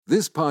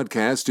This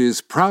podcast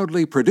is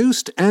proudly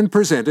produced and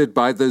presented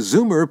by the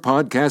Zoomer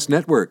Podcast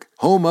Network,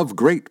 home of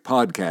great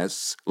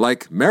podcasts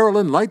like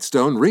Marilyn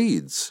Lightstone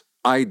Reads,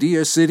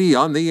 Idea City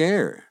on the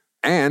Air,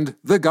 and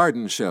The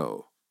Garden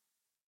Show.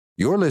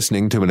 You're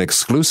listening to an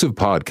exclusive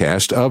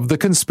podcast of The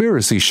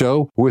Conspiracy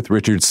Show with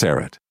Richard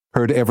Serrett.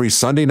 Heard every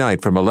Sunday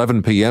night from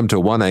 11 p.m. to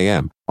 1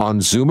 a.m. on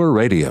Zoomer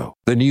Radio,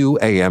 the new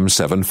AM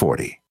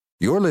 740.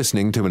 You're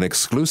listening to an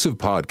exclusive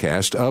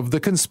podcast of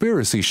The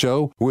Conspiracy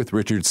Show with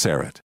Richard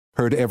Serrett.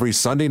 Heard every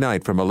Sunday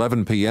night from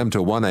 11 p.m.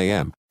 to 1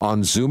 a.m.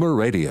 on Zoomer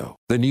Radio,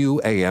 the new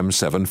AM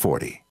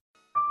 740.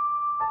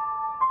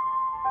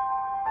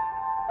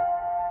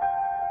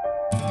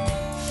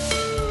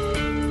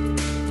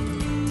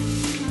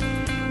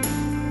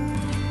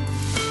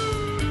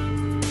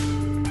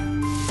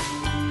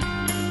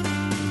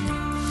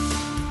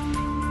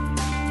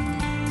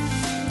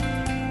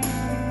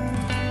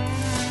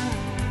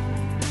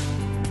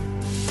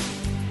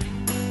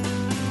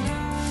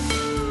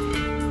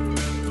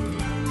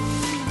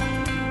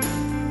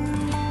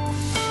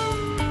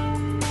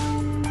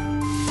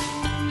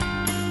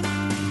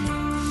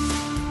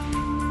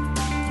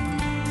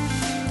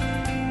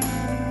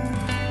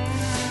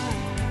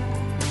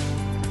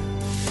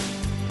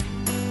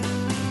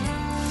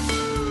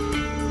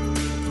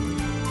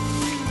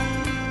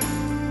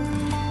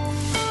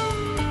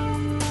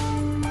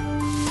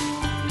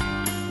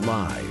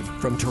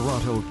 From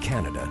Toronto,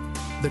 Canada,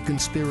 The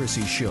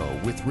Conspiracy Show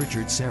with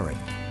Richard Serrett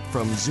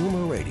from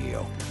Zoomer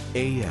Radio,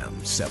 AM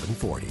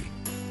 740.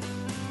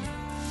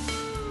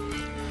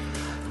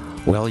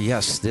 Well,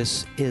 yes,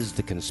 this is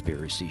The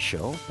Conspiracy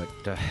Show,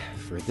 but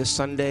for this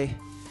Sunday,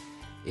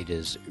 it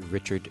is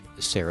Richard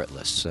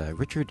Serrettless.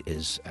 Richard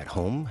is at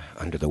home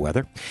under the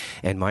weather,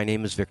 and my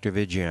name is Victor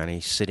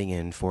Viggiani, sitting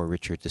in for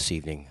Richard this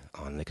evening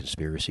on The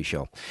Conspiracy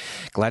Show.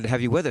 Glad to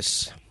have you with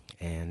us.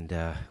 And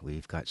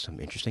we've got some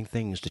interesting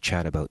things to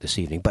chat about this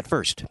evening. But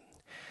first,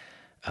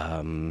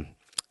 I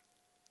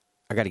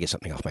got to get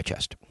something off my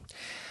chest.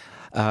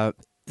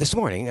 This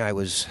morning, I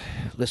was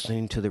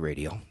listening to the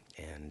radio,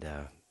 and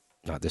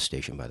not this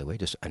station, by the way,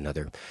 just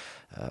another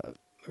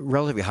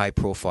relatively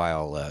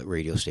high-profile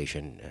radio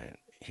station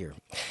here.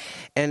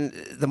 And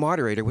the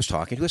moderator was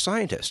talking to a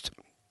scientist.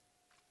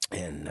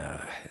 And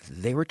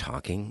they were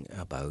talking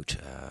about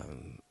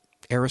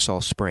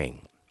aerosol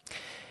spraying.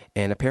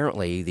 And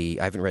apparently,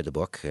 I haven't read the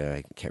book,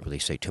 I can't really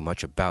say too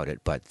much about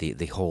it, but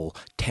the whole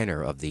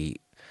tenor of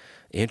the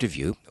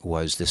interview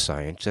was the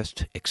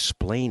scientist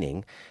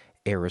explaining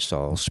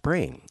aerosol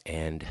spraying.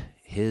 And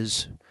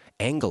his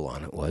angle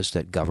on it was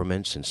that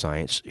governments and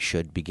science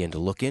should begin to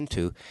look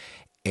into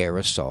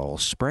aerosol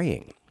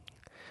spraying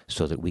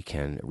so that we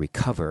can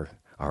recover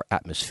our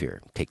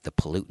atmosphere, take the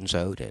pollutants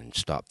out and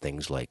stop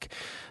things like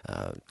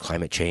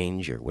climate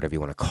change or whatever you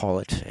want to call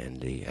it,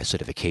 and the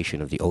acidification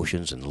of the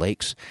oceans and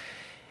lakes.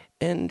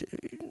 And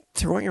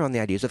throwing around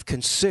the ideas of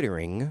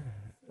considering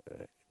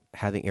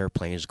having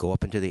airplanes go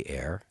up into the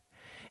air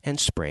and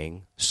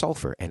spraying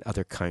sulfur and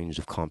other kinds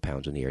of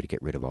compounds in the air to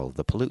get rid of all of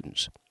the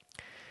pollutants.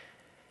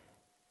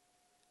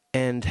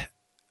 And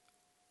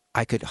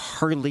I could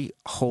hardly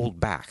hold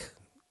back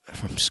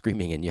from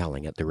screaming and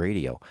yelling at the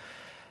radio.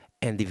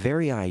 And the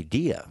very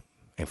idea,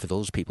 and for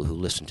those people who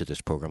listen to this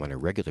program on a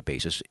regular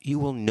basis, you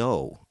will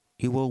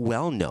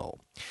well know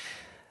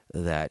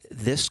that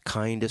this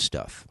kind of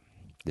stuff,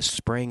 this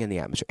spraying in the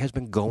atmosphere, has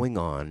been going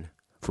on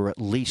for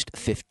at least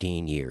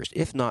 15 years,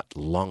 if not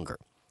longer.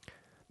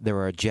 There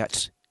are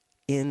jets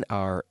in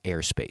our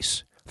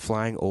airspace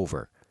flying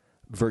over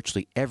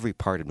virtually every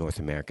part of North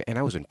America. And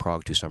I was in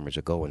Prague 2 summers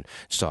ago and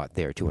saw it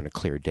there, too, on a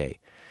clear day.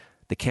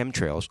 The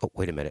chemtrails, oh,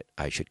 wait a minute,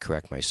 I should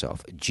correct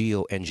myself.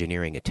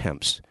 Geoengineering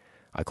attempts,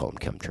 I call them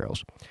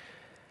chemtrails,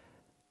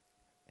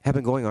 have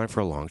been going on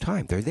for a long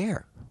time. They're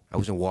there. I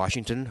was in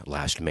Washington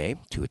last May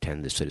to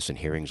attend the citizen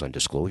hearings on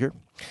disclosure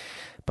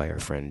by our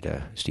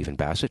friend Stephen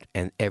Bassett,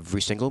 and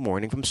every single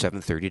morning from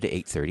 7:30 to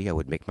 8:30, I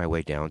would make my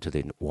way down to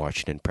the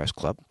Washington Press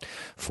Club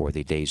for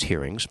the day's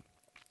hearings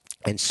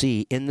and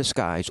see in the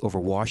skies over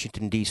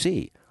Washington,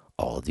 D.C.,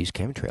 all of these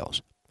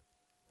chemtrails.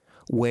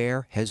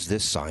 Where has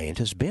this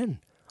scientist been?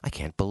 I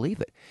can't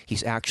believe it.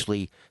 He's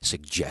actually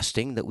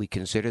suggesting that we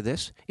consider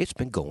this. It's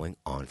been going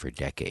on for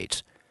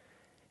decades.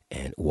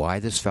 And why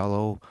this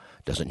fellow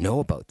doesn't know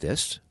about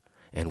this,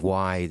 and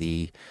why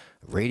the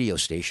radio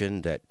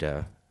station that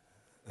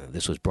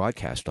this was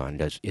broadcast on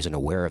isn't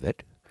aware of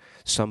it,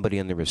 somebody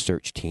on the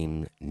research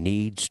team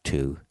needs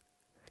to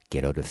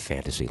get out of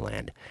fantasy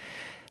land.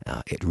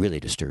 It really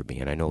disturbed me,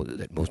 and I know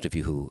that most of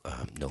you who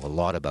know a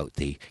lot about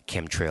the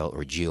chemtrail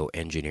or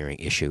geoengineering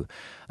issue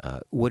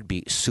would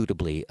be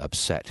suitably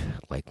upset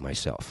like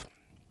myself.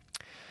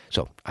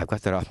 So I've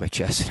got that off my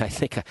chest, and I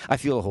think I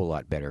feel a whole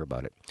lot better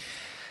about it.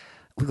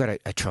 We've got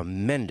a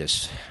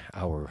tremendous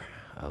hour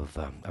of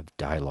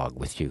dialogue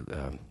with you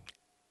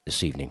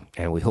this evening,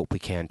 and we hope we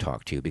can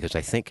talk to you, because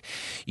I think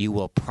you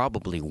will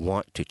probably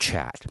want to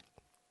chat,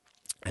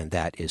 and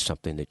that is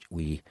something that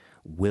we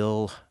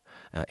will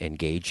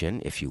engage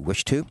in if you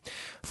wish to.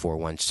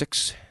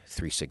 416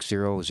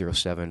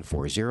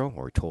 360-0740,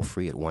 or toll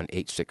free at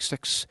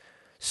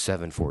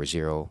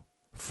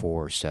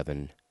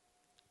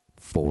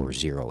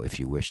 1-866-740-4740 if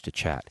you wish to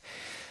chat.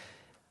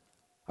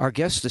 Our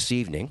guest this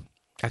evening,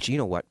 actually, you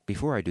know what?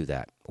 Before I do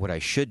that, what I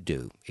should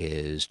do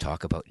is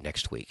talk about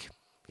next week.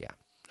 Yeah,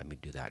 let me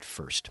do that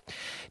first.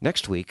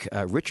 Next week,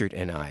 Richard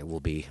and I will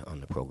be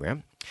on the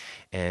program,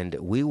 and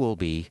we will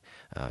be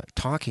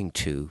talking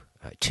to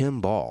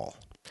Tim Ball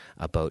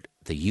about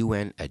the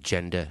UN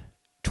Agenda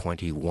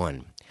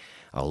 21.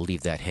 I'll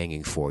leave that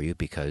hanging for you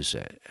because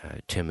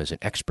Tim is an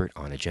expert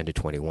on Agenda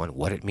 21,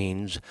 what it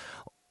means,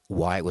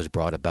 why it was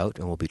brought about,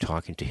 and we'll be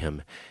talking to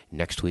him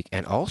next week.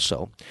 And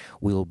also,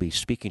 we will be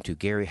speaking to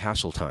Gary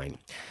Hasseltine,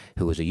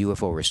 who is a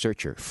UFO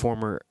researcher,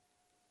 former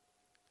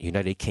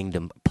United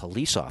Kingdom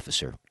police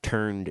officer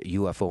turned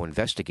UFO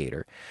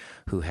investigator,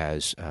 who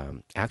has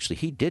actually,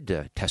 he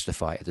did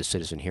testify at the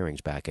citizen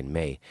hearings back in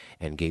May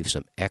and gave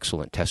some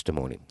excellent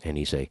testimony. And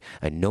he's a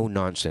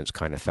no-nonsense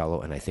kind of fellow,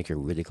 and I think you're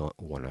really going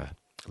to want to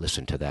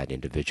listen to that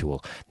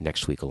individual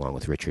next week along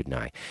with Richard and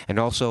I. And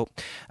also,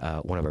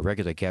 one of our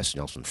regular guests,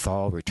 Nelson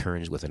Thal,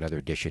 returns with another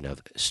edition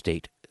of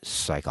State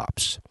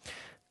Psychops.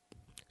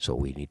 So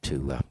we need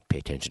to pay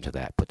attention to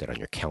that. Put that on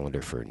your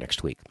calendar for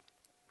next week.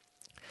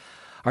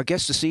 Our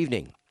guest this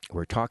evening,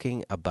 we're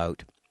talking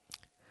about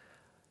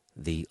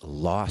the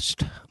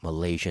lost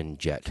Malaysian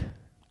jet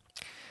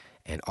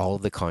and all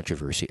of the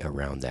controversy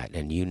around that.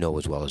 And you know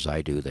as well as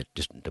I do that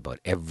just about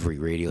every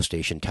radio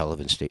station,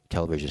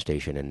 television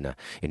station in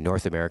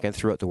North America and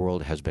throughout the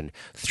world has been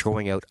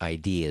throwing out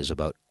ideas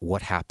about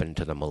what happened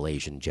to the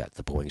Malaysian jet,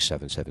 the Boeing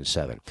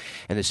 777.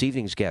 And this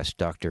evening's guest,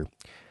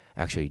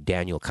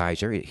 Daniel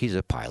Kaiser, he's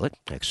a pilot,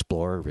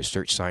 explorer,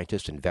 research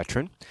scientist, and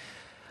veteran.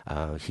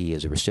 He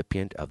is a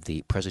recipient of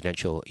the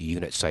Presidential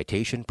Unit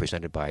Citation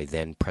presented by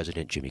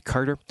then-President Jimmy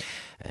Carter.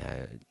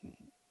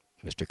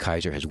 Mr.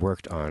 Kaiser has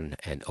worked on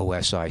an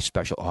OSI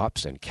Special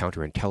Ops and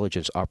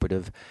Counterintelligence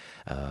Operative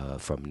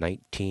from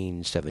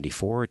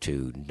 1974 to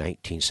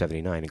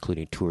 1979,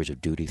 including tours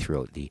of duty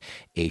throughout the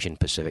Asian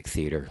Pacific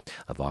Theater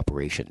of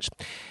Operations.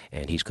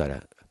 And he's got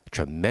a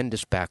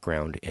tremendous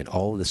background in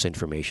all of this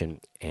information,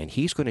 and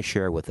he's going to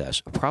share with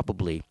us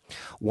probably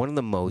one of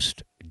the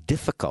most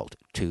difficult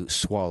to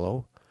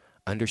swallow,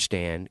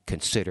 understand,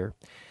 consider.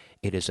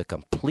 It is a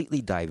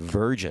completely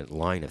divergent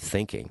line of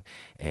thinking,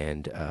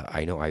 and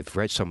I know I've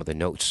read some of the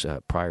notes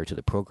prior to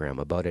the program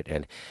about it,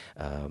 and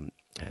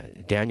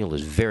Daniel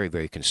is very,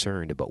 very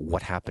concerned about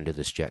what happened to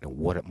this jet and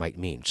what it might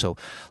mean. So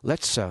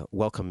let's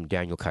welcome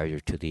Daniel Kaiser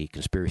to the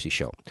Conspiracy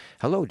Show.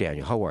 Hello,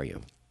 Daniel. How are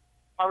you?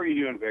 How are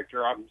you doing,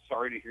 Victor? I'm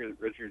sorry to hear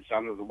that Richard's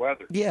under the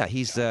weather. Yeah,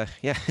 he's been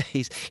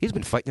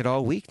fighting it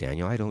all week,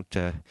 Daniel. And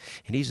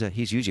he's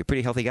usually a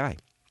pretty healthy guy.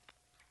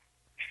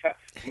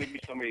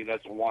 Maybe somebody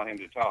doesn't want him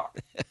to talk.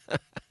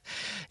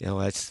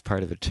 That's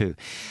part of it too.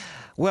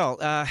 Well,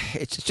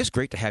 it's just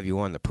great to have you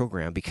on the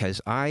program because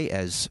I,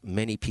 as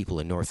many people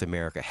in North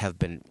America, have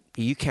been,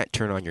 you can't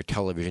turn on your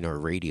television or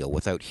radio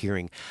without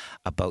hearing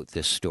about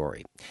this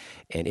story.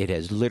 And it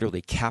has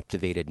literally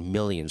captivated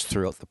millions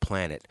throughout the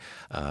planet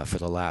for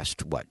the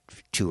last,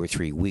 2 or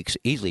 3 weeks,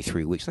 easily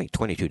 3 weeks, I think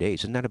 22 days.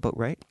 Isn't that about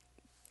right?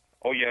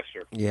 Oh, yes,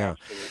 sir. Yeah.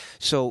 Absolutely.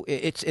 So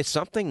it's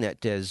something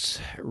that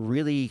has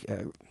really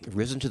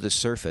risen to the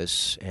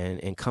surface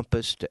and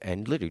encompassed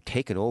and literally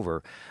taken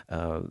over,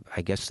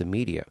 I guess, the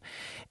media.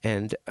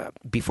 And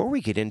before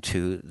we get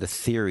into the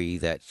theory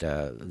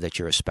that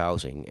you're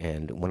espousing,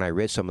 and when I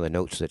read some of the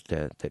notes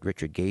that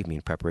Richard gave me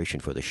in preparation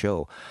for the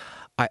show,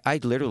 I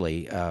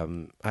literally,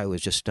 I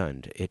was just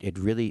stunned. It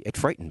really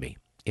frightened me.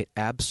 It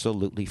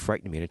absolutely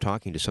frightened me. And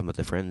talking to some of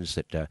the friends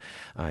that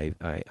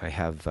I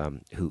have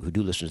who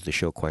do listen to the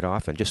show quite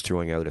often, just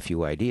throwing out a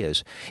few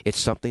ideas, it's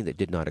something that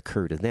did not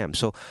occur to them.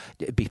 So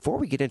before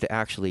we get into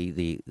actually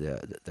the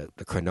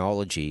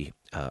chronology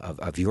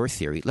of your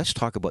theory, let's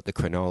talk about the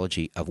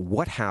chronology of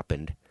what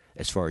happened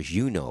as far as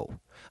you know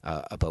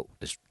about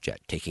this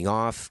jet taking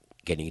off,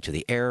 getting into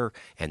the air,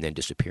 and then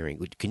disappearing.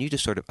 Can you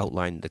just sort of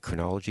outline the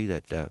chronology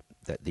that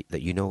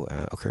you know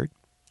occurred?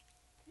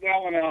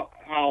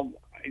 Well,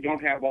 I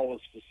don't have all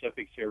the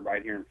specifics here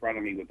right here in front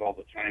of me with all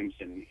the times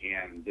and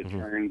the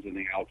turns and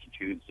the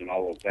altitudes and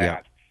all of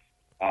that.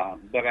 Yeah.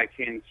 But I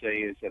can say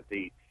is that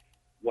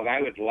what I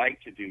would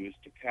like to do is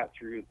to cut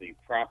through the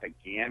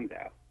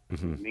propaganda,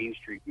 the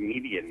mainstream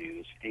media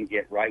news, and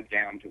get right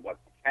down to what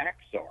the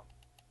facts are.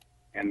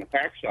 And the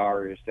facts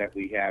are is that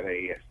we had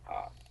a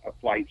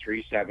Flight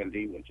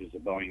 370, which is a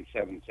Boeing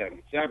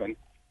 777,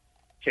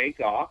 take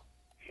off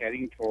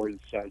heading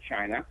towards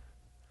China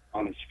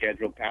on a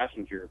scheduled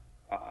passenger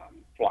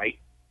flight,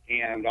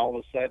 and all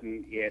of a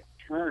sudden it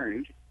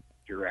turned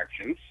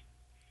directions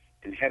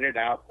and headed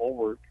out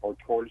over or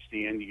towards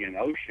the Indian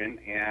Ocean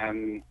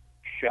and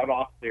shut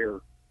off their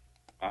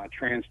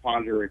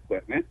transponder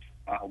equipment,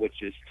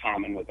 which is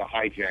common with a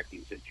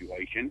hijacking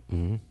situation,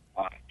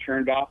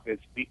 turned off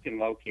its beacon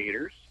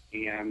locators,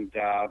 and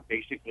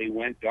basically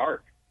went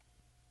dark.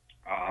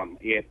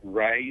 It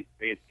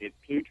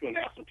flew to an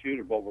altitude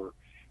of over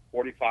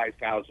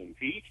 45,000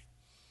 feet,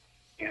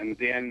 And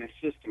then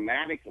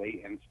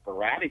systematically and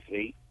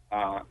sporadically,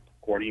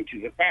 according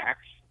to the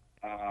facts,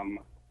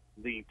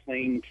 the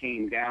plane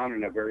came down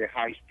in a very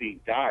high-speed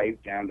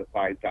dive down to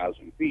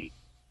 5,000 feet,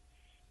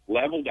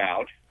 leveled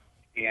out,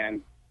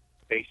 and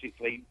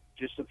basically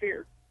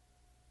disappeared.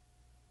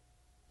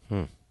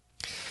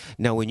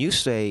 Now, when you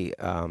say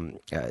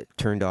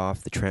turned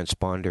off the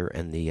transponder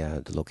and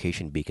the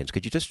location beacons,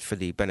 could you just, for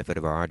the benefit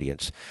of our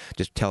audience,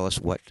 just tell us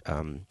what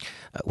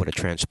a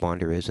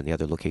transponder is and the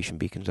other location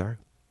beacons are?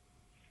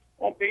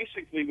 Well,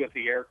 basically, with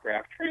the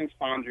aircraft,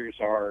 transponders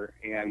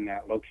and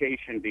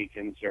location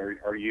beacons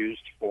are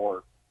used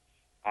for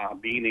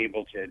being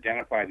able to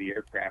identify the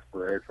aircraft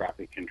for air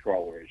traffic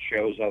controller. It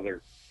shows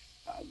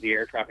the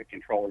air traffic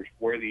controllers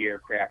where the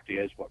aircraft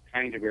is, what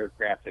kind of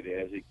aircraft it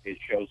is. It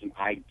shows an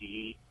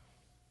ID,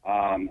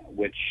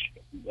 which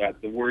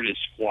the word is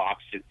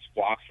squawks. It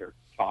squawks or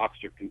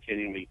talks or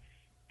continually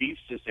beeps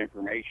this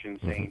information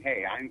saying,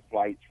 hey, I'm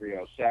flight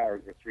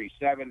 307 or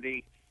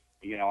 370.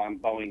 I'm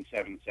Boeing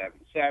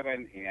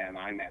 777, and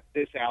I'm at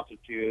this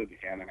altitude,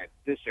 and I'm at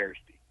this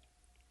airspeed,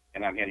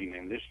 and I'm heading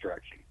in this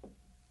direction.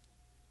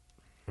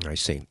 I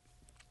see.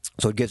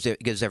 So it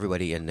gives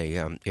everybody in the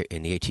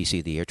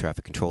ATC, the air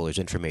traffic controllers,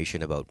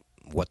 information about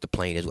what the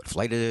plane is, what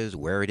flight it is,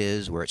 where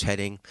it's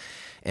heading,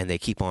 and they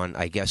keep on.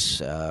 I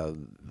guess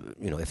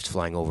if it's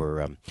flying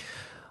over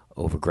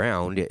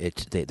ground,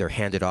 they're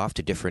handed off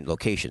to different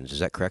locations. Is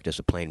that correct? As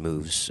the plane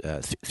moves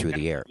through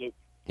the air.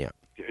 Yeah.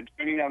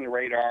 Depending on the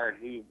radar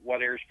and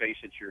what airspace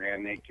that you're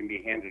in, they can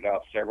be handed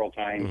off several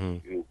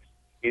times to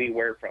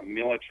anywhere from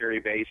military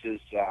bases,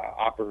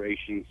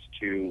 operations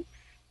to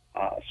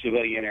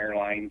civilian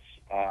airlines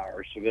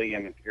or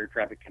civilian air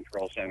traffic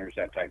control centers,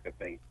 that type of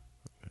thing.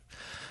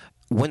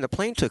 When the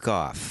plane took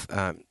off,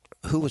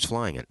 who was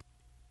flying it,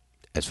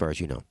 as far as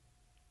you know?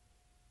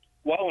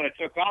 Well, when it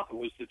took off, it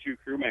was the two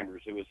crew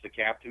members. It was the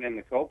captain and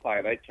the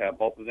co-pilot,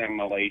 both of them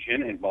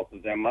Malaysian and both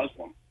of them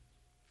Muslim.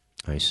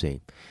 I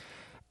see.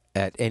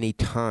 At any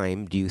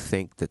time, do you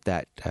think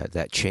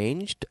that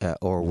changed,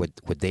 or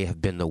would they have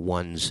been the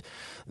ones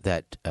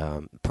that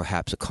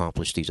perhaps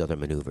accomplished these other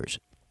maneuvers?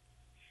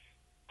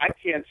 I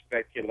can't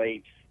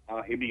speculate.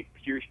 It'd be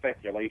pure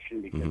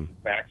speculation because the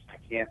facts I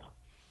can't.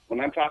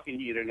 When I'm talking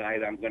to you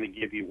tonight, I'm going to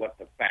give you what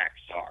the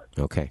facts are.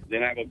 Okay.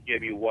 Then I will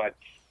give you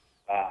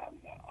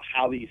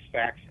how these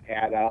facts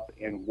add up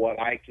and what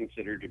I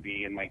consider to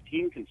be, and my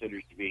team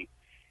considers to be,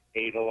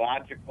 a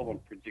logical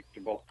and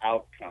predictable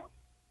outcome.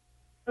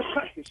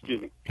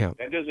 Excuse me. Yeah.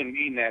 That doesn't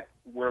mean that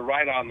we're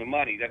right on the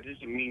money. That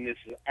doesn't mean this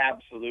is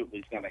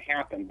absolutely going to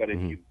happen. But if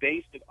you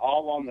base it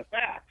all on the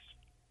facts,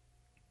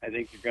 I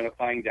think you're going to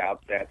find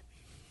out that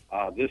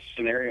this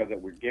scenario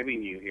that we're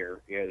giving you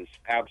here is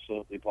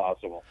absolutely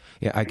plausible.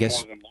 Yeah, I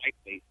guess more than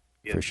likely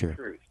is for sure. the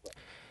truth.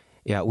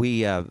 Yeah,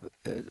 we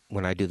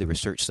when I do the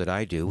research that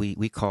I do,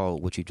 we call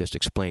what you just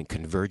explained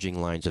converging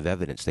lines of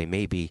evidence. They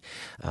may be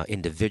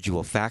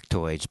individual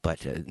factoids,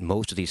 but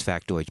most of these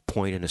factoids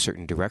point in a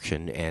certain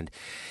direction. And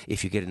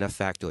if you get enough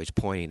factoids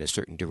pointing in a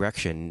certain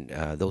direction,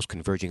 those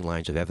converging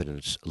lines of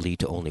evidence lead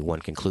to only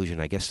one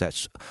conclusion. I guess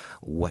that's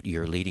what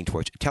you're leading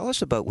towards. Tell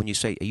us about when you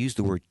use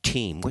the word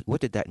team.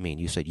 What did that mean?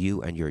 You said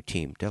you and your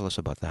team. Tell us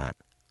about that.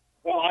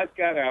 Well, I've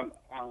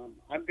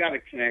got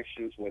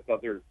connections with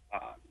other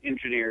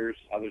engineers,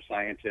 other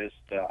scientists,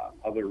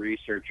 other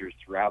researchers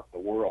throughout the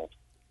world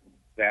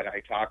that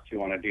I talk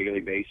to on a daily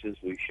basis.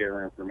 We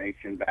share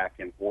information back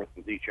and forth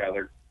with each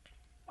other.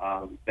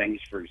 Things,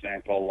 for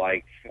example,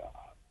 like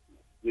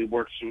we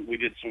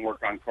did some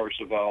work on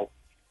Kosovo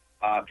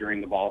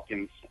during the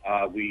Balkans.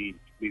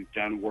 We've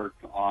done work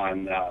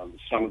on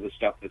some of the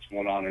stuff that's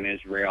going on in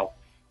Israel.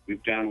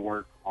 We've done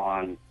work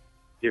on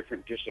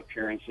different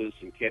disappearances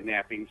and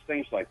kidnappings,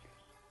 things like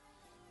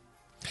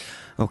this.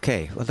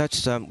 Okay, well,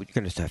 that's we're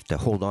going to have to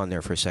hold on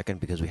there for a second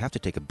because we have to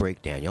take a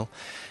break, Daniel.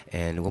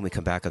 And when we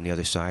come back on the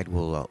other side,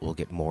 we'll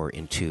get more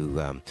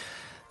into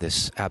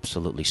this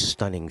absolutely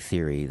stunning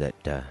theory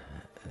that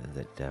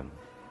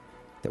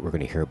we're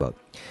going to hear about.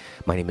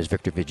 My name is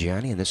Victor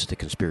Viggiani, and this is The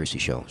Conspiracy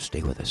Show.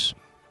 Stay with us.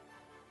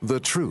 The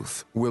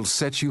truth will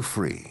set you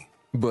free,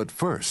 but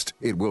first,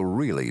 it will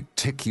really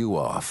tick you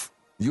off.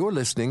 You're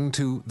listening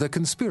to The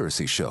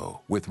Conspiracy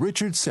Show with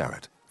Richard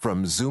Serrett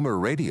from Zoomer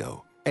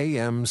Radio,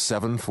 AM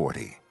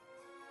 740.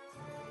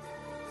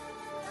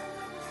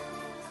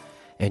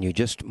 And you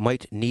just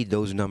might need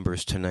those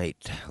numbers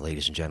tonight,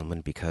 ladies and gentlemen,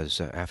 because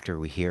after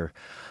we hear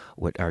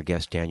what our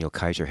guest Daniel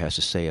Kaiser has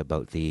to say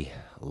about the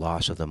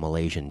loss of the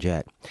Malaysian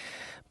jet,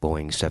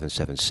 Boeing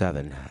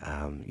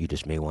 777, you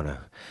just may want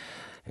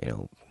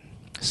to,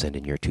 send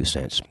in your 2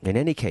 cents. In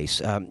any case,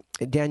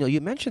 Daniel,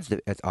 you mentioned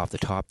off the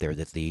top there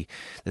that the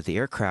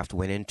aircraft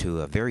went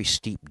into a very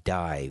steep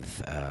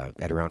dive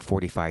at around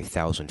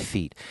 45,000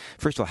 feet.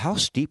 First of all, how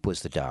steep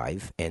was the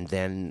dive? And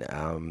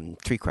then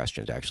 3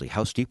 questions, actually.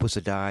 How steep was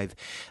the dive?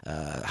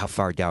 How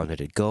far down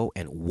did it go?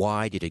 And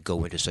why did it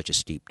go into such a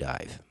steep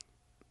dive?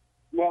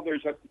 Well,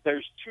 there's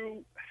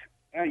 2.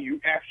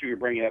 You're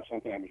bringing up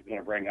something I was going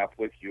to bring up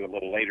with you a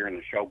little later in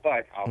the show,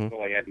 but I'll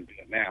go ahead and do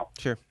it now.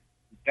 Sure.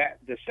 That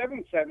the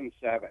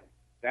 777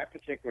 that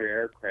particular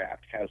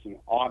aircraft has an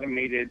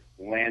automated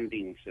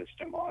landing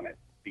system on it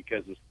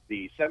because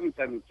the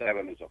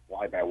 777 is a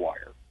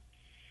fly-by-wire.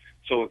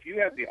 So if you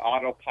have the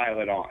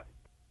autopilot on,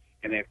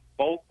 and if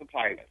both the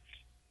pilots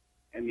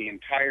and the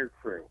entire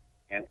crew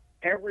and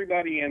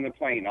everybody in the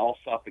plane all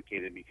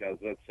suffocated because,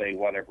 let's say,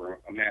 whatever,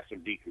 a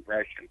massive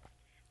decompression,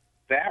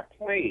 that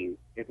plane,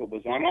 if it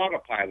was on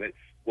autopilot,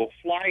 will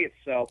fly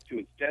itself to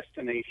its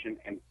destination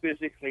and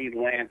physically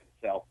land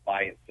itself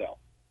by itself.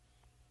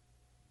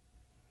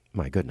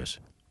 My goodness.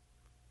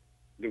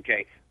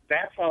 Okay,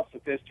 that's how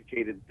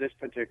sophisticated this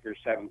particular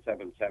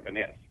 777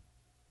 is.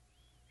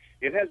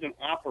 It has an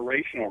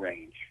operational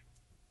range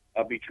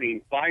of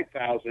between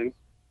 5,000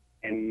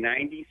 and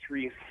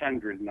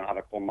 9,300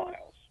 nautical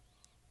miles.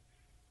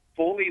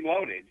 Fully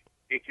loaded,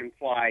 it can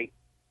fly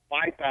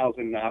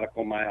 5,000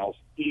 nautical miles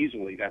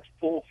easily. That's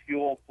full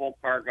fuel, full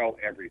cargo,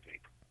 everything.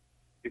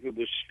 If it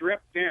was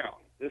stripped down,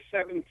 this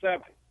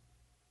 77,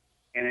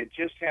 and it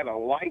just had a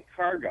light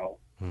cargo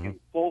and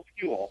full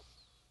fuel,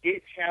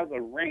 it has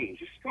a range.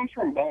 This comes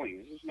from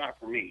Boeing. This is not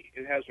for me.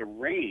 It has a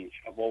range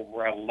of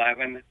over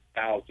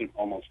 11,000,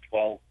 almost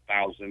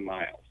 12,000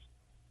 miles.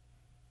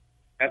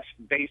 That's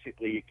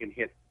basically, you can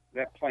hit,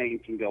 that plane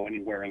can go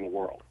anywhere in the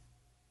world.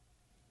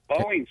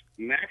 Boeing's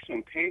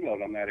maximum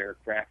payload on that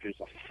aircraft is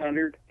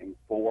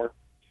 104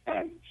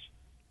 tons.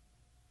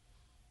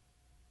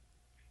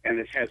 And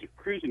it has a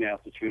cruising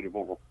altitude of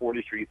over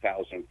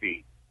 43,000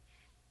 feet.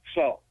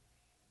 So,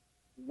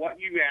 what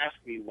you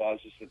asked me was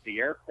is that the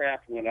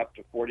aircraft went up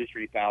to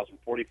 43,000,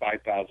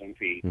 45,000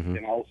 feet,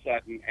 and all of a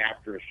sudden,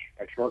 after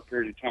a short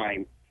period of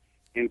time,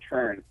 in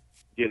turn,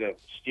 did a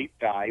steep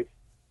dive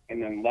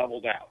and then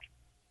leveled out.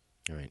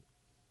 Right.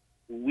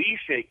 We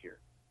figure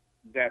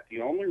that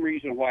the only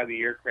reason why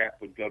the aircraft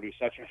would go to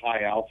such a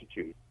high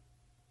altitude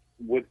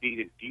would be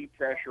to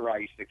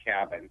depressurize the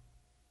cabin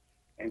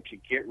and to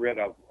get rid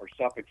of or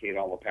suffocate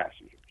all the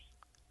passengers.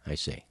 I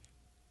see.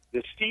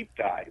 The steep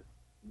dive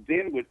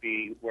then would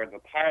be where the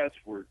pilots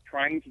were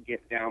trying to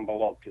get down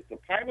below, because the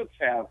pilots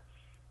have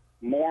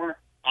more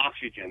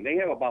oxygen. They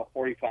have about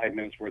 45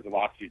 minutes worth of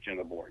oxygen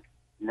aboard,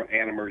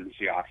 and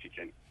emergency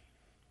oxygen.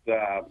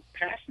 The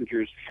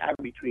passengers have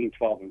between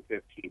 12 and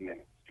 15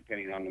 minutes,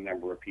 depending on the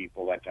number of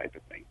people, that type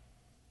of thing.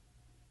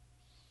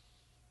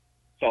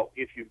 So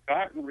if you've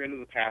gotten rid of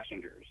the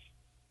passengers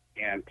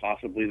and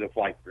possibly the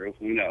flight crew,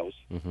 who knows,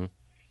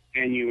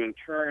 and you in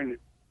turn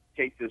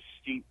take this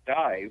steep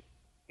dive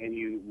and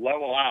you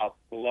level out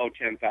below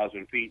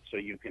 10,000 feet so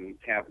you can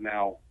have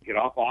now get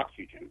off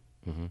oxygen.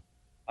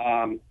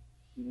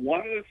 One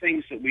of the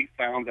things that we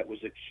found that was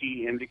a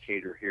key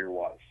indicator here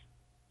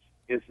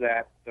is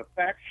that the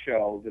facts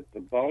show that the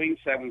Boeing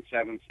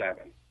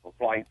 777 or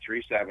Flight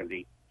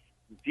 370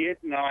 did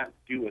not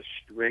do a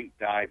straight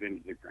dive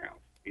into the ground.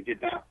 It did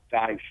not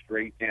dive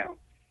straight down.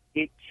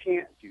 It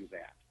can't do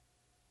that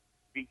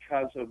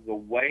because of the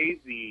way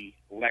the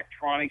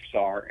electronics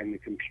are and the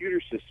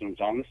computer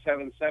systems on the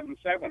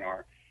 777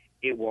 are.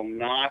 It will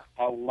not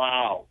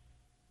allow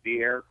the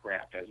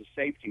aircraft, as a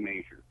safety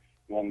measure,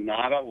 will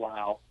not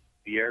allow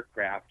the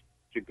aircraft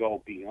to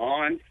go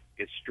beyond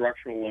its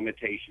structural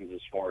limitations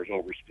as far as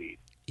overspeed.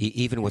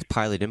 Even with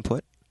pilot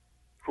input?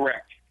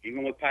 Correct.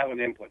 Even with pilot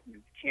input, you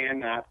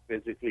cannot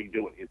physically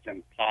do it. It's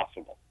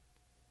impossible.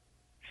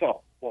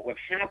 So what would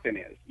happen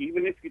is,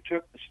 even if you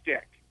took the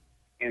stick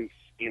and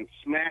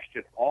smashed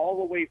it all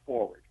the way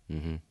forward,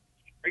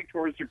 straight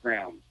towards the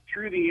ground,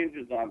 threw the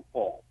engines on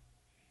full,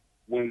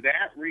 when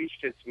that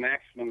reached its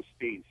maximum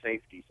speed,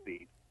 safety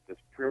speed, that's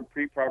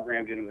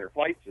pre-programmed into their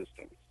flight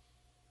systems,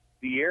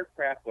 the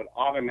aircraft would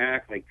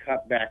automatically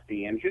cut back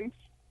the engines,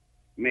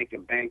 make a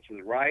bank to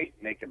the right,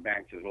 make a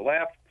bank to the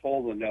left,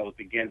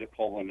 begin to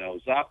pull the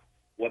nose up,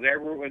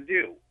 whatever it would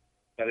do.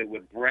 But it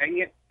would bring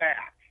it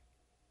back,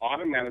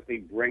 automatically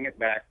bring it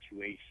back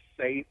to a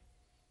safe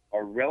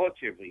or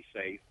relatively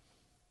safe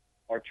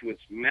or to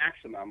its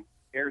maximum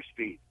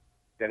airspeed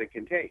that it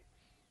can take.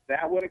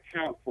 That would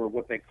account for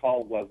what they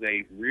called was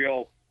a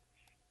real,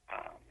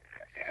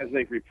 as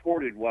they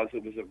reported, it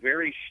was a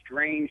very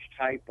strange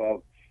type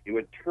of, it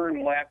would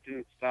turn left in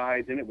its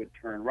dive, then it would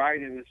turn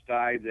right in its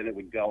dive, then it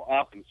would go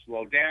up and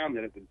slow down,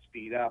 then it would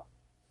speed up.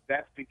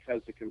 That's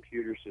because the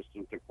computer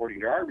systems,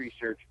 according to our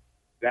research,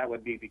 that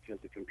would be because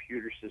the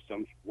computer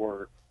systems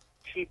were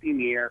keeping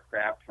the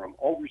aircraft from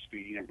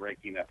overspeeding and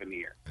breaking up in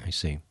the air. I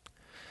see.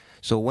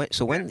 So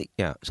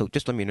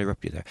just let me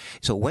interrupt you there.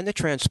 So when the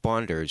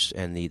transponders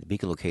and the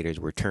beacon locators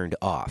were turned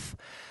off,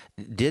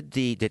 did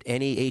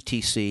any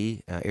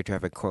ATC, air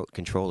traffic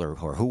controller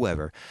or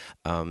whoever,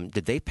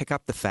 did they pick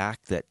up the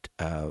fact that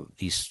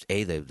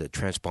the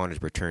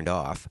transponders were turned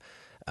off,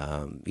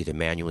 either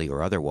manually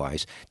or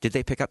otherwise? Did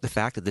they pick up the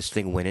fact that this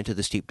thing went into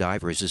the steep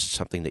dive, or is this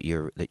something that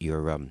you're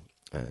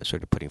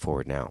sort of putting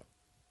forward now?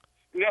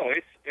 No,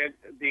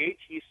 the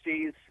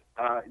ATCs.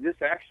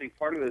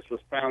 Part of this was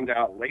found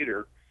out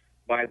later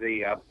by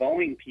the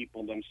Boeing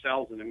people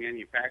themselves and the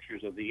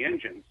manufacturers of the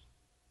engines.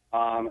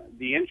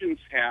 The engines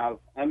have,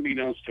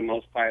 unbeknownst to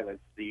most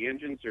pilots, the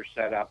engines are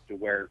set up to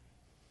where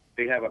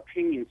they have a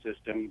pinion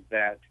system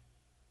that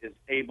is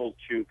able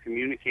to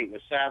communicate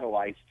with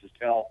satellites to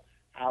tell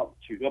how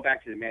to go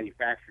back to the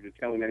manufacturer to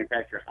tell the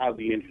manufacturer how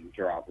the engines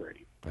are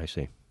operating. I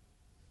see.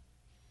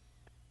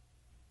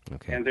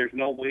 Okay. And there's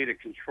no way to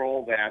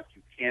control that.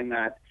 You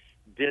cannot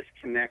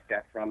disconnect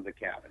that from the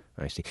cabin.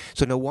 I see.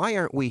 So now, why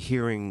aren't we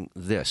hearing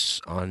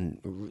this on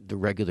the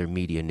regular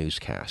media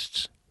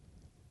newscasts?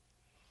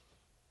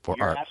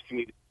 You're asking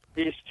me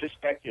to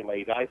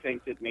speculate. I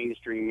think that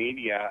mainstream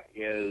media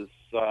is.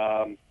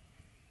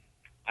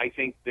 I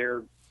think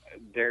they're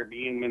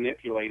being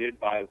manipulated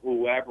by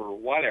whoever,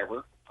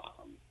 whatever,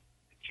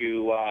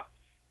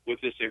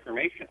 with this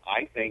information.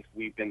 I think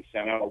we've been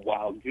sent on a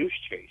wild goose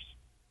chase.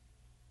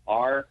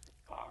 Our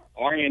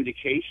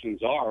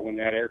indications are when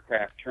that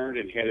aircraft turned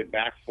and headed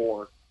back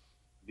for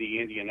the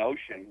Indian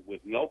Ocean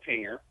with no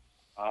pinger,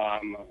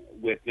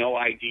 with no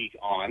ID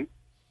on,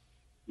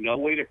 no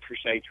way to per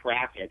se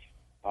track it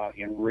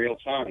in real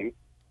time,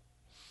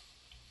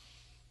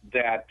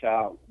 that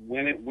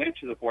when it went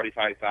to the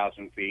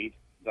 45,000 feet,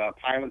 the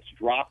pilots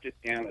dropped it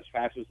down as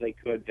fast as they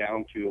could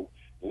down to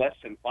less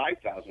than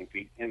 5,000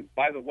 feet. And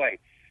by the way,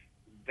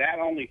 that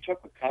only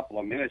took a couple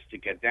of minutes to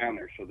get down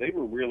there, so they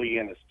were really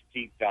in a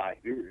steep dive.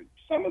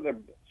 Some of the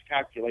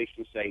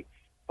calculations say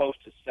close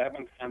to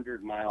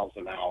 700 miles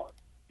an hour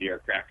the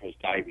aircraft was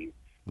diving.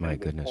 My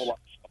goodness. Pull up,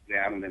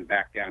 down, and then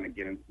back down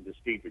again, and the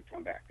speed would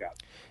come back up.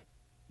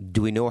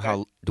 Do we know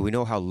how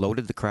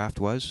loaded the craft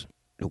was?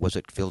 Was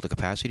it filled to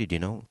capacity? Do you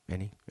know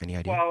any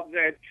idea? Well,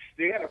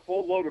 they had a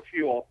full load of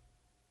fuel,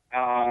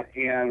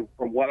 and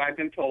from what I've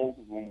been told,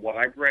 from what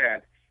I've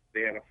read,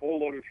 they had a full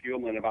load of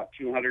fuel and about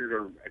 200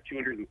 or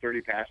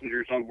 230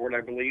 passengers on board, I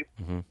believe,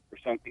 or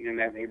something in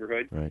that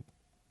neighborhood. Right.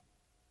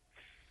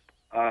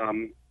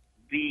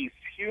 The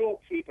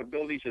fuel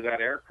capabilities of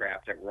that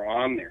aircraft that were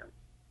on there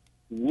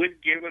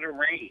would give it a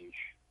range,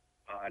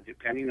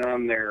 depending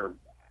on their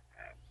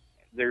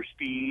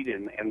speed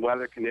and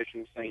weather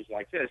conditions, things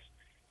like this,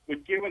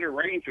 would give it a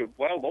range of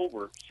well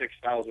over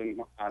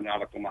 6,000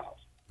 nautical miles.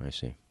 I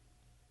see.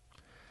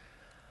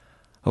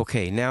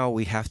 Okay, now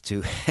we have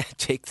to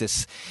take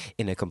this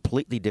in a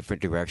completely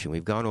different direction.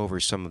 We've gone over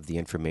some of the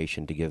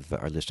information to give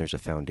our listeners a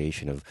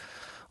foundation of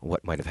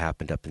what might have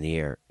happened up in the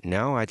air.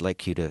 Now I'd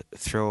like you to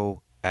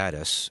throw at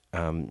us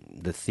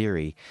the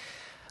theory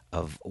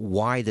of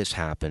why this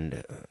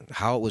happened,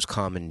 how it was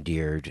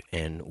commandeered,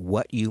 and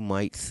what you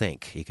might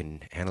think, you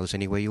can handle this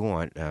any way you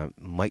want,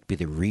 might be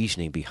the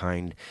reasoning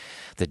behind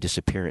the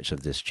disappearance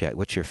of this jet.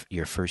 What's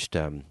your first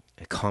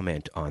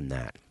comment on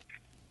that?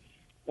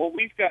 Well,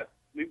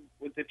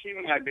 the team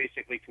and I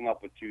basically come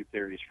up with two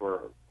theories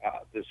for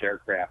this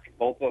aircraft.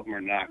 Both of them are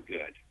not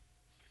good.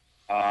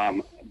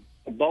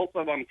 Both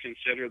of them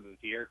consider that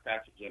the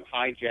aircraft has been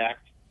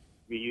hijacked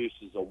to be used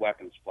as a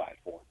weapons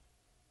platform.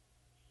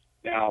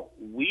 Now,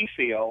 we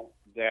feel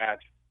that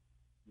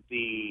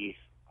the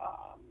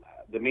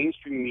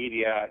mainstream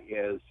media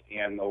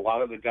and a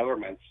lot of the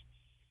governments,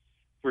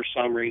 for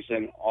some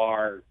reason,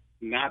 are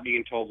not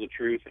being told the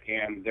truth,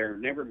 and they're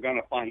never going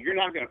to find. You're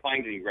not going to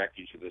find any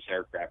wreckage of this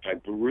aircraft. I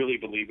really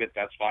believe it.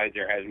 That's why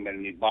there hasn't been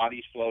any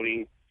bodies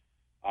floating,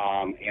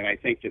 and I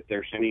think that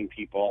they're sending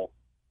people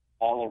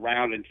all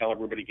around until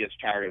everybody gets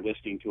tired of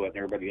listening to it, and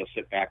everybody will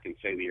sit back and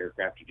say the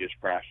aircraft had just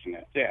crashed and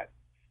that's it.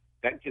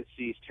 That gets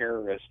these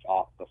terrorists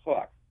off the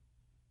hook.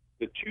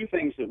 The two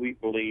things that we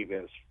believe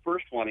is,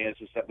 first one is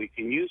that we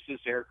can use this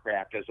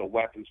aircraft as a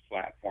weapons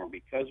platform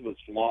because of its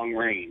long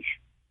range.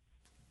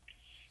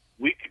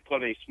 We could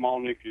put a small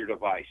nuclear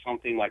device,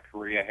 something like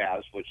Korea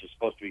has, which is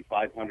supposed to be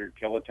 500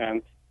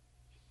 kilotons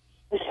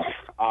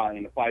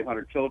in the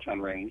 500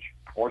 kiloton range,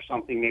 or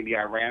something maybe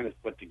Iran has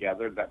put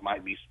together that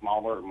might be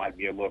smaller or might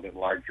be a little bit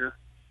larger.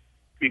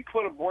 We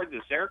put aboard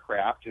this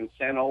aircraft and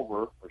sent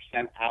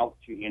out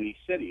to any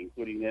city,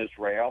 including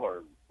Israel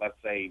or, let's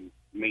say,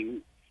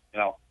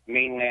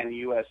 mainland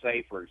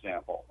USA, for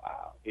example.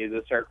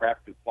 This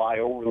aircraft could fly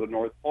over the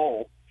North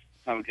Pole,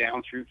 come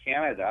down through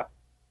Canada,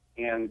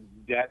 and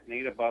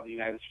detonate above the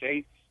United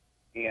States.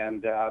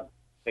 And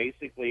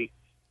basically,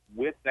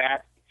 with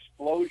that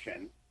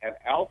explosion at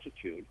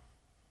altitude,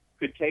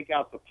 could take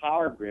out the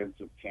power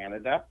grids of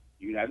Canada,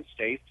 the United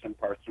States, and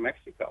parts of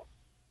Mexico.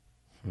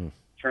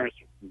 Turn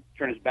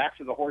us back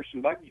to the horse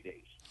and buggy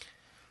days.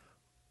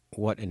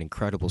 What an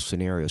incredible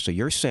scenario. So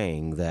you're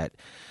saying that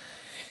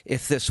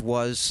if this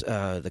was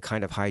the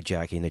kind of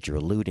hijacking that you're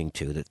alluding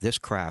to, that this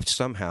craft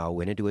somehow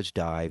went into its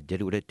dive,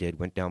 did what it did,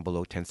 went down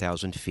below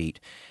 10,000 feet,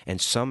 and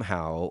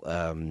somehow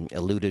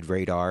eluded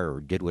radar or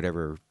did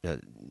whatever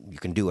you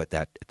can do at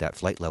that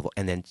flight level,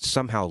 and then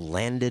somehow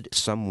landed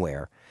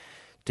somewhere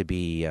to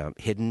be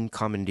hidden,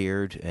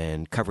 commandeered,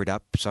 and covered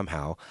up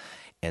somehow,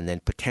 and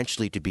then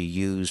potentially to be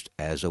used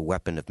as a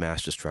weapon of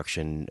mass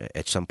destruction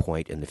at some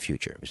point in the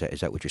future. Is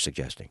that what you're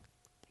suggesting?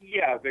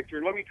 Yeah,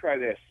 Victor, let me try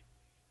this.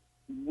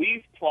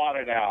 We've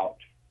plotted out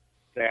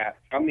that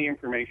from the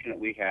information that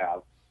we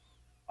have,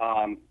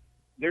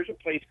 there's a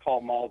place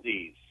called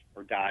Maldives,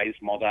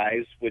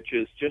 which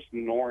is just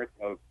north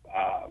of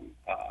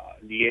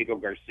Diego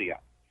Garcia,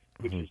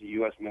 which is a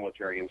U.S.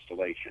 military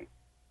installation.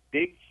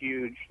 Big,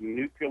 huge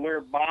nuclear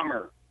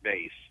bomber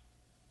base,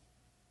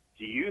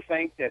 do you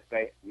think that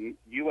the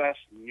U.S.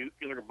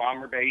 nuclear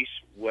bomber base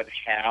would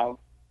have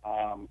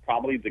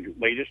probably the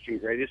latest and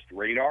greatest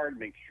radar to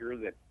make sure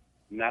that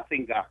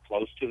nothing got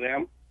close to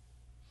them?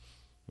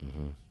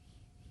 Mm-hmm.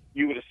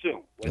 You would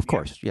assume. Of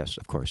course, yes,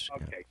 of course.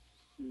 Okay.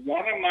 Yeah.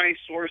 One of my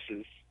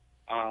sources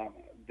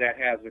that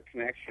has a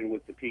connection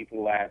with the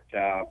people at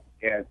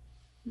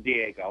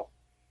Diego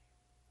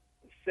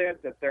said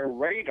that their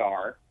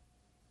radar,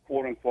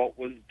 quote unquote,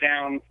 was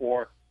down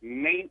for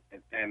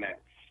maintenance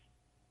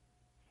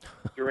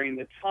during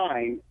the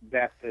time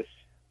that this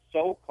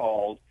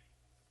so-called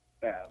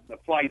the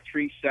Flight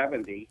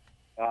 370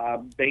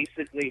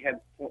 basically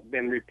had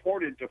been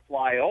reported to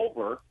fly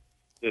over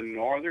the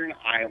northern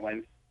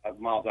island of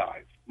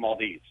Maldives.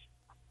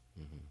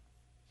 Mm-hmm.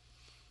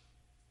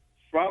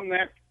 From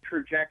that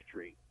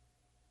trajectory,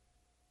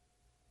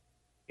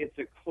 it's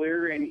a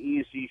clear and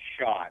easy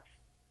shot.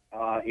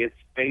 It's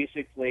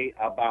basically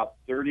about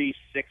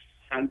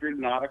 3,600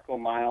 nautical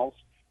miles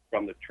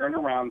from the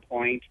turnaround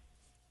point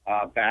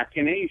back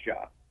in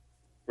Asia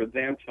for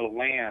them to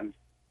land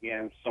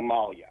in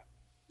Somalia.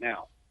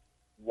 Now,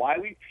 why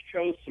we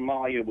chose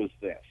Somalia was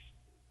this.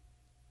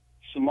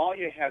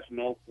 Somalia has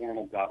no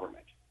formal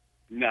government.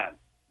 None.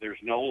 There's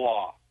no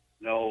law,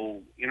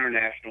 no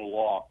international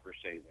law per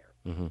se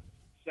there. Mm-hmm.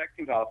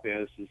 Second off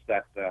is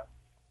that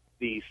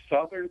the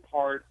southern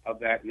part of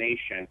that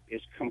nation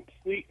is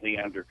completely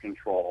under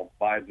control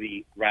by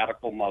the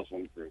radical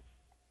Muslim group,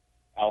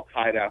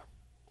 Al-Qaeda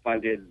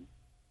funded,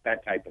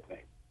 that type of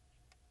thing.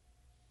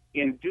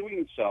 In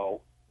doing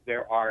so,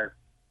 there are,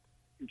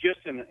 just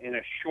in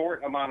a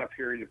short amount of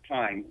period of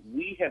time,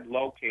 we had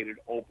located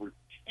over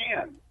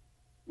 10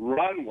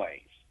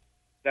 runways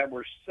that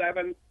were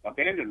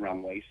abandoned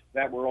runways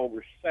that were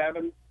over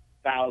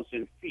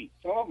 7,000 feet.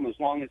 Some of them as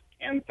long as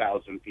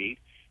 10,000 feet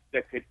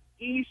that could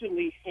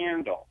easily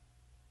handle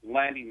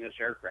landing this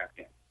aircraft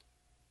in.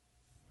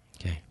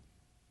 Okay.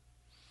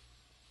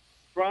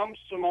 From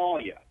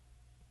Somalia,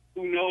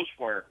 who knows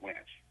where it went?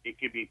 It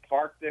could be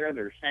parked there.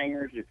 There's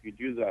hangars. If you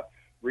do the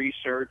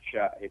research,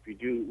 if you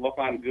do look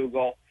on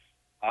Google,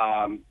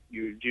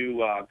 you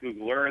do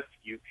Google Earth,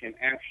 you can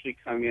actually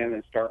come in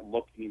and start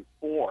looking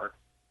for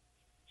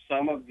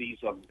some of these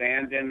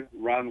abandoned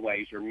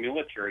runways or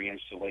military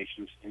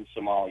installations in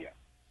Somalia.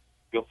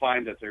 You'll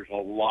find that there's a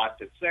lot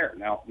that's there.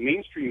 Now,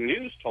 mainstream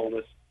news told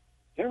us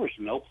there was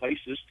no place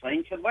this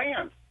plane could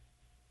land.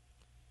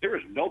 There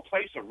was no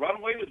place a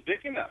runway was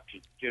big enough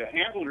to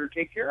handle it or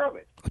take care of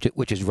it.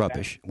 Which is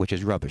rubbish. Which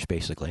is rubbish,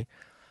 basically.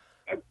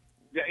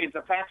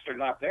 The facts are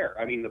not there.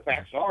 I mean, the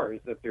facts are is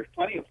that there's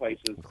plenty of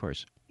places of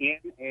course. In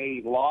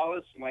a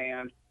lawless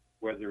land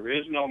where there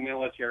is no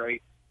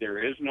military, there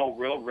is no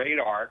real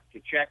radar to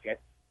check it.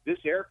 This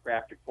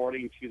aircraft,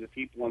 according to the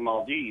people in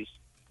Maldives,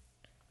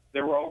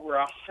 there were over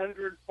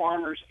 100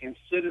 farmers and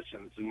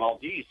citizens in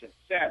Maldives that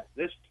said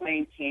this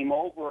plane came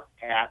over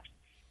at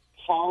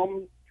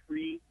palm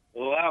tree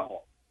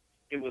level.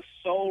 It was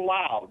so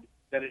loud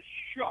that it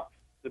shook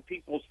the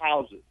people's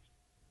houses.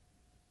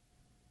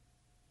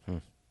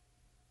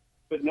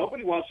 But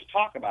nobody wants to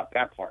talk about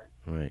that part.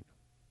 Right.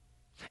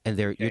 And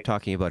there, you're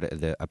talking about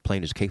a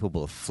plane is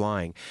capable of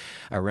flying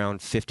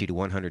around 50 to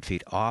 100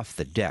 feet off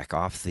the deck,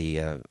 off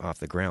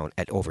the ground,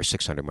 at over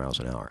 600 miles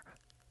an hour.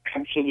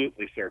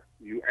 Absolutely, sir.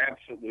 You're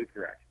absolutely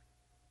correct.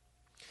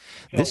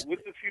 So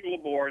with the fuel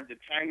aboard, the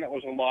time that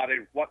was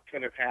allotted, what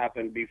could have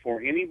happened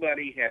before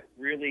anybody had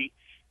really,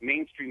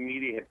 mainstream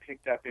media had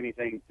picked up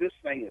anything, this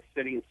thing is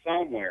sitting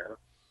somewhere,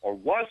 or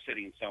was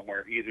sitting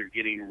somewhere, either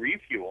getting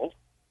refueled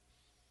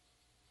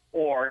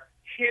or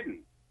hidden,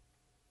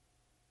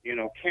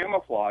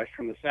 camouflaged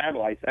from the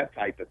satellites, that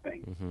type of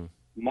thing. Mm-hmm.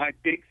 My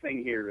big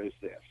thing here is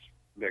this,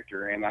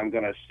 Victor, and I'm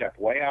going to step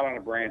way out on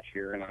a branch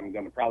here, and I'm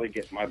going to probably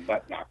get my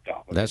butt knocked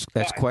off. That's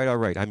quite all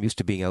right. I'm used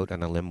to being out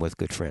on a limb with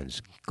good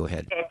friends. Go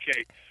ahead.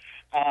 Okay.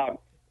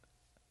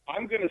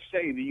 I'm going to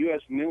say the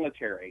U.S.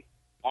 military,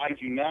 I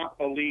do not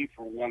believe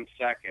for 1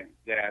 second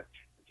that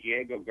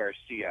Diego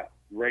Garcia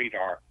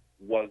radar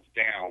was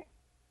down.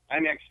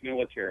 I'm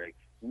ex-military.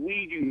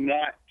 We do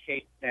not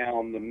take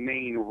down the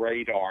main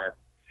radar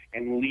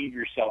and leave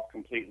yourself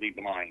completely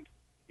blind.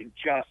 It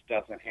just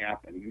doesn't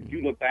happen. You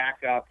do the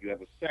backup, you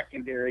have a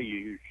secondary, you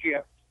use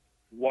shifts,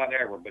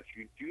 whatever, but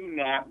you do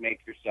not make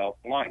yourself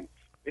blind,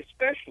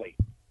 especially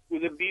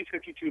with a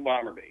B-52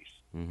 bomber base.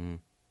 Mm-hmm.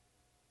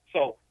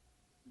 So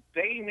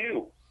they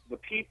knew, the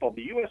people,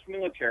 the U.S.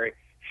 military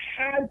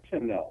had to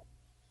know,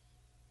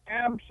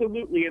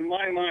 absolutely in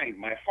my mind,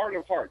 my heart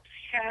of hearts,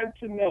 had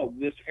to know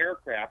this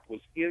aircraft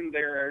was in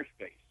their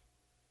airspace.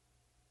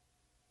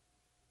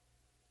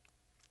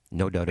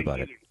 No doubt about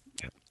it.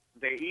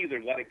 They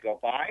either let it go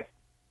by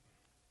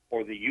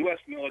or the U.S.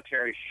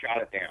 military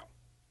shot it down.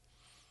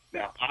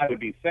 Now, I would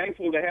be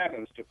thankful to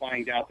heavens to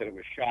find out that it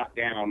was shot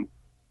down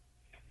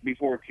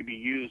before it could be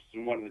used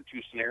in one of the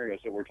two scenarios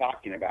that we're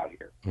talking about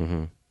here.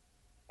 Mm-hmm.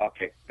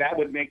 Okay, that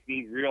would make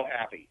me real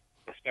happy,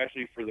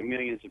 especially for the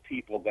millions of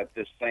people that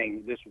this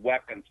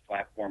weapons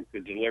platform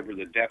could deliver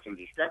the death and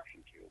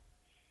destruction to.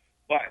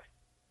 But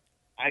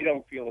I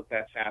don't feel that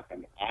that's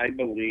happened. I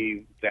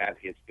believe that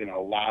it's been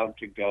allowed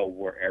to go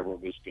wherever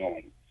it was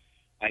going.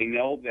 I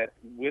know that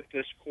with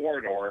this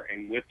corridor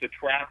and with the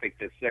traffic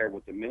that's there,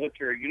 with the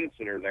military units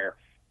that are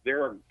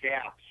there are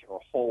gaps or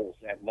holes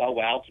at low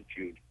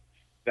altitude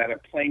that a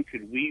plane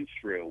could weave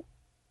through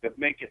that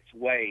make its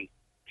way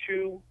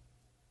to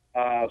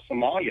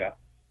Somalia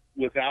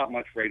without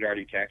much radar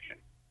detection.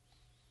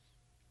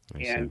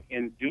 And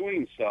in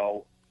doing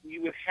so,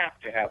 you would have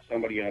to have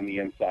somebody on the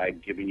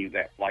inside giving you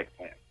that flight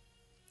plan.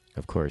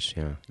 Of course,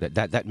 yeah.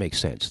 That makes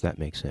sense. That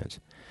makes sense.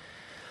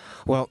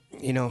 Well,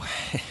 you know,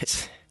 I'm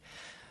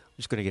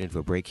just going to get into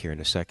a break here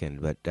in a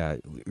second, but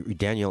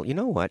Daniel, you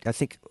know what? I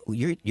think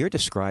you're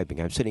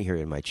describing, I'm sitting here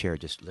in my chair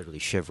just literally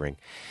shivering,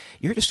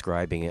 you're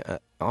describing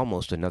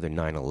almost another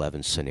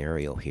 9/11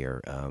 scenario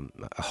here.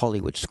 A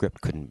Hollywood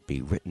script couldn't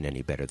be written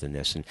any better than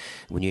this. And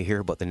when you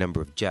hear about the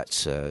number of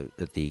jets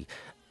that the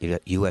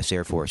U.S.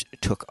 Air Force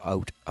took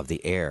out of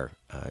the air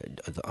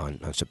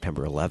on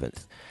September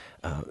 11th,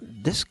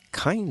 this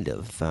kind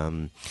of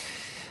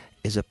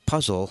is a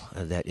puzzle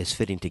that is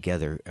fitting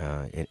together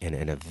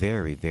in a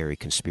very, very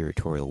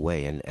conspiratorial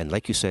way. And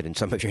like you said in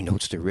some of your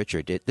notes to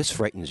Richard, this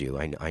frightens you.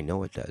 I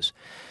know it does.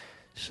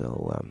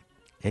 So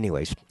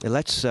anyways,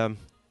 let's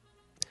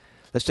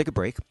take a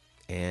break,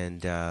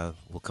 and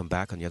we'll come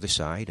back on the other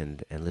side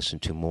and listen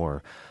to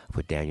more of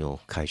what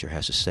Daniel Kaiser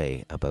has to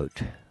say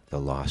about the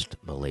lost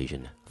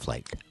Malaysian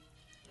flight.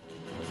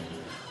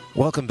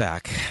 Welcome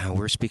back.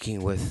 We're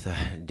speaking with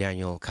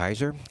Daniel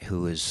Kaiser,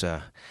 who is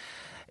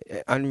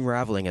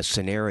unraveling a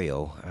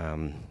scenario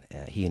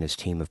he and his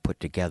team have put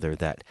together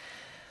that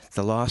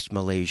the lost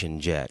Malaysian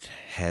jet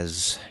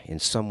has in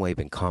some way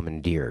been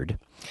commandeered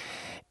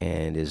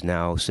and is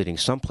now sitting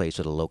someplace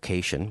at a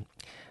location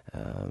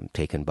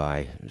taken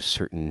by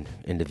certain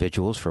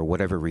individuals for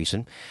whatever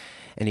reason.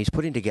 And he's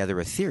putting together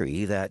a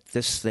theory that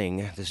this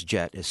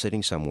jet, is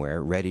sitting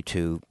somewhere ready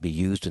to be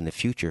used in the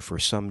future for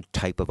some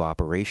type of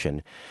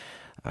operation,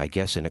 I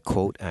guess in a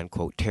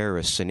quote-unquote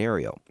terrorist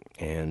scenario.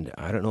 And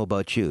I don't know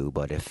about you,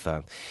 but if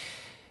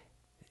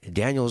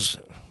Daniel's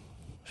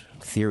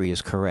theory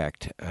is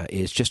correct,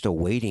 it's just a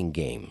waiting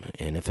game.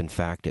 And if in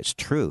fact it's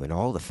true, and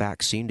all the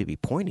facts seem to be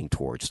pointing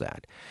towards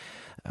that,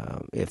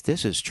 if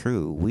this is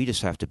true, we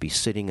just have to be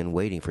sitting and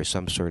waiting for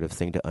some sort of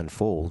thing to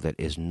unfold that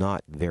is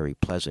not very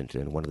pleasant.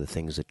 And one of the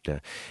things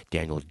that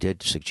Daniel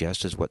did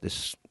suggest is what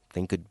this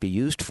thing could be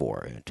used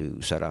for,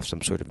 to set off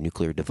some sort of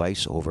nuclear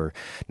device over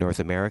North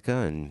America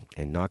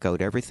and knock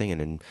out everything.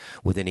 And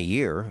within a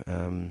year,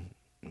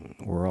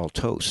 we're all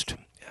toast.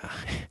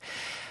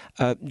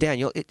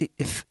 Daniel,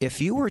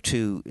 if you were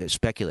to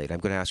speculate, I'm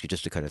going to ask you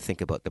just to kind of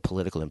think about the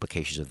political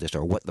implications of this,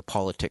 or what the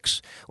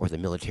politics or the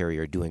military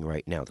are doing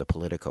right now, the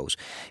politicos.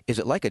 Is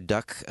it like a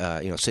duck,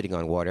 sitting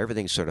on water?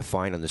 Everything's sort of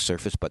fine on the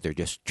surface, but they're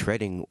just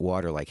treading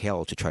water like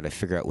hell to try to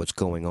figure out what's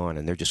going on,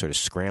 and they're just sort of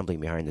scrambling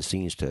behind the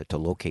scenes to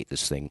locate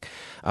this thing,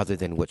 other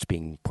than what's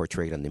being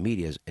portrayed on the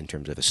media in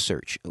terms of a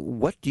search.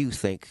 What do you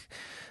think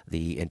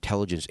the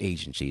intelligence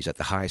agencies at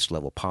the highest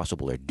level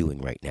possible are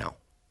doing right now?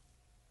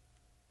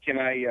 Can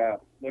I,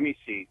 let me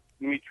see.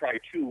 Let me try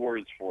two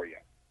words for you,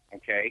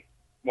 okay?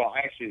 Well,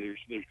 actually,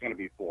 there's going to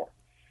be four.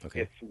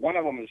 Okay. It's one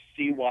of them is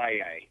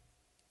CYA,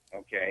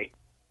 okay?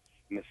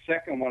 And the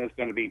second one is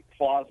going to be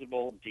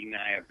plausible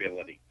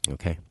deniability.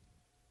 Okay.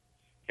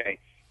 Okay.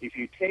 If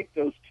you take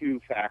those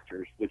two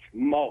factors, which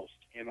most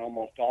and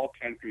almost all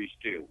countries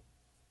do,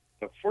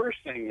 the first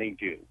thing they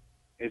do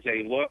is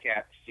they look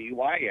at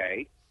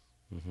CYA.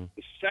 Mm-hmm.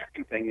 The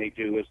second thing they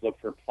do is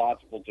look for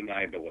plausible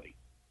deniability.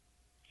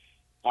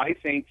 I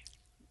think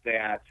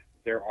that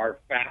there are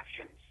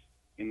factions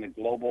in the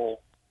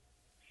global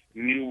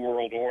New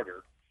World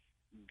Order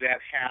that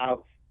have,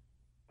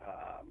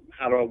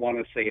 how do I want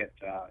to say it,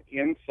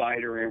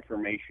 insider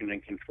information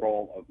and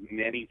control of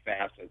many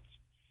facets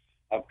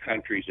of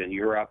countries in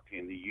Europe,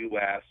 in the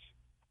U.S.,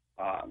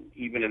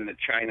 even in the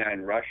China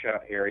and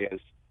Russia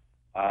areas,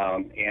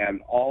 and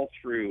all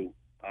through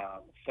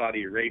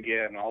Saudi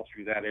Arabia and all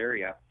through that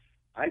area.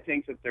 I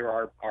think that there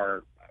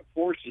are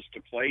forces to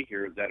play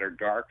here that are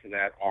dark,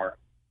 that are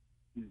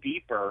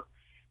deeper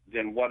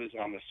than what is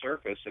on the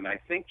surface, and I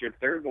think that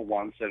they're the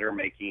ones that are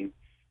making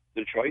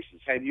the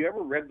choices. Have you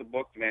ever read the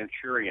book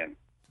Manchurian?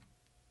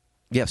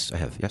 Yes, I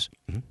have, yes.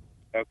 Mm-hmm.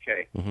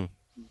 Okay. Mm-hmm.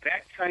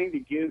 That kind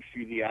of gives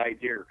you the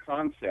idea or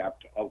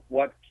concept of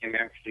what can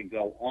actually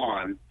go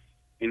on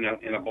in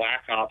a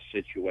black ops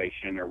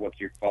situation, or what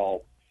you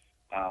call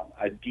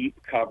a deep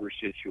cover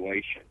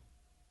situation.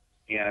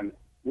 And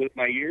with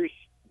my years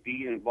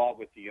being involved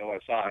with the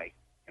OSI,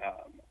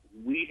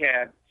 we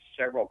had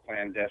several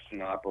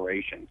clandestine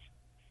operations,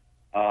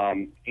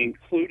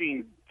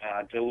 including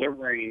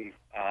delivering,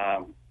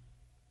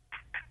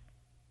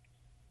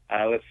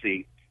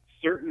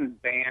 certain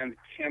banned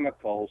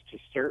chemicals to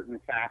certain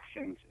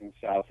factions in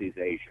Southeast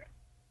Asia.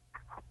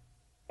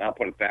 I'll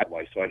put it that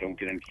way so I don't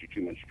get into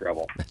too much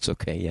trouble. That's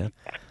okay, yeah.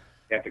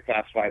 At the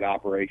classified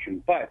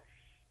operation. But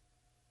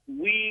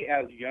we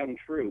as young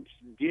troops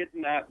did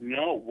not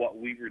know what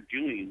we were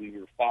doing. We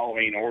were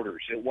following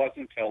orders. It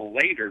wasn't until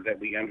later that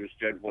we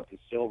understood what the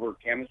silver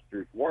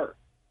canisters were.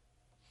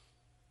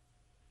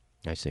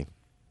 I see.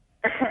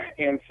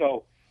 And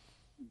so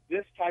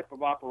this type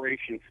of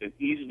operation could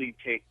easily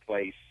take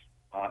place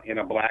in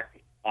a black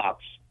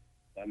ops,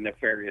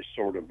 nefarious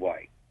sort of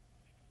way.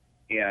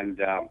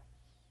 And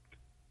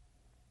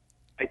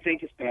I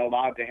think it's been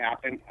allowed to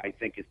happen. I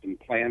think it's been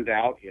planned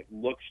out. It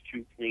looks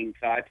too clean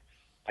cut.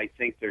 I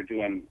think they're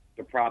doing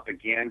the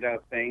propaganda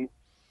thing.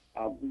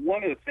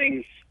 One of the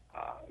things,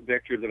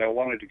 Victor, that I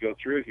wanted to go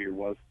through here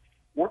was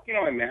working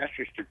on a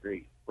master's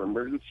degree for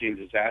emergency and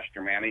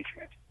disaster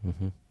management.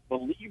 Mm-hmm.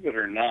 Believe it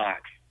or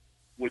not,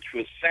 which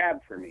was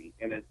sad for me,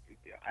 and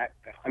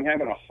I'm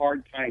having a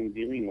hard time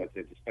dealing with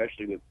it,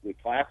 especially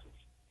with classes,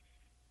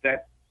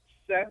 that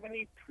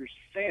 70%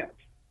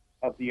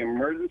 of the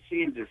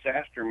emergency and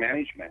disaster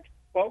management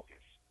focus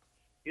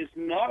is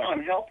not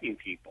on helping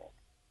people.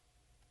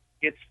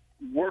 It's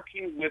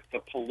working with the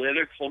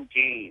political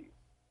game,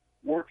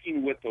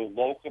 working with the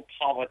local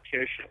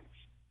politicians,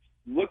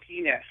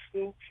 looking at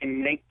who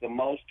can make the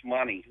most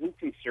money, who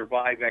can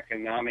survive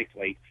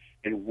economically,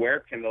 and where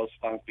can those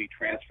funds be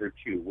transferred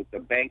to with the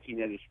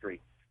banking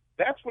industry.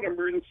 That's what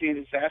emergency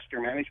and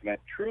disaster management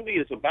truly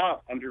is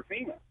about under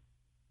FEMA.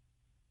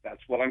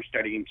 That's what I'm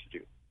studying to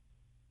do.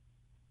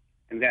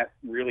 And that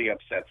really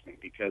upsets me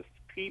because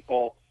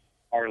people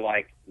are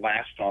like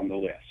last on the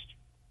list.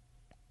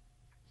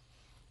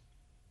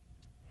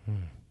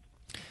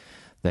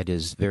 That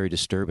is very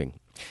disturbing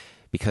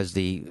because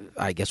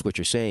I guess what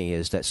you're saying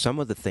is that some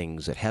of the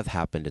things that have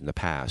happened in the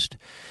past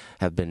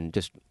have been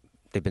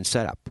they've been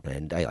set up,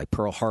 and like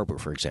Pearl Harbor,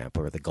 for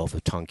example, or the Gulf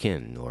of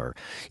Tonkin, or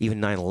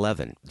even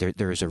 9/11.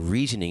 There is a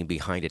reasoning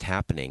behind it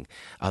happening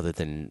other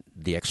than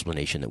the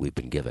explanation that we've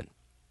been given.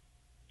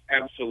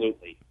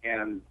 Absolutely.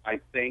 And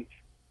I think,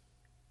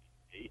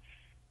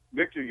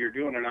 Victor, you're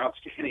doing an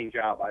outstanding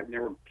job. I've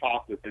never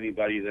talked with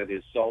anybody that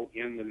is so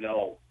in the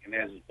know and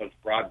has as much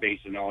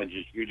broad-based knowledge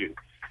as you do.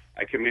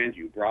 I commend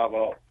you.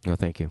 Bravo. Oh,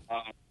 thank you.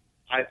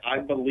 I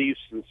believe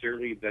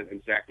sincerely that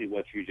exactly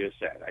what you just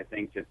said. I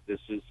think that this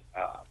is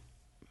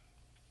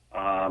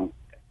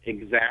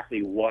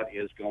exactly what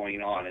is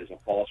going on is a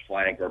false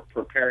flag or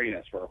preparing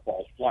us for a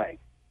false flag.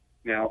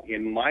 Now,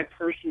 in my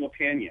personal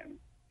opinion,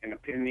 an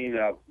opinion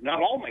of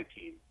not all my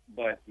team,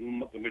 but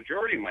the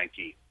majority of my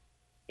team,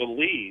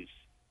 believes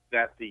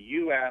that the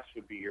U.S.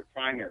 would be your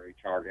primary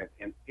target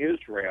and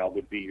Israel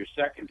would be your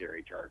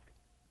secondary target.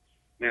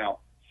 Now,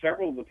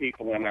 several of the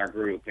people in our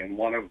group, and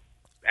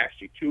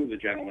two of the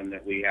gentlemen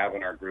that we have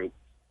in our group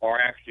are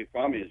actually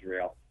from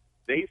Israel.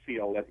 They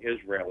feel that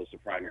Israel is the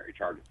primary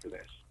target for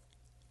this.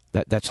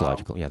 That's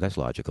logical. Yeah, that's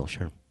logical.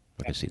 Sure.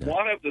 I can see that.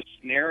 One of the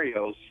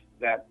scenarios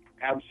that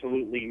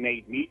absolutely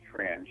made me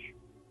cringe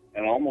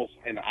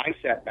and I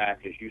sat back,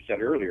 as you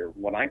said earlier,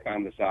 when I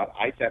found this out,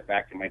 I sat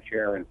back in my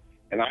chair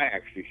and I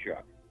actually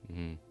shook,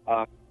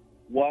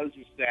 was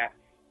that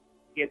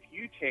if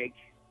you take,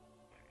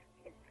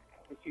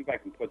 let's see if I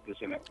can put this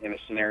in a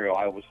scenario.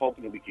 I was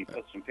hoping that we could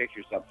put some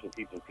pictures up so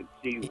people could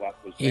see what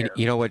was there.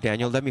 You know what,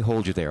 Daniel? Let me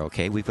hold you there,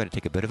 okay? We've got to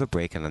take a bit of a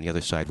break, and on the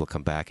other side we'll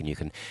come back, and you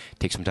can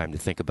take some time to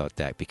think about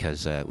that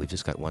because we've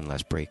just got one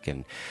last break,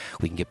 and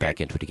we can get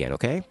back into it again,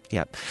 okay?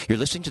 Yeah. You're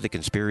listening to The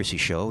Conspiracy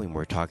Show, and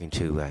we're talking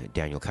to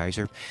Daniel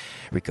Kaiser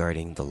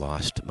regarding the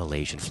lost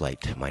Malaysian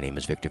flight. My name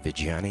is Victor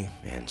Viggiani,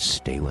 and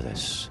stay with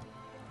us.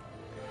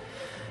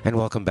 And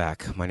welcome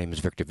back. My name is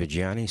Victor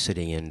Viggiani,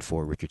 sitting in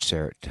for Richard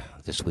Serrett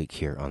this week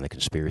here on The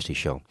Conspiracy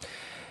Show.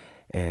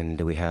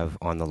 And we have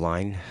on the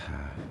line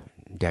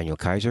Daniel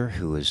Kaiser,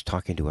 who is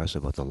talking to us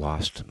about the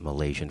lost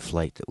Malaysian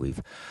flight that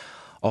we've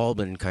all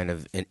been kind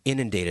of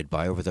inundated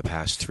by over the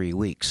past 3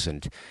 weeks.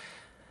 And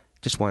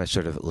just want to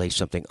sort of lay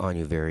something on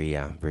you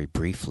very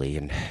briefly.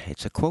 And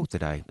it's a quote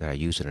that I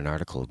use in an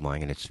article of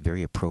mine, and it's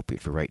very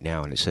appropriate for right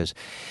now. And it says,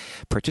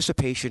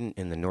 "Participation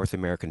in the North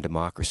American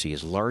democracy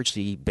is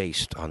largely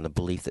based on the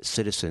belief that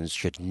citizens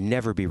should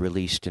never be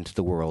released into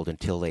the world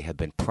until they have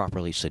been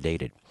properly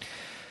sedated."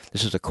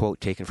 This is a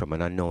quote taken from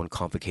an unknown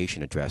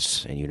convocation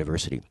address in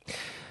university.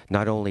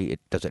 Not only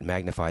does it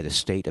magnify the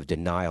state of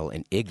denial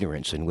and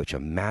ignorance in which a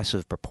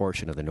massive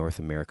proportion of the North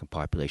American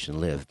population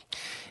live,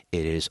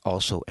 it is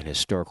also an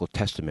historical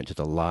testament to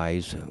the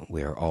lies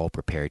we are all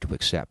prepared to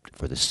accept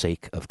for the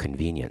sake of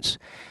convenience.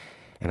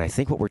 And I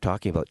think what we're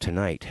talking about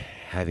tonight,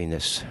 having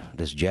this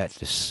jet,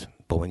 this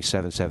Boeing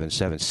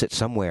 777, sit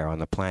somewhere on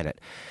the planet,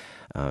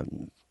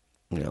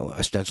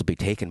 ostensibly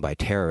taken by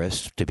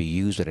terrorists to be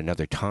used at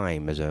another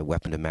time as a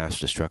weapon of mass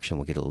destruction.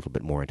 We'll get a little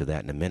bit more into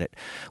that in a minute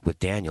with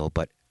Daniel,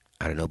 but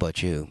I don't know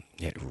about you,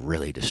 it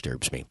really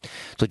disturbs me.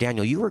 So,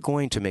 Daniel, you were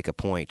going to make a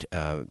point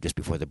just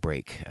before the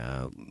break.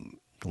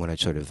 Want to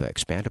sort of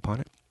expand upon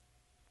it?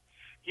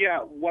 Yeah,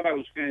 what I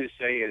was going to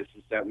say is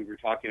that we were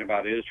talking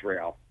about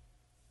Israel,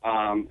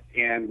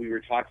 and we were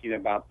talking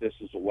about this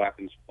as a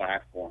weapons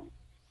platform.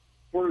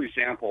 For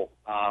example,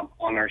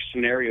 on our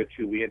scenario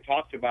 2, we had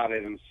talked about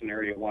it in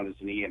scenario 1 as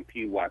an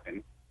EMP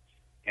weapon.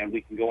 and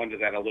we can go into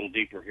that a little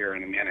deeper here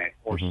in a minute.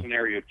 Or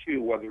scenario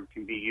 2, whether it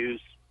can be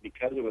used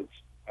because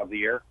of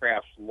the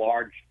aircraft's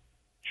large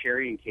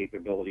carrying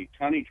capability,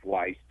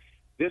 tonnage-wise.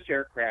 This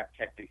aircraft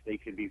technically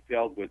could be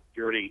filled with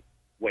dirty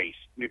waste,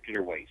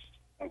 nuclear waste,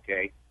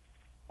 okay?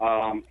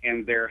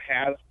 And there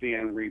has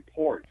been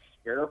reports,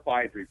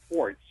 verified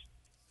reports,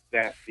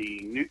 that the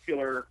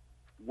nuclear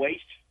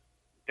waste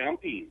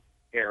dumping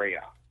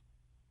area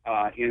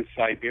in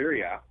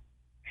Siberia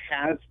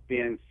has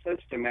been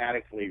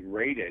systematically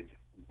raided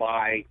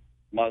by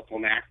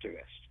Muslim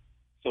activists.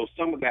 So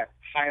some of that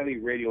highly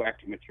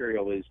radioactive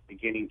material is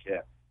beginning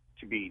to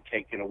be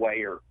taken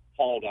away or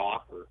hauled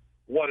off or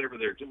whatever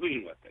they're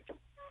doing with it.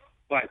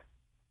 But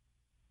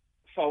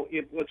so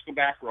let's go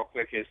back real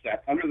quick, is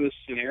that under this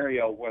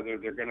scenario, whether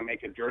they're going to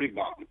make a dirty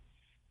bomb,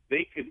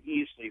 they could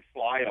easily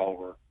fly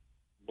over,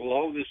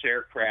 blow this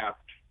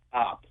aircraft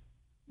up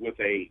with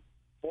a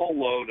full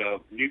load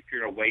of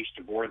nuclear waste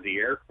aboard the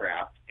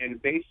aircraft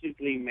and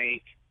basically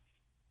make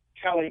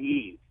Tel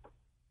Aviv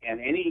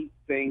and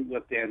anything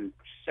within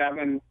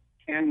 7-10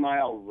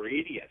 mile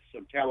radius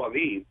of Tel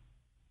Aviv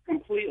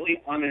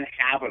completely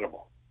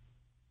uninhabitable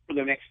for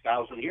the next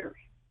 1,000 years.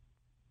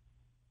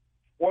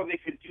 Or they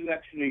could do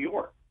that to New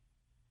York,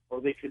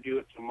 or they could do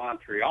it to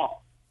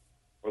Montreal,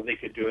 or they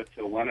could do it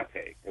to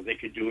Winnipeg, or they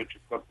could do it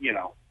to,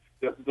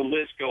 the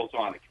list goes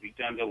on. It could be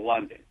done to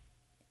London.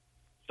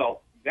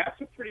 So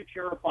that's a pretty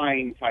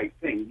terrifying type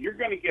thing. You're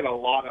going to get a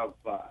lot of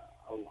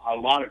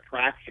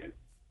traction,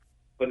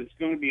 but it's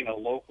going to be in a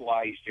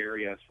localized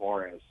area as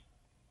far as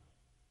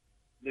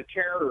the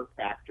terror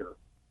factor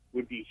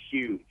would be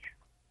huge.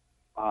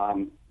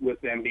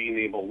 With them being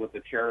able, with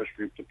the terrorist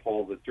group, to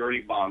pull the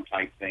dirty bomb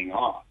type thing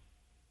off.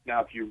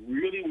 Now, if you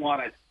really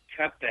want to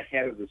cut the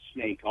head of the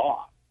snake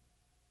off,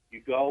 you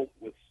go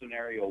with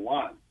scenario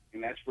 1,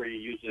 and that's where you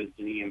use it as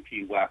an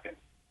EMP weapon.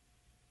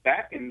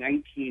 Back in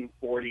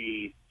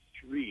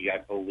 1943, I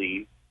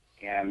believe,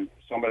 and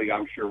somebody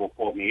I'm sure will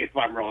quote me if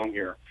I'm wrong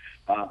here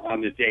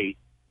on the date,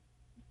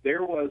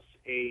 there was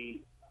a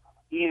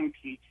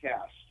EMP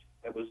test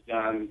that was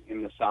done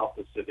in the South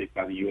Pacific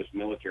by the U.S.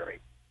 military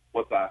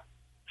with a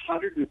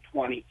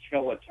 120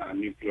 kiloton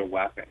nuclear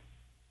weapon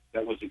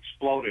that was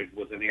exploded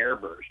with an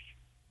airburst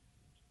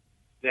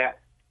that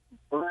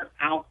burnt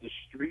out the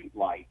street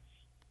lights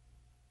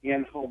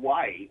in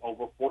Hawaii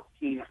over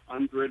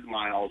 1,400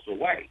 miles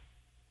away.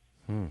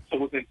 So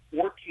within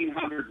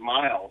 1,400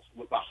 miles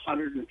with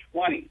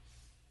 120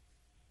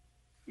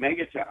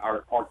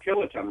 megaton or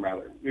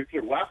kiloton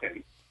nuclear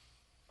weapon,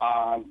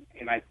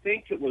 and I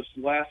think it was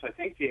less. I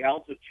think the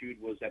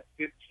altitude was at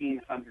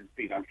 1,500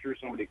 feet. I'm sure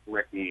somebody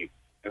correct me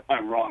if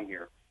I'm wrong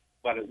here,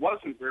 but it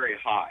wasn't very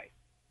high.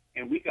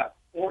 And we got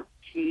over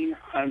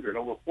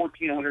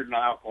 1,400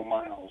 nautical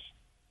miles.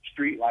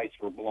 Street lights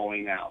were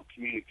blowing out.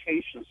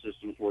 Communication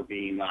systems were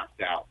being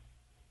knocked out.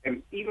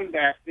 And even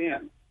back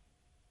then,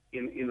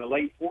 in the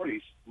late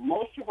 40s,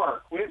 most of our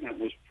equipment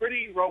was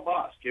pretty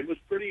robust. It was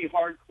pretty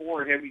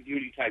hardcore,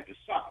 heavy-duty type of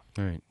stuff.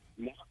 Right.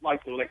 Not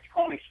like the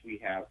electronics we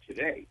have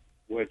today,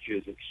 which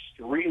is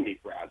extremely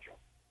fragile.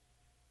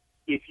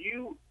 If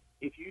you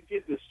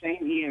did the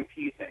same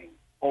EMP thing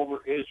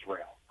over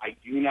Israel, I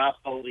do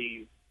not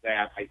believe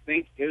that. I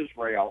think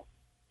Israel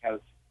has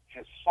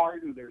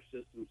hardened their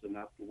systems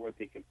enough to where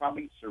they can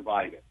probably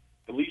survive it.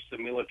 At least the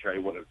military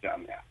would have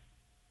done that.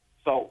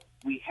 So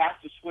we have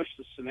to switch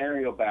the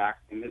scenario back,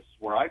 and this is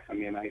where I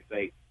come in. I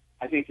say,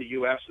 I think the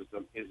U.S.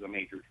 is a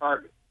major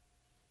target.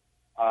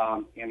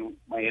 And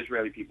my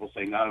Israeli people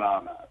say, no,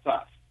 it's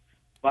us.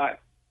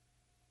 But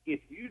if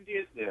you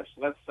did this,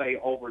 let's say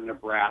over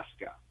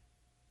Nebraska,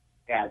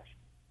 and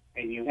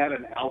you had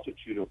an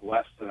altitude of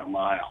less than a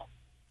mile,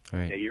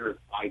 right. Okay, you're at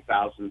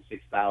 5,000,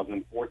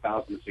 6,000,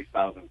 4,000,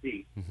 6,000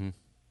 feet, and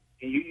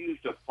you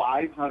used a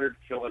 500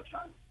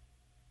 kiloton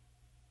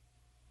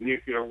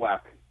nuclear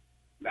weapon,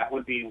 that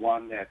would be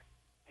one that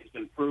has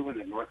been proven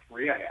that North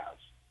Korea has,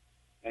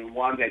 and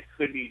one that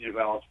could be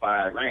developed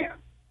by Iran.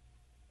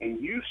 And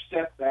you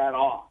set that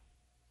off,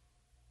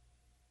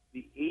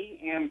 the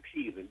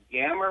EMP, the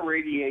gamma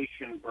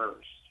radiation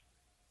burst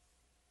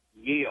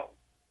yield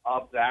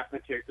of that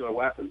particular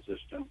weapon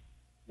system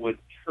would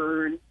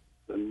turn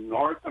the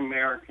North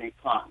American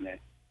continent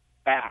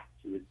back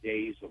to the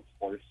days of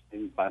horse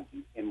and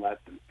buggy in less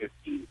than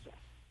 15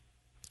 seconds.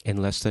 In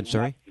less than,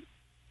 sorry?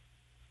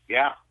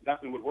 Yeah,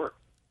 nothing would work.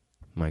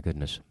 My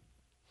goodness.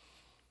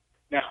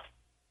 Now,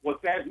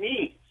 what that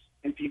means,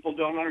 and people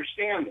don't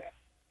understand that,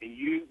 and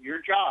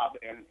your job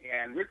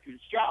and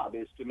Richard's job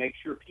is to make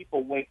sure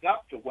people wake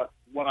up to what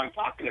I'm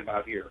talking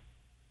about here.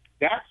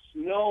 That's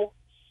no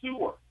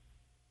sewer.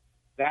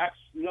 That's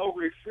no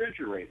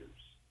refrigerators.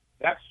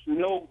 That's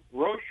no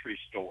grocery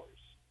stores.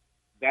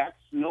 That's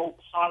no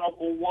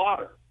potable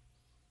water.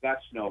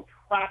 That's no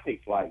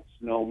traffic lights,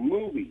 no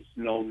movies,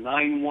 no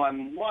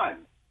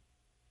 911.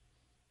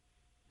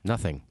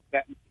 Nothing.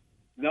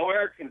 No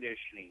air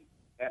conditioning.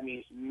 That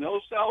means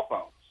no cell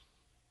phones.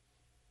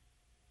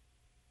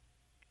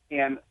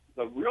 And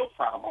the real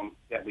problem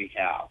that we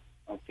have,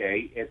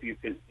 okay, if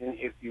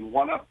you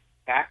want to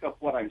back up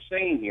what I'm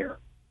saying here,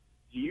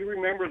 Do you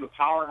remember the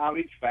power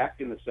outage back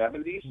in the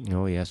 70s?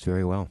 Oh, yes,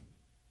 very well.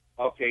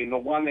 Okay, and the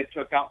one that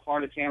took out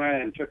part of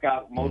Canada and took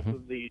out most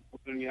of the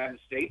United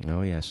States?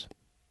 Oh, yes.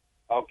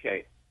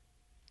 Okay.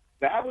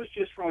 That was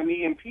just from an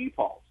EMP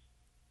pulse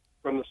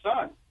from the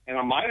sun, and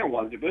a minor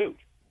one to boot.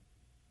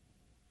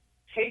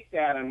 Take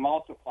that and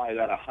multiply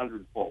that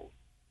 100-fold.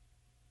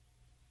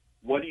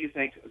 What do you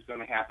think is going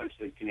to happen to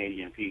the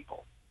Canadian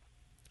people?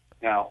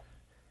 Now,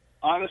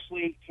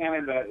 honestly,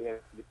 Canada,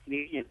 the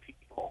Canadian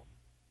people,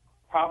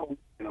 probably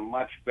in a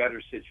much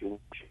better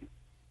situation.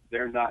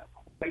 They're not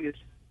quite as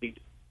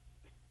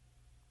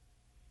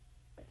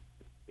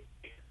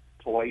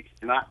toys,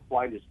 not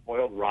quite as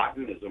spoiled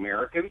rotten as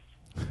Americans.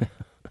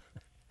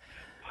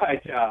 But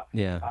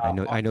I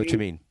know what you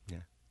mean. Yeah.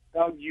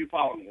 Oh, you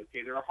follow me?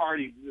 Okay, they're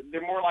hardy.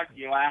 They're more like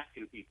the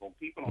Alaskan people.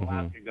 People in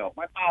Alaska go,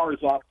 "My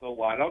power's off, so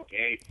what?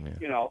 Okay,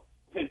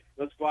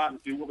 let's go out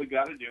and do what we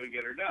got to do and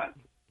get her done."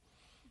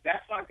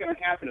 That's not going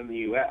to happen in the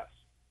U.S.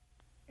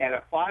 And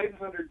a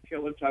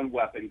 500-kiloton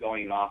weapon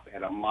going off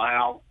at a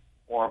mile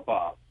or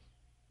above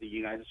the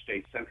United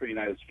States, central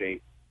United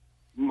States,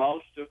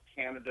 most of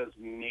Canada's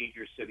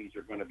major cities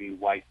are going to be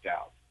wiped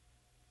out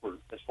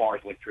as far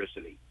as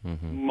electricity.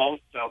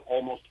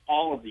 Almost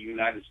all of the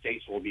United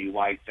States will be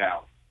wiped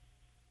out.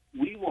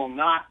 We will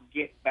not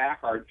get back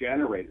our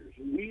generators.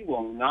 We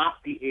will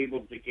not be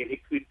able to get,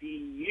 it could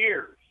be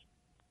years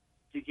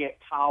to get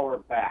power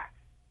back.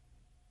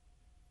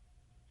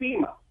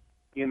 FEMA,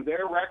 in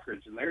their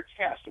records, in their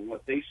tests, and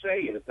what they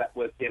say is that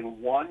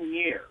within 1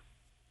 year,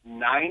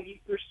 90%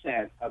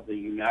 of the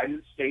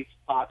United States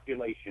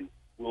population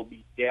will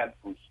be dead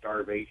from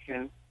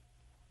starvation,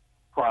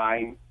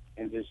 crime,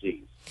 and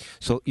disease.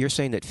 So you're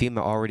saying that FEMA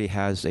already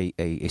has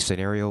a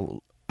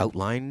scenario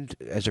outlined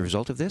as a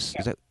result of this? Yeah.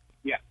 Is that?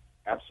 Yeah,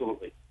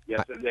 absolutely.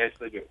 Yes, yes,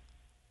 they do.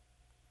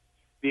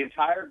 The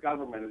entire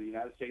government of the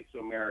United States of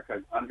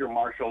America, under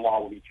martial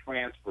law, will be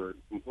transferred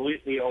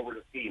completely over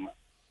to FEMA.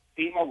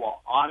 FEMA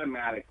will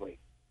automatically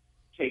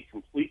take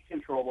complete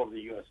control of the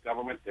U.S.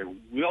 government. There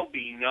will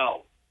be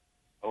no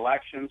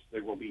elections.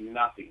 There will be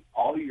nothing.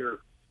 All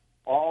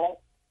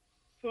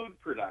food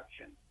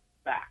production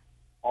back.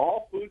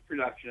 All food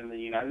production in the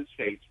United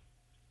States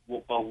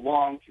will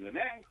belong to, and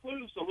that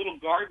includes the little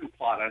garden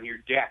plot on your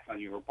deck, on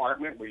your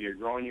apartment where you're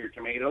growing your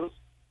tomatoes.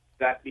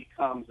 That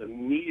becomes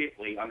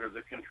immediately under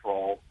the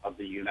control of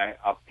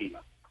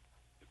FEMA,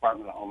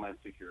 Department of Homeland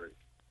Security.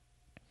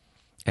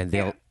 And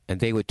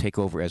they would take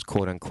over as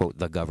quote unquote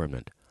the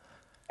government.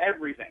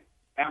 Everything,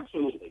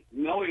 absolutely,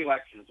 no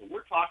elections. And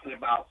we're talking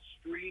about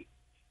street.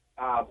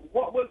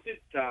 What was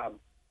it?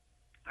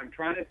 I'm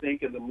trying to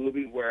think of the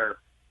movie where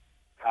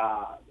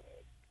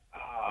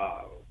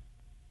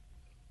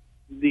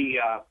the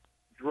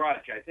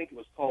Drudge. I think it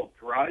was called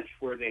Drudge,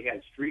 where they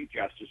had street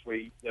justice, where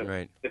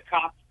the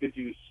cops could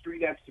do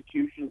street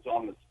executions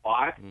on the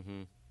spot.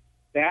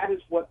 That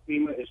is what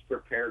FEMA is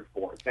prepared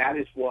for. That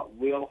is what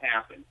will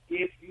happen.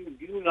 If you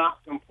do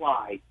not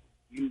comply,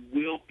 you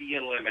will be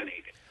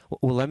eliminated.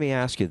 Well, let me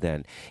ask you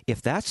then,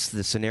 if that's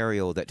the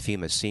scenario that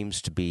FEMA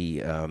seems to be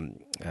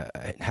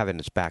having in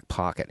its back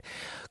pocket,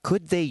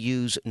 could they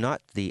use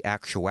not the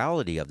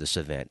actuality of this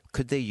event,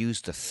 could they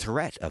use the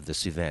threat of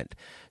this event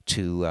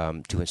to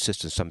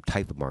insist on some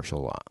type of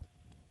martial law?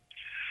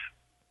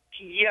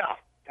 Yeah.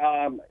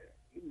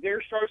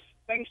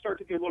 Things start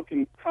to get a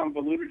little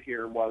convoluted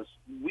here.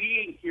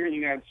 We here in the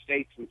United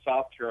States and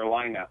South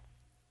Carolina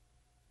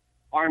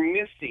are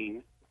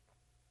missing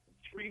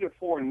 3 to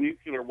 4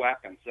 nuclear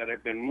weapons that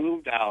have been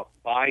moved out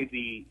by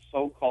the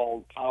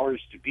so-called powers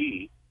to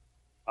be,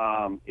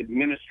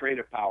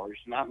 administrative powers,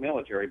 not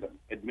military, but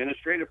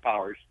administrative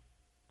powers,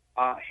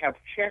 have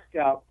checked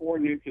out 4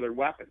 nuclear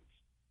weapons.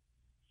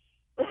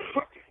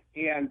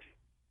 And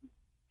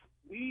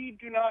we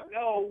do not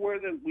know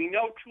we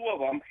know 2 of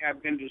them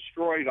have been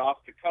destroyed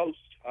off the coast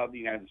of the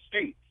United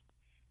States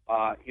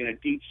in a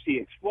deep sea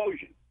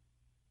explosion.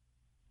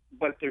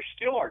 But there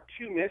still are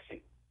 2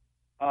 missing.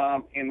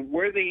 And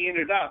where they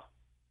ended up,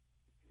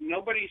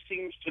 nobody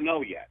seems to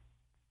know yet.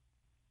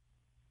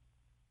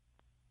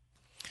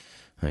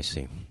 I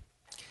see.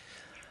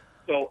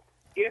 So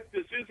if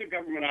this is a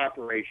government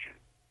operation,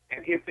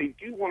 and if they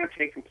do want to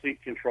take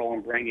complete control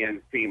and bring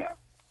in FEMA,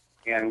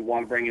 and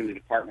want to bring in the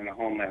Department of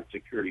Homeland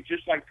Security,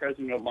 just like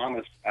President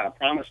Obama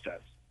promised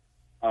us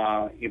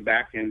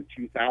back in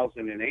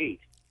 2008,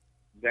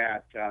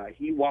 that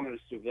he wanted a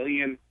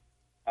civilian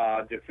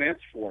defense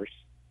force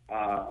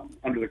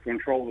under the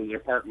control of the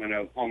Department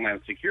of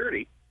Homeland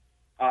Security,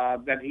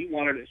 that he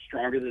wanted it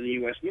stronger than the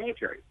U.S.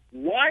 military.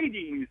 Why do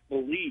you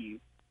believe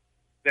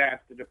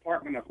that the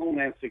Department of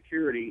Homeland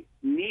Security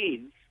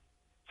needs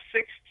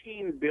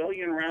 16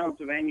 billion rounds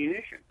of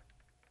ammunition?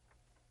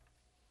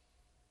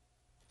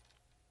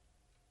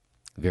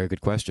 Very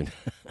good question.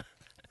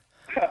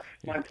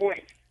 My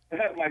point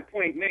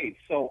made.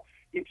 So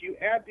if you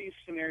add these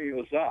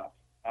scenarios up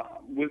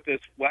with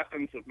this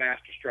weapons of mass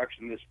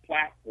destruction, this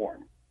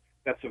platform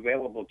that's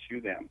available to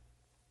them,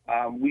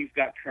 we've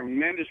got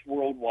tremendous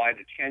worldwide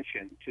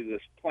attention to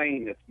this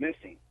plane that's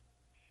missing.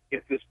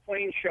 If this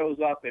plane shows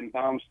up and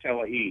bombs Tel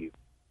Aviv,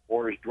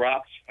 or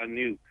drops a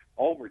nuke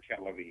over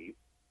Tel Aviv,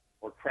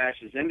 or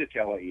crashes into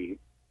Tel Aviv,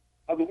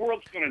 the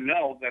world's going to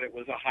know that it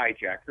was a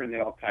hijacker and that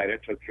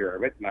Al-Qaeda took care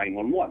of it.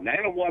 911.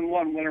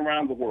 911 went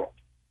around the world.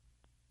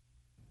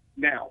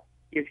 Now,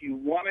 if you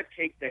want to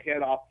take the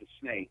head off the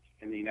snake,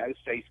 and the United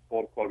States,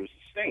 quote, unquote, is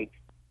a snake,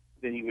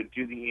 then you would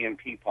do the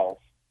EMP pulse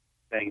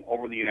thing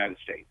over the United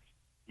States.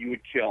 You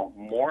would kill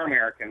more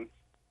Americans.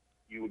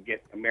 You would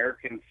get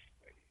Americans.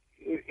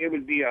 It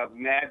would be a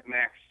Mad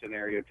Max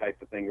scenario type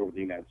of thing over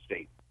the United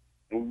States.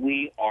 And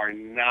we are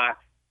not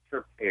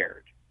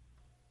prepared.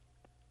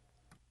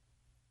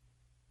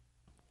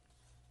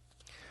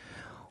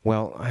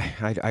 Well,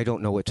 I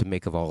don't know what to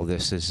make of all of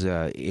this.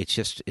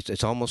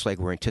 It's almost like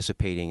we're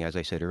anticipating, as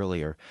I said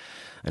earlier,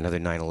 another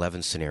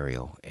 9/11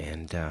 scenario.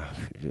 And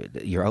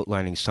you're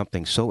outlining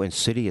something so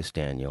insidious,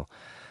 Daniel,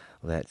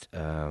 that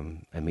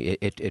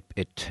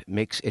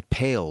it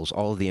pales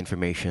all of the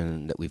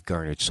information that we've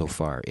garnered so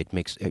far. It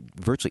makes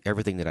virtually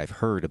everything that I've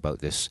heard about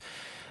this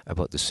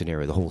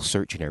scenario, the whole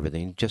search and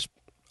everything, just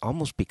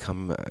almost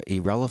become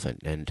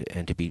irrelevant.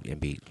 And to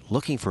be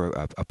looking for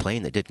a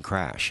plane that didn't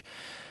crash.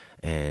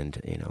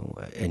 And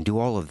do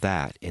all of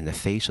that in the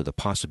face of the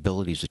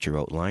possibilities that you're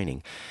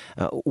outlining.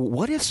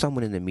 What if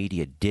someone in the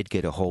media did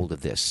get a hold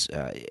of this?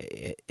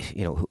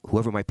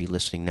 Whoever might be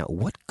listening now,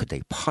 what could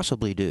they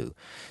possibly do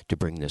to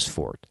bring this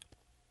forth?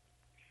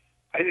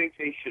 I think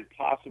they should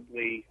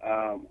possibly,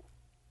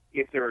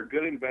 if they're a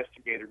good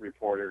investigative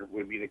reporter,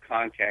 would be to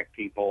contact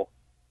people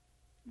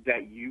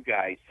that you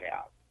guys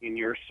have in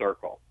your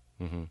circle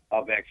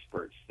of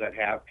experts that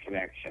have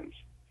connections.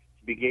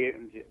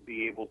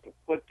 Be able to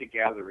put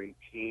together a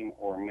team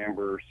or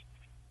members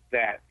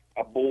that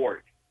a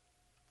board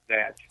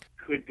that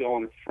could go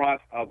in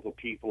front of the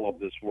people of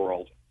this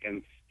world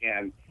and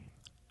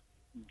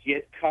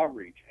get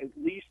coverage, at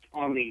least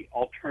on the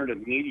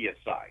alternative media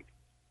side.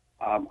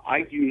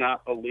 I do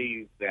not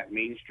believe that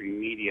mainstream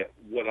media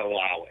would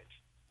allow it.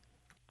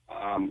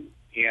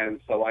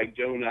 And so I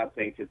do not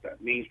think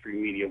that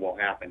mainstream media will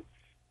happen.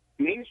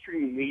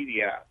 Mainstream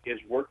media is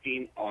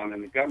working on,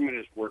 and the government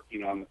is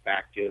working on, the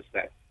fact is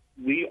that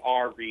we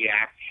are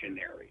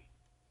reactionary.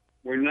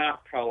 We're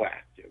not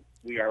proactive.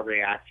 We are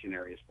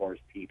reactionary as far as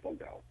people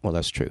go. Well,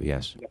 that's true,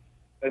 yes.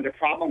 And the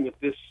problem with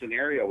this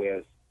scenario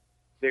is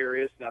there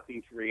is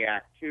nothing to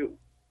react to.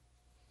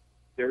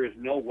 There is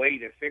no way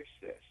to fix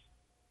this.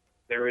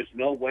 There is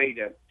no way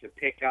to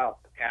pick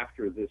up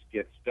after this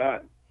gets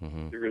done.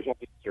 There is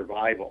only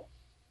survival.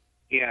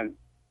 And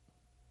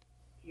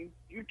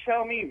you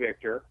tell me,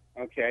 Victor,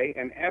 okay,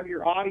 and have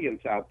your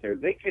audience out there.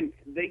 They can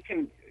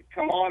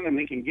come on and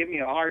they can give me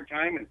a hard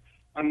time, and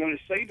I'm going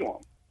to say to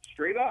them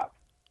straight up,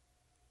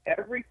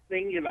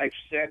 everything that I've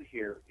said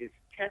here is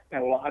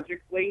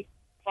technologically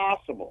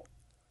possible.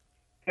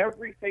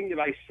 Everything that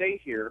I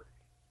say here,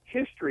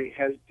 history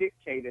has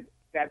dictated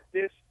that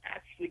this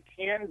actually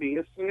can be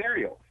a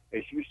scenario.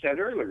 As you said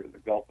earlier, the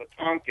Gulf of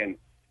Tonkin,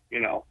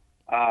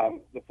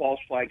 the false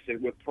flags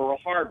with Pearl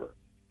Harbor.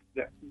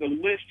 The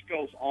list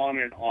goes on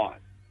and on.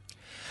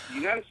 The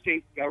United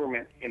States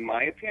government, in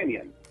my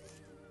opinion,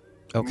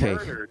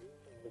 murdered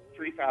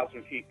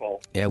 3,000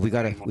 people. Yeah, we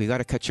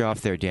gotta cut you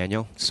off there,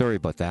 Daniel. Sorry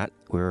about that.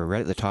 We're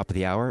right at the top of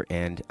the hour,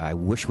 and I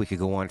wish we could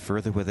go on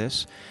further with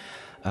this.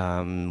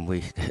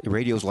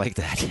 Radio's like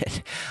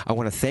that. I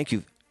want to thank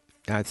you.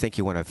 Thank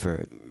you,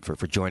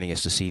 for joining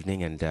us this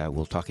evening, and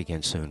we'll talk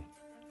again soon.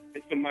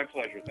 It's been my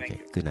pleasure. Thank you.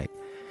 Good night.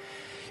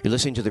 You're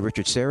listening to The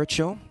Richard Syrett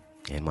Show,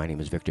 and my name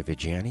is Victor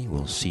Viggiani.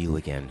 We'll see you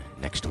again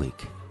next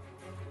week.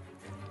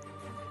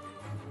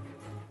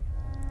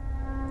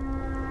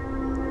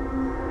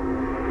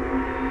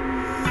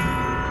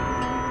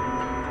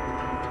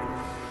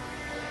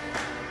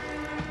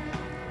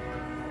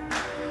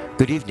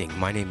 Good evening.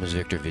 My name is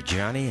Victor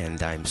Viggiani,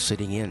 and I'm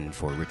sitting in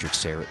for Richard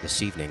Syrett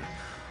this evening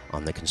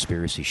on The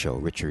Conspiracy Show.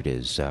 Richard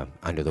is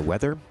under the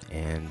weather,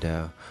 and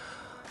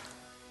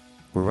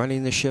we're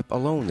running the ship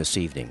alone this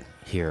evening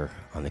here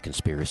on The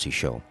Conspiracy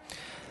Show.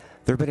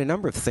 There have been a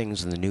number of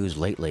things in the news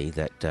lately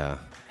that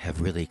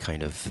have really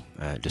kind of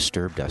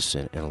disturbed us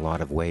in a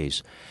lot of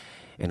ways.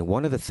 And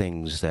one of the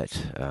things that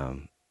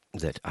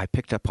I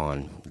picked up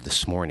on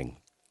this morning,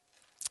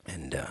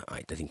 and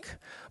I think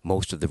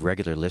most of the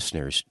regular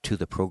listeners to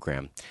the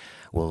program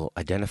will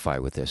identify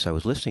with this. I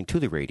was listening to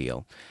the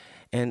radio,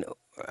 and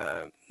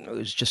I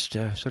was just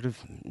sort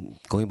of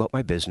going about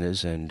my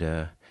business, and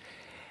on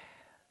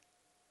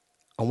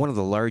one of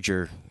the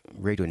larger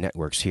radio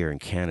networks here in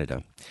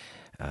Canada,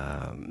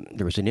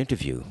 there was an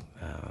interview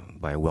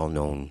by a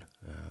well-known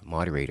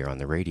moderator on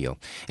the radio,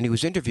 and he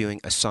was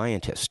interviewing a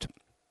scientist.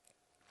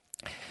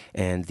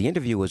 And the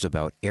interview was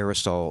about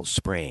aerosol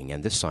spraying,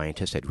 and this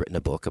scientist had written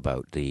a book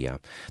about the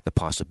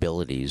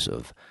possibilities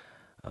of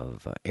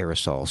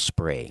aerosol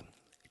spray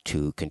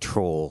to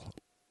control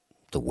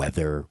the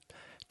weather,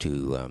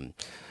 to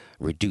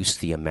reduce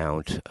the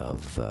amount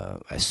of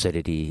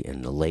acidity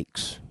in the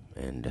lakes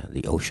and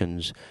the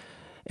oceans,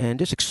 and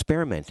just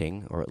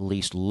experimenting, or at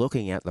least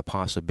looking at the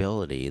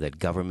possibility that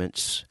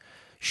governments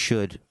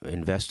should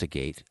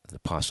investigate the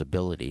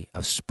possibility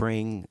of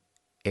spraying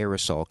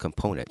aerosol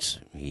components.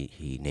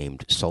 He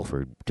named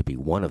sulfur to be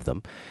one of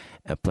them,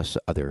 plus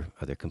other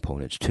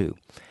components too.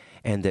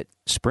 And that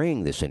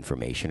spraying this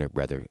information, or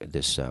rather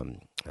this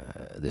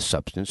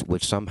substance,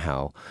 would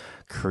somehow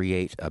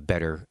create a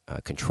better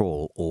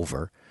control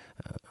over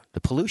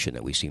the pollution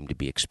that we seem to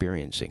be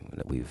experiencing,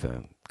 that we've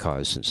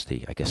caused since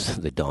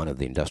the dawn of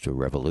the Industrial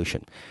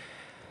Revolution.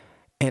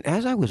 And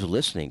as I was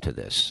listening to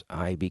this,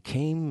 I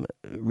became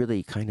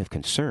really kind of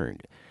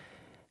concerned.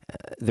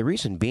 The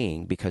reason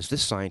being because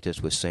this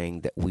scientist was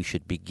saying that we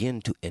should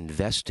begin to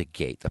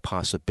investigate the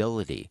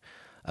possibility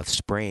of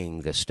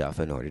spraying this stuff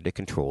in order to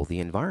control the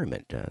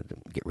environment,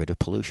 get rid of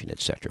pollution,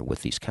 etc.,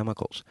 with these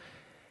chemicals.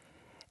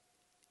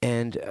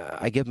 And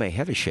I give my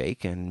head a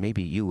shake, and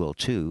maybe you will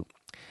too.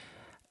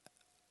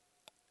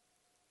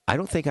 I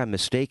don't think I'm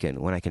mistaken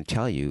when I can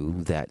tell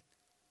you that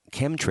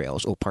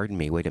chemtrails,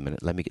 wait a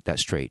minute, let me get that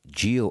straight.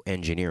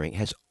 Geoengineering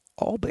has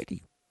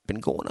already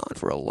been going on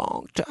for a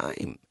long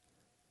time.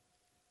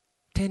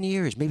 10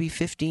 years, maybe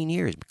 15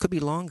 years, it could be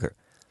longer.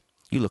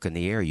 You look in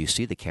the air, you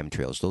see the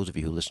chemtrails. Those of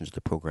you who listen to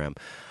the program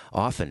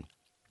often,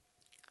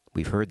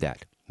 we've heard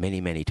that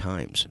many, many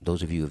times.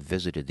 Those of you who have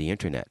visited the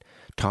internet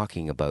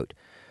talking about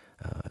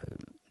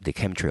the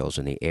chemtrails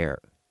in the air.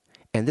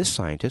 And this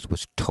scientist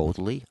was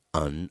totally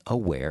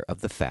unaware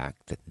of the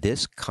fact that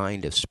this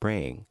kind of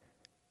spraying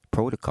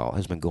protocol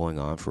has been going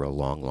on for a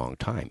long, long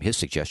time. His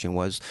suggestion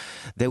was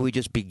that we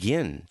just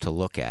begin to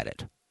look at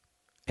it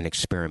and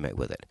experiment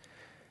with it.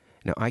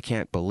 Now, I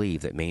can't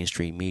believe that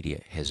mainstream media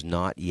has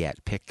not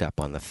yet picked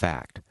up on the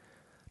fact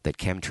that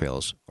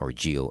chemtrails, or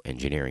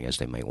geoengineering as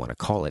they might want to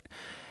call it,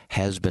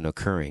 has been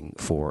occurring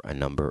for a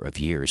number of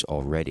years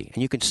already.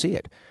 And you can see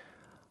it.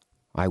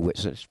 I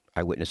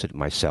witnessed it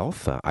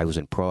myself. I was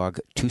in Prague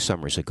 2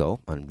 summers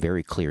ago on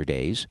very clear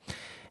days.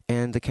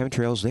 And the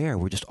chemtrails there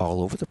were just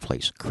all over the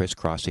place,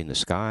 crisscrossing the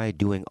sky,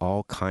 doing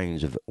all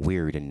kinds of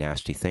weird and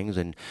nasty things,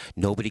 and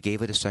nobody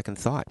gave it a second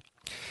thought.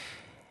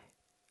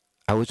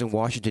 I was in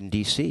Washington,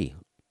 D.C.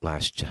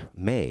 last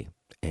May,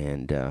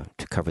 and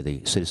to cover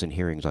the citizen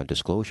hearings on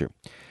disclosure,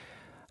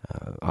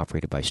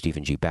 operated by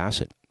Stephen G.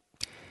 Bassett.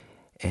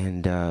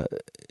 And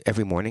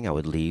every morning I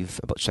would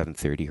leave about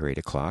 7:30 or 8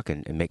 o'clock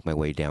and make my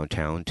way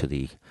downtown to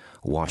the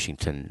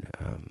Washington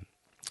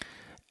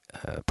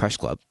Press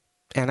Club.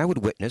 And I would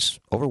witness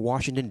over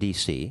Washington,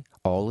 D.C.,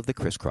 all of the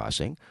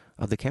crisscrossing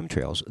of the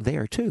chemtrails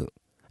there, too.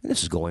 And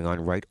this is going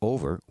on right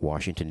over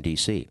Washington,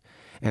 D.C.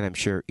 And I'm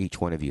sure each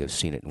one of you has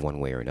seen it in one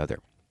way or another.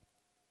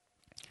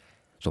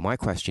 So my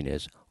question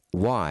is,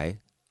 why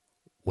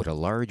would a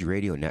large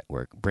radio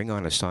network bring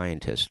on a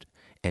scientist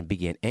and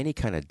begin any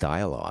kind of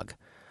dialogue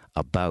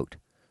about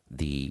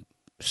the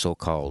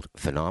so-called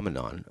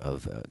phenomenon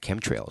of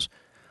chemtrails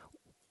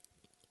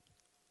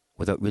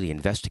without really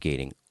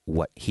investigating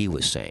what he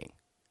was saying?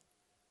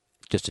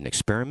 Just an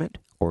experiment,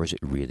 or is it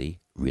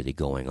really, really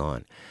going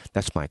on?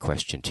 That's my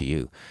question to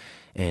you.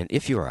 And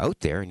if you are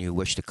out there and you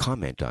wish to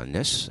comment on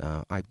this,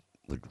 I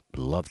would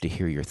love to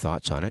hear your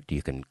thoughts on it.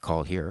 You can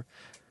call here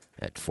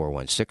at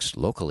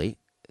 416 locally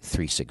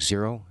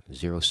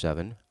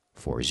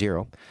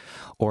 360-0740,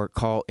 or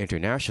call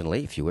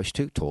internationally if you wish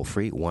to, toll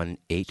free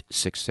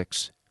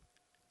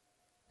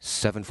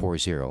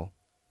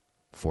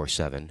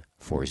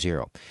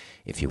 1-866-740-4740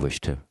 if you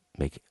wish to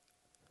make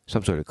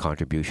some sort of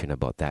contribution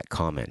about that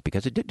comment,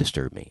 because it did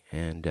disturb me.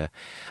 And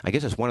I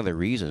guess it's one of the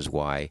reasons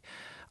why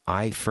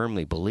I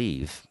firmly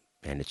believe,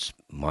 and it's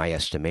my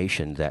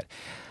estimation, that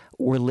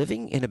we're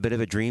living in a bit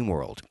of a dream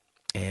world,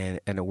 and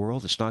a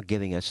world that's not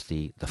giving us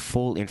the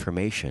full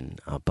information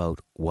about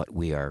what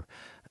we are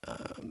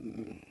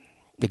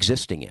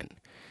existing in.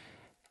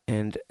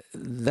 And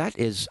that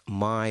is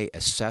my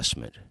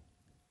assessment.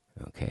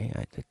 Okay,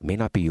 it may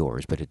not be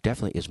yours, but it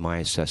definitely is my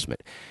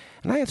assessment.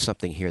 And I have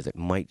something here that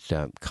might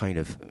kind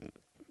of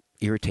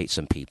irritate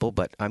some people,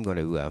 but I'm going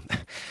to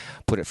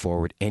put it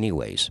forward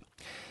anyways.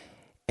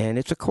 And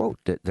it's a quote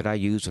that I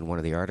used in one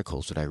of the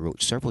articles that I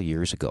wrote several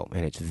years ago,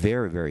 and it's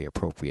very, very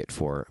appropriate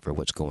for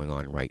what's going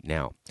on right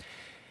now.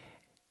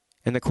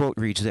 And the quote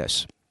reads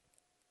this: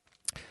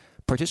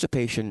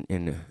 "Participation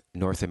in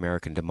North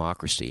American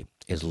democracy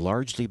is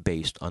largely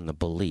based on the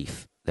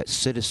belief that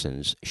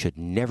citizens should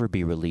never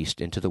be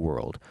released into the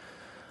world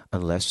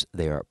unless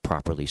they are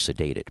properly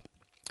sedated."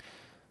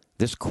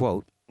 This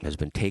quote has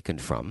been taken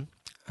from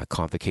a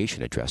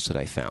convocation address that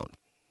I found.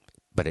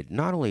 But it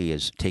not only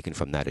is taken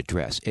from that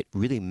address, it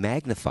really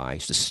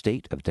magnifies the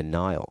state of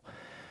denial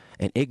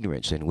and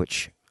ignorance in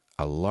which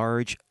a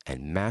large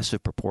and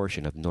massive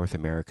proportion of North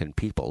American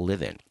people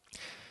live in.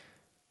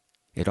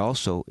 It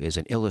also is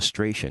an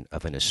illustration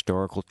of an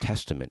historical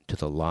testament to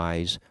the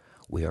lies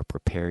we are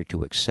prepared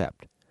to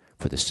accept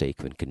for the sake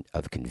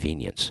of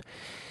convenience.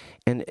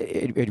 And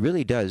it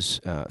really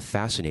does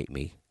fascinate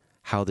me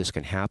how this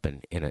can happen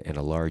in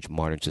a large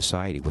modern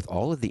society with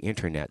all of the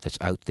internet that's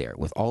out there,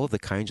 with all of the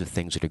kinds of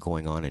things that are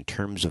going on in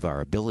terms of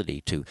our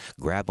ability to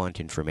grab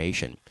onto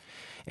information,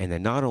 and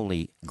then not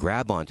only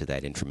grab onto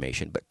that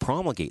information, but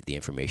promulgate the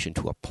information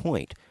to a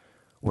point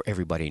where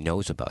everybody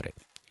knows about it.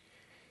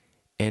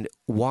 And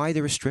why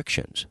the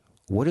restrictions?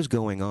 What is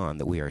going on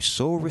that we are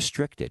so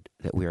restricted,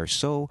 that we are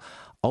so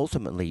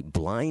ultimately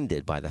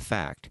blinded by the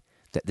fact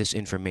that this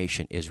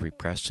information is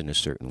repressed in a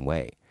certain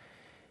way?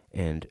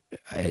 And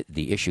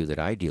the issue that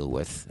I deal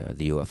with,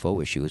 the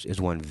UFO issue,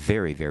 is one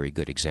very, very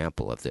good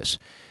example of this.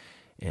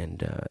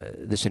 And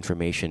this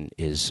information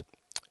is,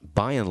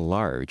 by and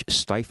large,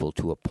 stifled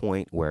to a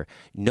point where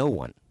no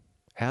one,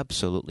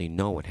 absolutely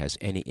no one, has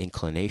any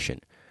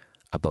inclination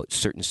about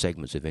certain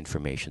segments of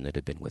information that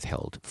have been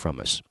withheld from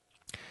us.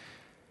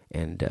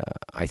 And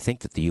I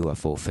think that the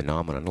UFO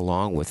phenomenon,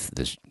 along with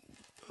this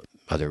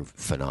other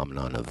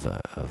phenomenon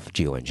of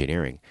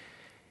geoengineering,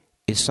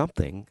 is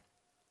something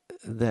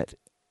that,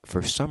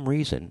 for some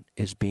reason,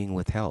 is being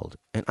withheld.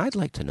 And I'd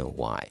like to know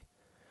why.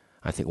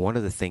 I think one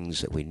of the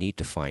things that we need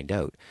to find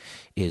out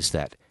is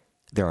that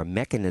there are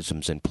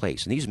mechanisms in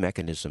place. And these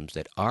mechanisms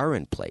that are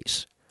in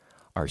place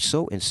are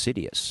so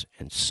insidious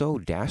and so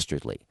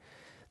dastardly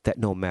that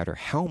no matter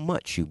how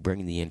much you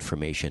bring the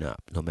information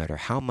up, no matter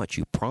how much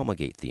you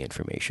promulgate the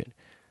information,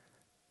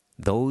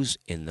 those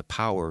in the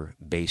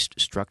power-based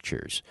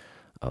structures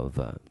of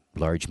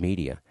large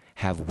media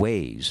have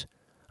ways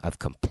of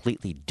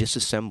completely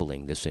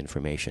disassembling this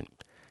information,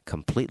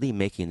 completely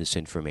making this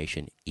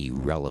information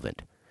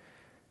irrelevant.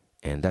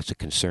 And that's a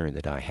concern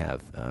that I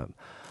have.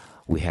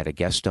 We had a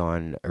guest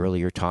on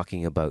earlier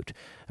talking about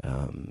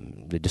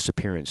the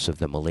disappearance of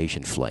the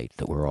Malaysian flight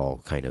that we're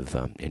all kind of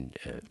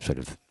sort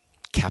of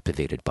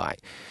captivated by.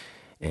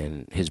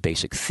 And his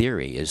basic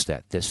theory is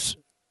that this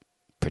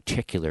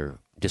particular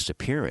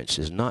disappearance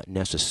is not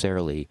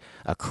necessarily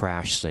a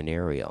crash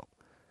scenario.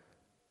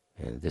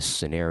 And this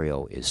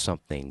scenario is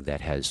something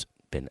that has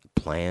been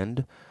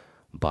planned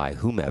by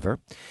whomever,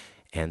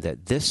 and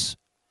that this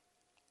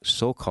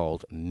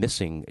so-called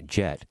missing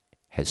jet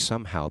has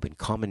somehow been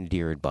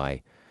commandeered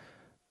by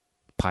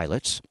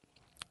pilots,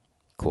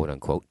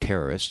 quote-unquote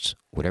terrorists,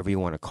 whatever you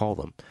want to call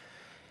them,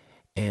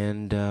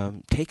 and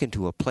taken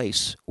to a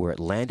place where it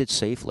landed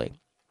safely.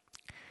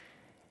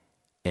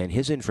 And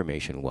his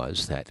information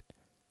was that,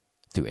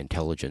 through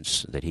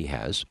intelligence that he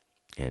has,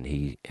 and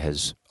he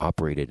has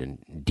operated in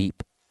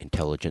deep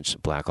intelligence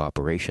black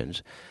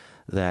operations,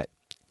 that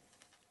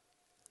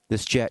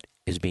this jet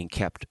is being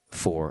kept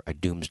for a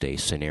doomsday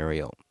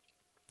scenario.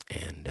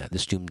 And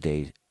this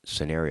doomsday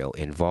scenario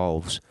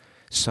involves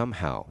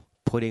somehow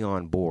putting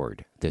on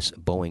board this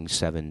Boeing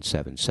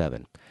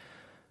 777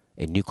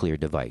 a nuclear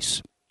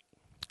device,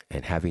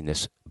 and having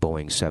this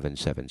Boeing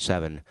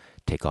 777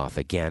 take off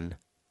again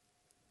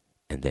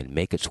and then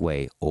make its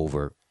way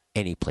over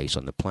any place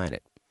on the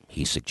planet.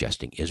 He's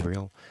suggesting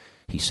Israel.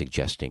 He's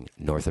suggesting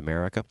North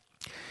America.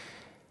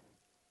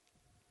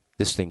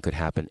 This thing could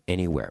happen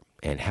anywhere,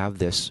 and have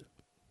this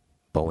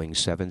Boeing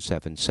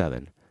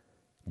 777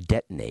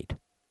 detonate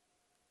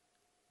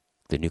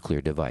the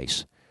nuclear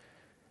device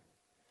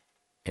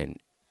and,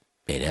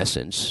 in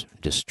essence,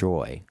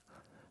 destroy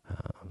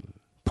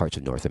parts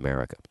of North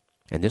America.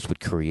 And this would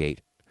create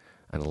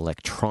an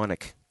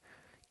electronic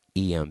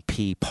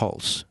EMP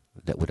pulse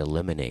that would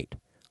eliminate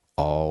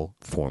all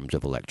forms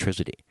of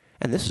electricity.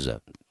 And this is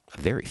a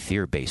very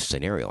fear-based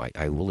scenario,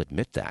 I will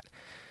admit that.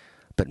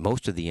 But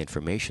most of the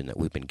information that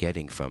we've been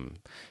getting from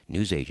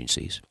news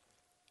agencies,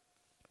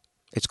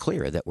 it's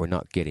clear that we're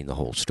not getting the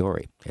whole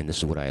story. And this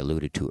is what I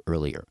alluded to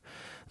earlier,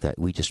 that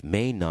we just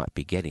may not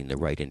be getting the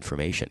right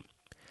information.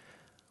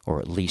 Or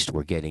at least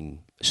we're getting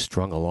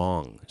strung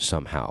along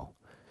somehow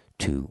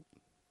to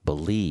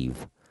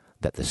believe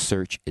that the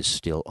search is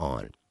still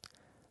on,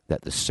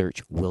 that the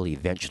search will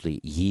eventually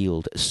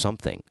yield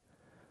something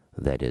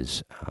that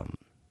is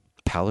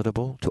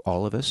palatable to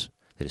all of us,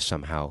 that is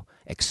somehow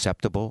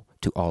acceptable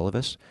to all of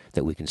us,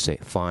 that we can say,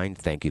 fine,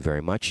 thank you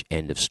very much,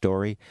 end of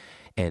story,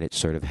 and it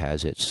sort of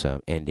has its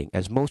ending,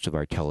 as most of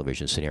our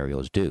television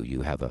scenarios do.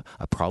 You have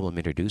a problem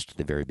introduced at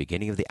the very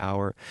beginning of the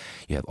hour,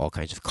 you have all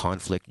kinds of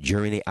conflict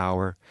during the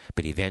hour,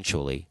 but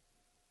eventually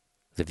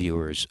the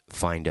viewers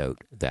find out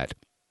that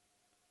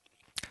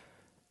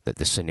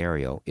the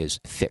scenario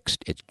is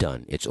fixed, it's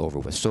done, it's over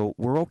with. So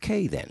we're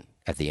okay then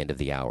at the end of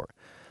the hour.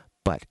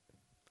 But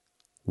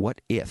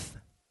what if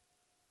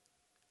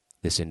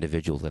this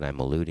individual that I'm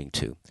alluding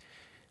to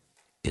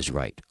is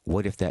right?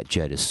 What if that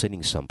jet is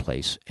sitting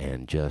someplace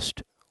and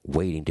just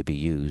waiting to be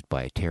used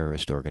by a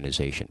terrorist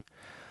organization?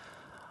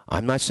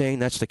 I'm not saying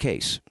that's the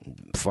case.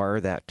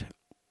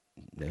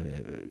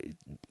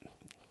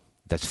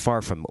 That's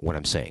far from what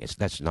I'm saying.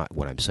 That's not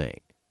what I'm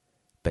saying.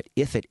 But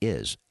if it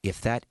is, if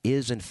that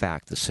is in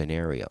fact the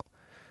scenario,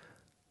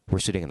 we're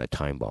sitting on a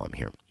time bomb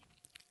here.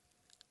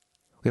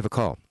 We have a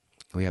call.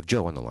 We have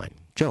Joe on the line.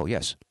 Joe,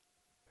 yes.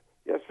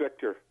 Yes,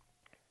 Victor.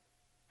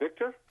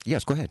 Victor?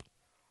 Yes, go ahead.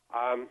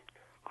 I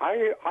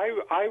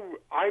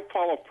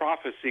follow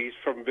prophecies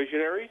from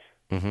visionaries,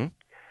 Mm-hmm.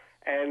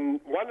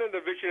 and one of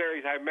the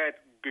visionaries I met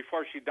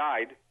before she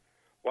died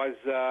was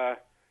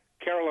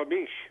Carol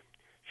Amish.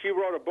 She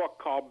wrote a book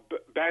called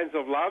Bands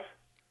of Love,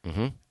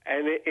 Mm-hmm.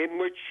 and in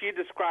which she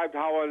described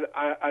how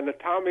an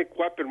atomic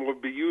weapon would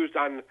be used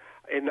on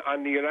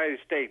the United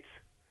States.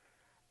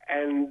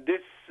 And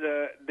this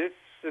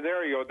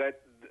scenario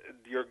that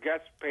your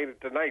guest painted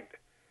tonight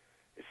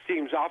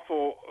seems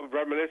awful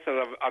reminiscent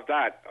of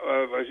that,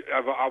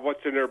 of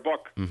what's in their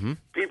book. Mm-hmm.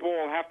 People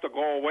will have to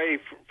go away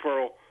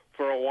for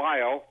a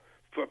while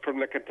from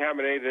the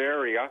contaminated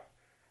area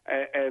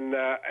and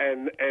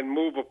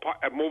move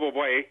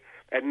away,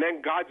 and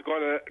then God's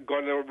going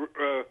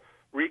to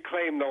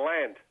reclaim the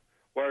land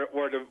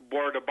where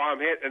the bomb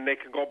hit, and they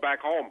can go back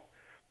home.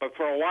 But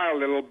for a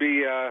while, it'll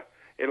be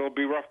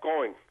rough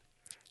going.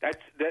 That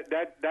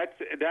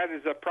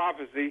is a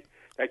prophecy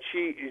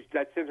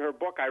that's in her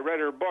book. I read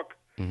her book,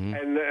 mm-hmm.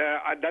 and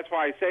that's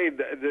why I say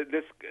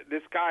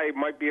this guy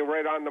might be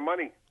right on the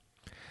money.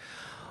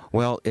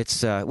 Well,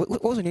 it's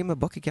what was the name of the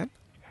book again?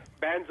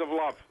 Bands of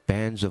Love.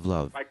 Bands of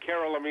Love. By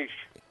Carol Amish.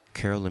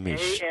 Carol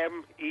Amish.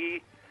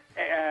 AMECHE.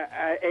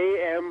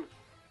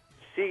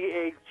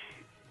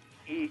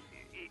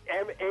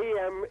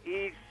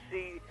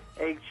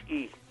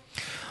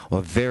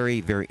 Well,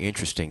 very, very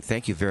interesting.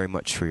 Thank you very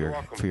much for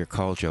your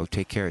call, Joe.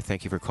 Take care.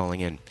 Thank you for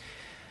calling in.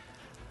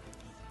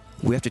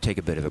 We have to take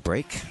a bit of a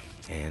break,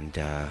 and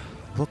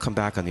we'll come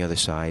back on the other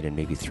side and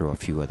maybe throw a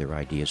few other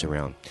ideas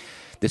around.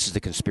 This is The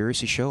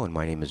Conspiracy Show, and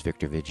my name is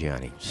Victor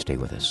Viggiani. Stay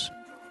with us.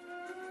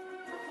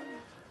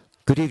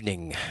 Good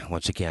evening,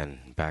 once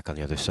again, back on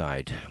the other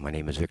side. My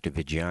name is Victor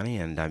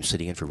Viggiani, and I'm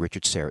sitting in for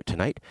Richard Serrett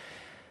tonight.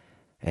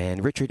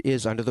 And Richard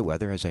is under the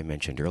weather, as I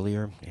mentioned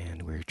earlier,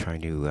 and we're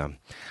trying to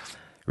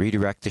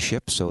redirect the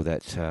ship so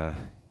that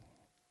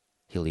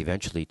he'll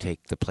eventually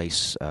take the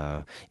place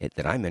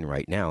that I'm in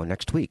right now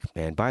next week.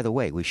 And by the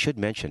way, we should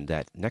mention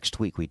that next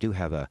week we do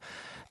have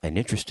an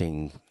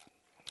interesting,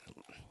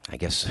 I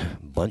guess,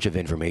 bunch of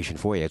information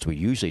for you, as we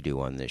usually do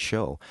on this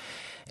show.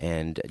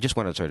 And just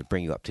want to sort of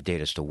bring you up to date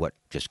as to what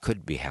just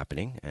could be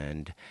happening,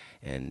 and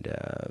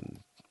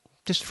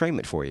just frame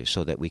it for you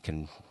so that we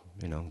can,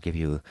 give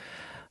you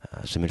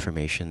some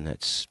information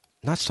that's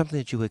not something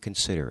that you would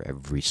consider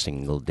every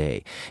single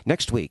day.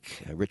 Next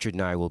week, Richard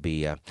and I will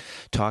be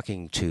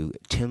talking to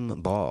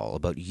Tim Ball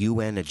about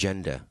UN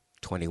Agenda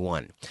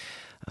 21.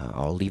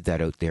 I'll leave that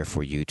out there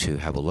for you to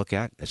have a look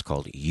at. It's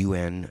called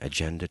UN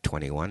Agenda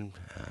 21,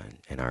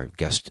 and our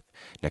guest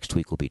next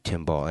week will be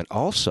Tim Ball. And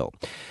also,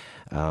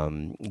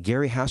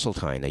 Gary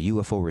Hasseltine, a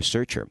UFO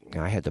researcher.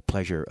 I had the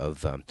pleasure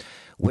of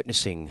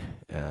witnessing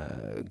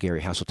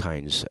Gary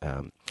Hasseltine's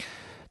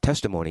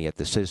testimony at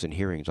the citizen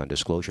hearings on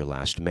disclosure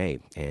last May.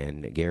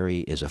 And Gary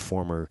is a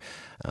former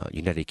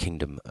United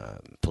Kingdom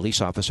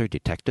police officer,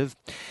 detective,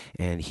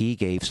 and he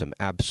gave some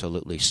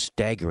absolutely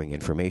staggering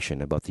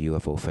information about the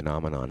UFO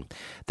phenomenon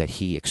that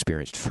he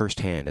experienced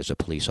firsthand as a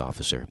police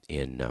officer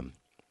in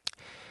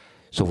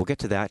So we'll get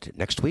to that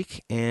next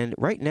week. And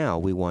right now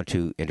we want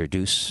to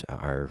introduce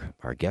our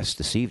guest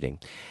this evening.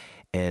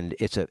 And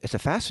it's a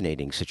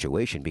fascinating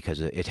situation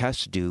because it has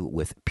to do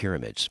with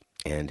pyramids.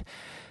 And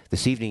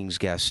this evening's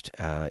guest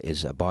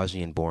is a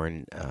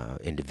Bosnian-born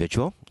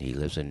individual. He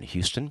lives in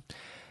Houston,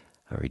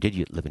 or he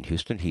did live in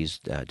Houston. He's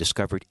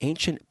discovered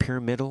ancient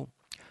pyramidal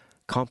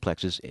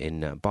complexes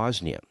in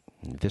Bosnia.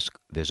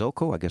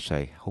 Visoko, I guess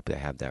I hope I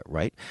have that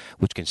right,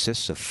 which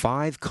consists of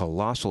 5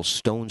 colossal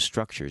stone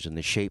structures in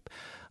the shape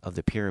of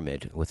the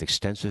pyramid with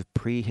extensive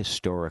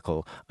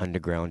prehistorical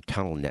underground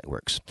tunnel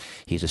networks.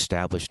 He's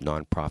established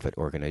nonprofit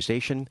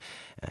organization.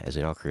 As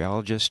an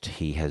archaeologist,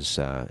 he has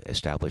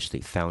established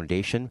the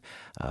Foundation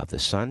of the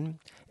Sun,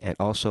 and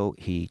also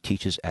he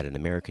teaches at an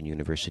American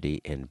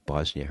university in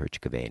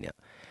Bosnia-Herzegovina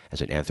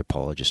as an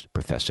anthropologist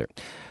professor.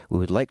 We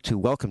would like to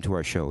welcome to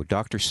our show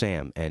Dr.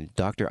 Sam. And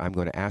Doctor, I'm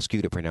going to ask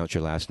you to pronounce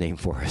your last name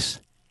for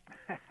us.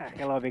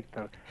 Hello,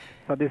 Victor.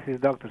 So this is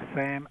Dr.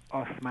 Sam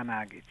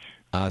Osmanagich.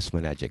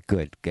 Osmanagich,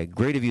 good.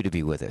 Great of you to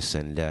be with us.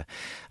 And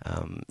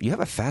you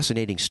have a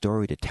fascinating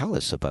story to tell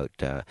us about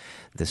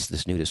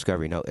this new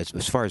discovery. Now,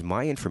 as far as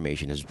my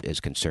information is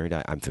concerned,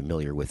 I'm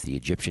familiar with the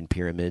Egyptian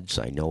pyramids.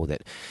 I know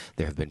that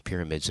there have been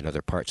pyramids in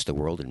other parts of the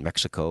world, in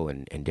Mexico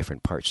and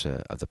different parts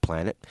of the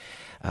planet.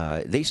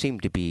 They seem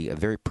to be a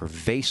very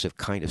pervasive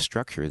kind of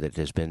structure that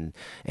has been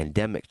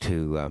endemic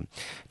to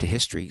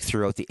history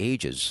throughout the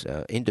ages,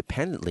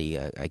 independently,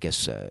 I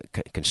guess,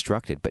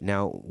 constructed. But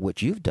now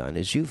what you've done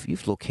is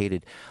you've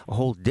located a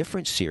whole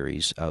different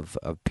series of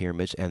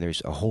pyramids, and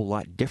there's a whole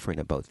lot different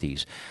about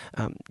these.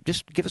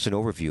 Just give us an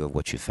overview of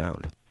what you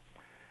found.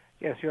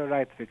 Yes, you're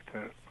right,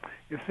 Victor.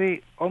 You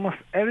see, almost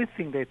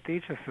everything they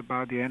teach us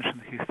about the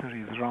ancient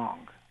history is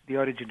wrong. The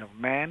origin of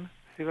man,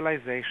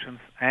 civilizations,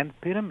 and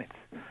pyramids.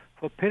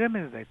 For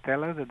pyramids, they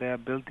tell us that they are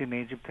built in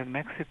Egypt and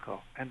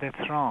Mexico, and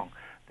that's wrong.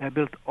 They are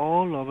built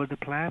all over the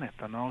planet,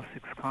 on all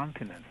 6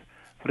 continents.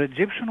 For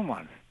Egyptian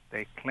ones,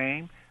 they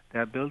claim they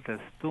are built as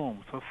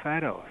tombs of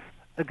pharaohs.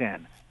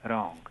 Again,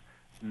 wrong.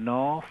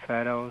 No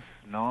pharaohs,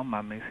 no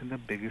mummies in the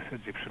biggest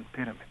Egyptian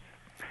pyramids.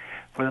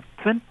 For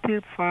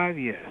 25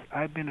 years,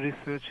 I've been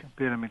researching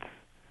pyramids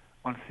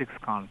on 6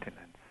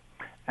 continents.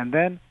 And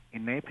then,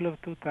 in April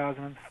of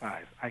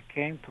 2005, I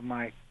came to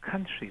my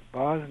country,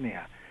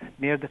 Bosnia,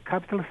 near the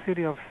capital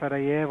city of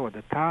Sarajevo,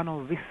 the town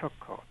of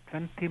Visoko,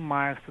 20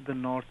 miles to the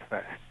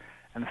northwest.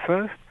 And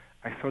first,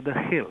 I saw the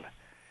hill.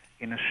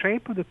 in the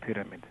shape of the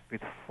pyramid,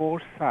 with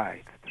 4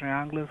 sides,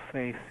 triangular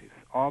faces,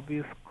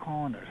 obvious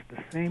corners,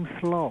 the same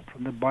slope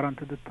from the bottom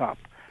to the top.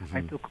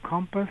 I took a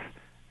compass,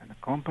 and the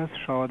compass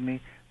showed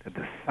me that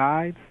the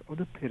sides of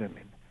the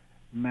pyramid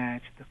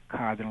matched the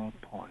cardinal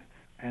points.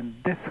 And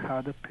that's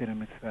how the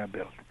pyramids were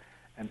built.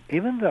 And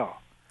even though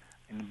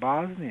in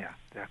Bosnia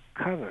they are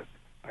covered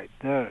by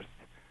dirt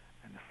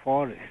and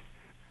forests,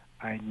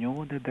 I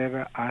knew that they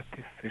were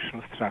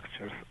artificial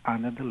structures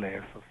under the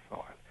layers of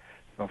soil.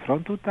 So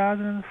from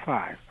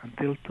 2005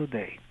 until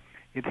today,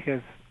 it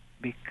has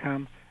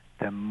become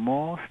the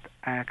most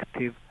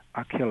active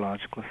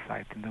archaeological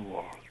site in the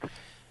world.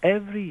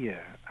 Every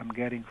year, I'm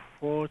getting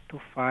 400 to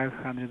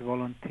 500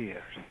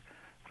 volunteers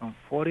from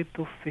 40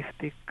 to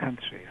 50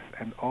 countries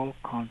and all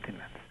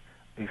continents.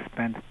 We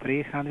spent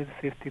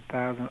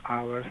 350,000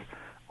 hours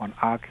on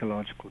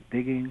archaeological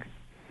digging,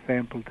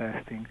 sample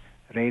testing,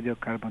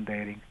 radiocarbon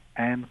dating,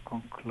 and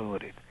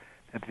concluded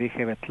that we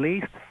have at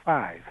least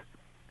 5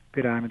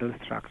 pyramidal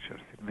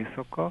structures in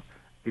Visoko,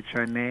 which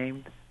I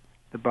named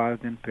the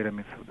Bosnian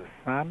Pyramids of the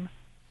Sun,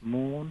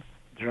 Moon,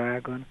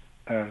 Dragon,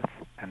 Earth,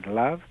 and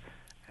Love,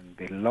 and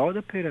below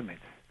the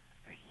pyramids,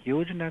 a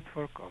huge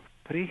network of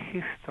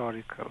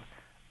prehistorical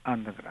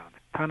underground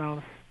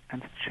tunnels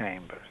and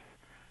chambers.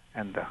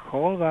 And the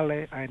whole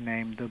valley I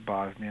named the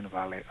Bosnian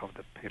Valley of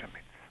the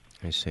Pyramids.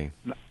 I see.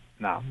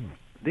 Now,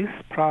 this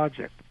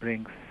project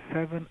brings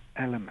 7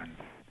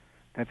 elements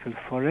that will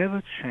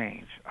forever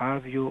change our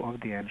view of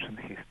the ancient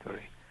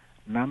history.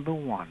 Number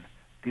 1,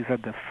 these are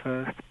the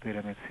first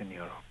pyramids in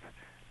Europe.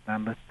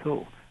 Number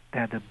 2, they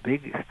are the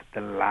biggest,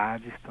 the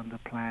largest on the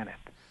planet.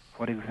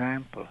 For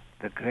example,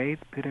 the Great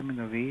Pyramid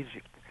of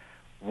Egypt,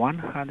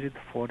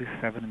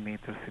 147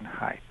 meters in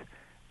height.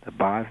 The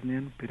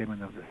Bosnian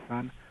Pyramid of the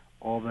Sun,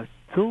 over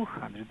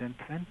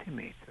 220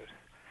 meters.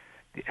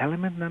 The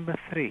element number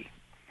 3,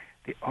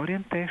 the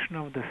orientation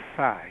of the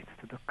sides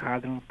to the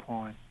cardinal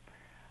point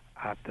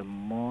are the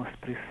most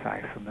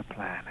precise on the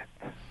planet.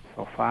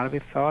 So far we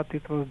thought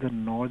it was the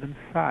northern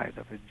side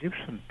of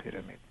Egyptian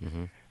pyramid,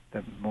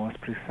 the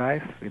most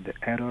precise, with the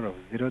error of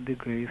 0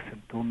 degrees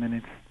and 2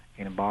 minutes.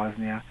 In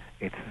Bosnia,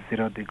 it's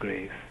 0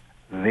 degrees,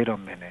 0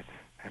 minutes,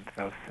 and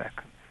 12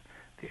 seconds.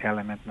 The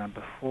element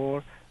number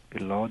 4,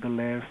 below the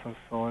layers of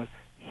soil,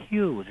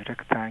 huge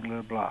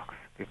rectangular blocks.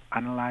 We've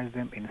analyzed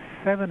them in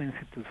 7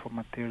 institutes for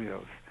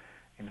materials.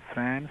 In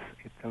France,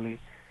 Italy,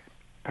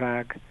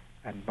 Prague,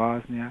 and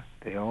Bosnia,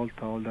 they all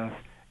told us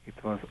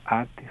it was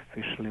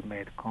artificially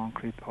made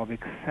concrete of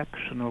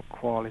exceptional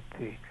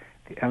quality.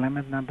 The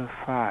element number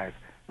 5,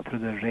 through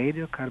the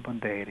radiocarbon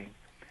dating,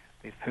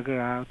 they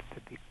figure out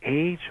that the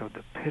age of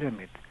the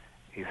pyramid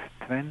is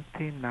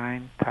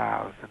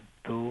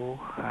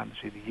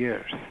 29,200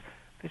 years,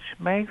 which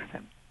makes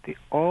them the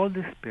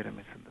oldest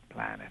pyramids on the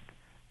planet.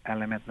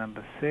 Element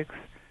number 6,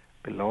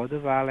 below the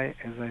valley,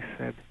 as I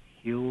said,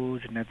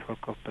 huge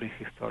network of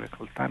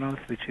prehistorical tunnels,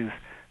 which is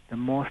the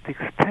most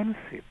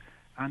extensive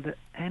under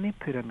any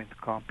pyramid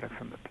complex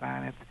on the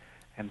planet.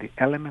 And the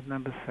element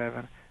number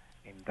 7,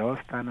 in those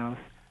tunnels,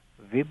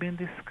 we've been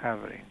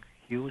discovering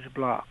huge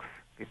blocks.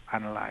 We've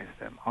analyzed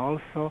them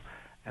also,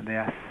 and they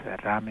are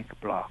ceramic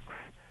blocks.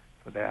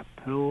 So they are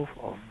proof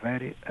of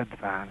very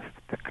advanced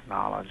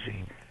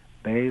technology.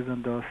 Based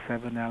on those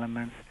 7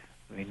 elements,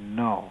 we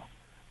know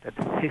that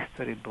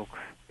history books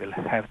will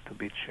have to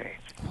be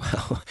changed.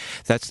 Wow,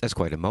 that's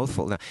quite a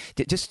mouthful. Now,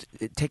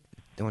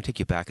 I want to take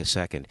you back a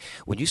second.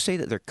 When you say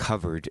that they're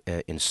covered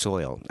in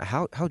soil,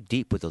 how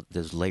deep would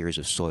those layers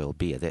of soil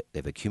be?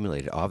 They've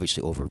accumulated,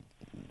 obviously, over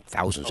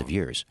thousands of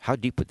years. How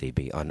deep would they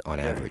be on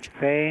average?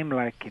 Same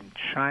like in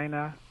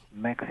China,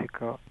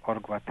 Mexico,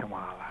 or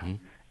Guatemala.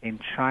 In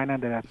China,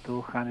 there are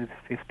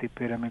 250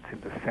 pyramids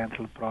in the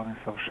central province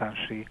of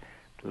Shanxi,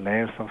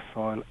 layers of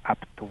soil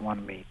up to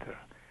 1 meter.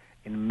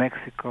 In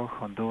Mexico,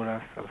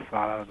 Honduras, El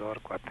Salvador,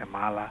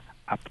 Guatemala,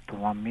 up to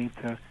 1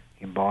 meter.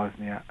 In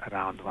Bosnia,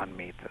 around 1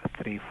 meter,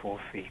 3-4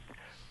 feet.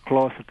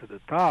 Closer to the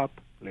top,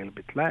 a little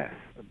bit less,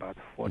 about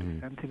 40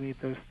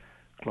 centimeters.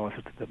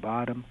 Closer to the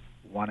bottom,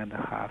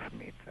 1.5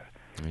 meter.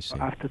 So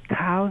after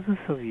thousands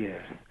of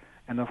years,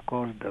 and of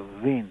course the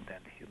wind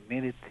and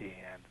humidity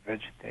and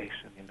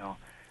vegetation,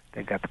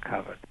 they got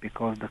covered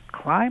because the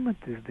climate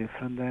is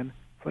different than,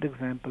 for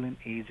example, in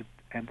Egypt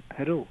and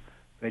Peru,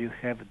 where you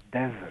have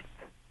desert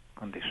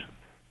conditions.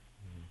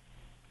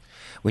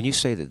 When you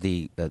say that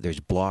there's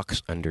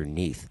blocks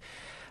underneath,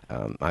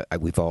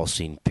 we've all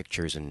seen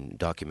pictures and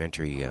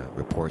documentary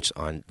reports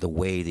on the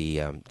way the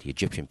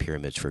Egyptian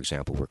pyramids, for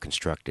example, were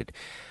constructed.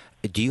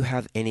 Do you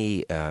have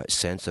any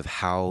sense of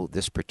how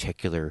this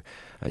particular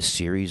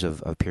series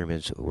of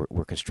pyramids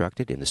were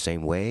constructed in the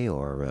same way,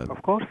 or?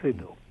 Of course we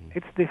do.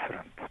 It's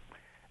different.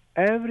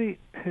 Every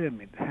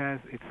pyramid has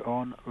its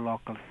own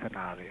local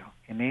scenario.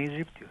 In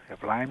Egypt, you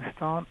have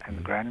limestone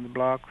and granite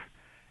blocks.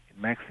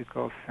 In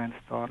Mexico,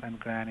 sandstone and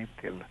granite.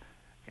 In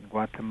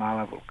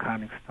Guatemala,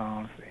 volcanic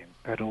stones. In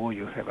Peru,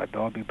 you have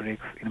adobe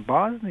bricks. In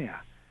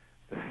Bosnia,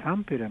 the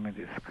Sun Pyramid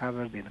is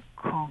covered in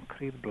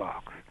concrete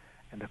blocks.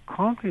 And the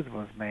concrete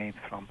was made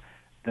from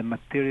the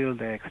material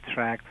they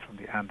extract from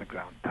the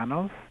underground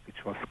tunnels,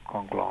 which was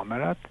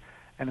conglomerate.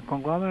 And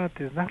conglomerate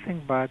is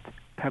nothing but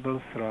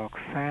pebbles, rocks,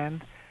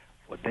 sand.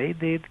 What they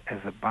did as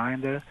a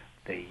binder,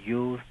 they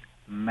used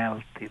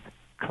melted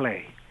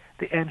clay.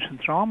 The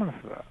ancient Romans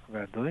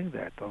were doing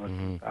that over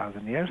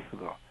 2,000 years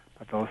ago,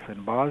 but also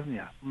in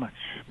Bosnia, much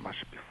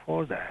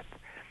before that.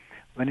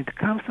 When it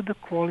comes to the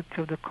quality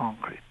of the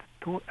concrete,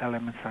 two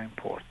elements are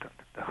important: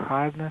 the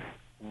hardness,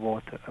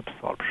 water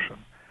absorption.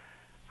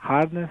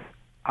 Hardness,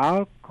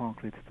 our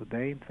concrete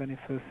today in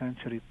 21st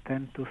century,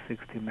 10 to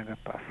 60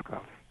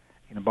 megapascals.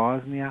 In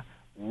Bosnia,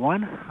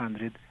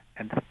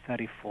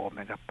 134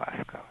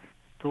 megapascals,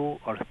 2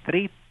 or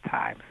 3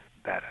 times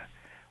better.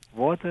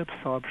 Water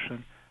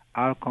absorption,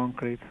 our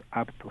concretes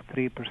up to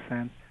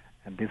 3%,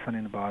 and this one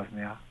in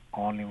Bosnia,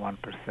 only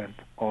 1%,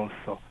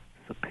 also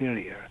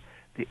superior.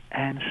 The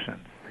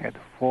ancients had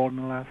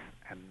formulas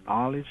and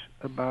knowledge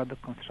about the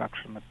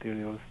construction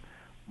materials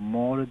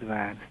more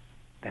advanced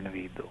than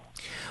we do.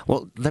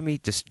 Well, let me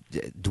just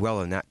dwell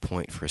on that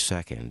point for a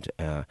second.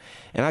 And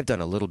I've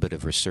done a little bit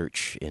of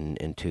research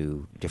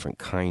into different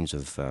kinds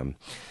of, I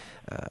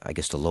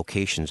guess, the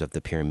locations of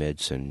the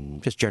pyramids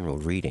and just general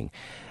reading.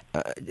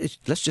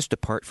 Let's just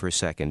depart for a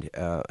second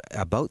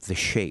about the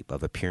shape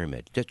of a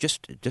pyramid,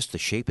 just the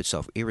shape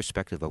itself,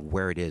 irrespective of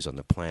where it is on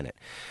the planet.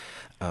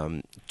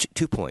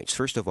 2 points.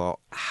 First of all,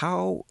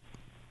 how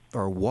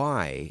or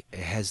why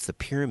has the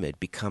pyramid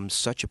become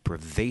such a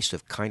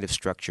pervasive kind of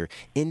structure,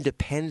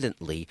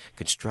 independently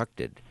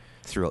constructed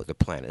throughout the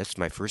planet? That's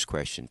my first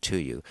question to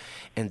you.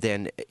 And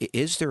then,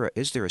 is there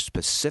a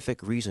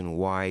specific reason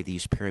why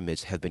these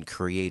pyramids have been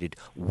created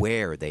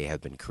where they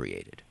have been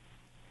created?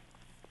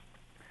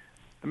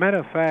 As a matter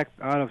of fact,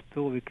 out of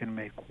two, we can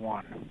make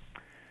one.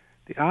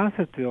 The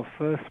answer to your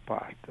first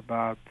part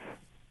about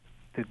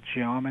the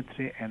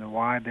geometry and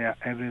why they are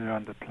everywhere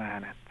on the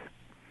planet.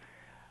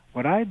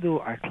 What I do,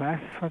 I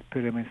classify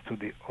pyramids to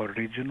the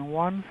original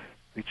ones,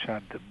 which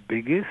are the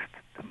biggest,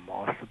 the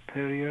most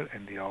superior,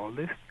 and the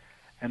oldest,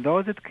 and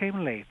those that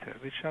came later,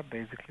 which are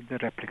basically the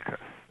replicas.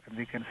 And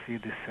we can see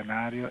this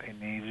scenario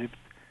in Egypt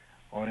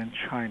or in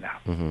China.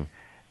 Mm-hmm.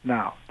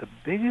 Now, the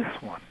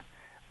biggest one,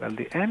 well,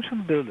 the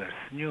ancient builders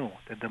knew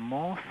that the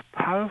most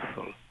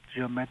powerful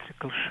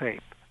geometrical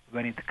shape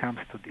when it comes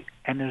to the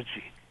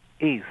energy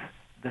is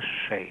the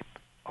shape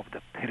of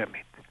the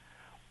pyramid.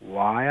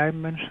 Why I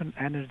mention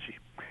energy?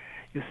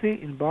 You see,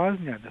 in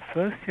Bosnia, the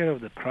first year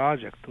of the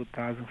project,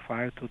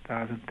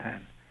 2005-2010,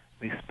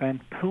 we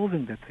spent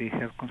proving that we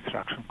have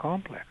construction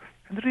complex.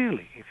 And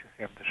really, if you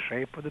have the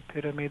shape of the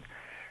pyramid,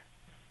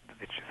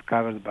 which is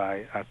covered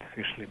by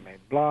artificially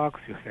made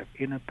blocks, you have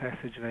inner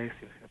passageways,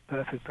 you have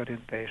perfect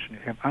orientation, you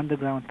have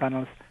underground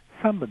tunnels,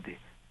 somebody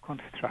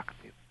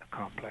constructed a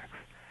complex.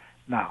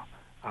 Now,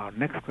 our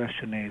next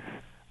question is,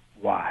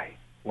 why?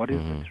 What is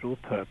the true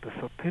purpose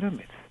of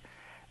pyramids?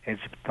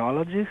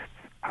 Egyptologists,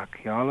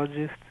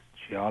 archaeologists,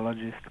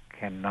 geologists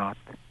cannot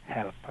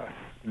help us.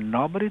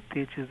 Nobody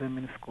teaches them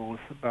in schools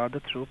about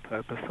the true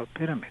purpose of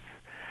pyramids.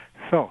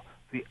 So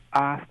we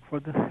ask for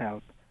the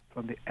help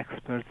from the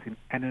experts in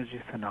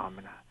energy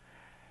phenomena,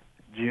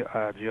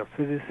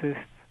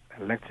 geophysicists,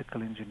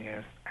 electrical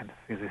engineers, and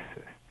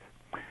physicists.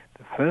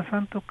 The first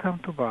one to come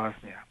to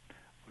Bosnia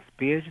was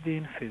PhD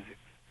in physics,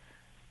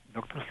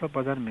 Dr.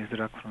 Slobodan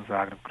Mizrak from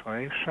Zagreb,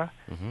 Croatia,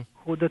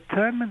 who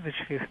determined with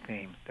his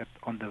team that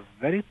on the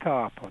very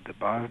top of the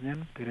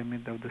Bosnian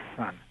Pyramid of the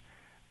Sun,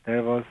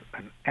 there was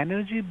an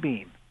energy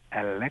beam,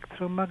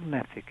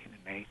 electromagnetic in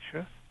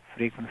nature,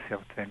 frequency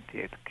of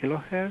 28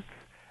 kilohertz,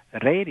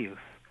 radius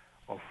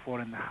of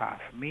 4.5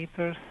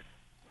 meters,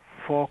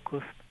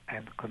 focused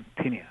and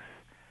continuous.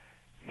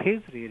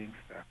 His readings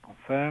were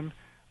confirmed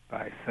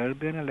by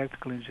Serbian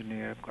electrical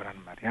engineer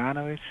Goran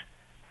Marjanovic,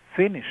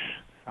 Finnish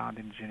sound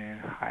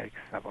engineer Haik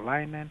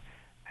Savolainen,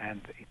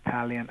 and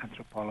Italian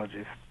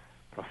anthropologist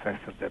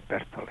Professor De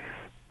Bertolis.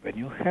 When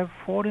you have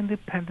 4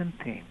 independent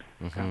teams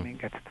coming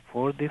at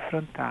 4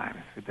 different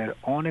times with their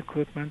own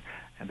equipment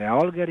and they're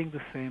all getting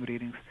the same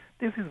readings,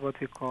 this is what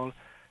we call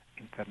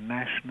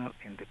international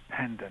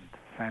independent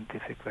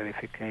scientific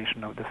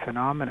verification of the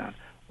phenomenon.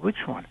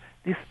 Which one?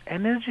 This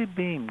energy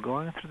beam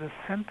going through the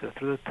center,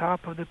 through the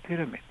top of the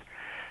pyramid.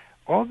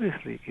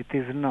 Obviously, it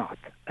is not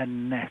a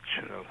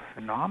natural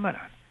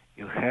phenomenon.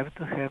 You have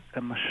to have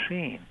a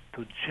machine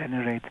to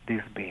generate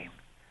this beam.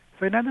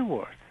 So in other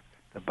words,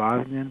 the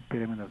Bosnian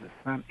Pyramid of the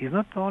Sun is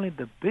not only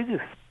the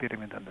biggest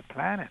pyramid on the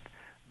planet,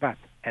 but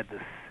at the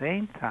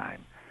same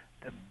time,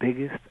 the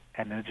biggest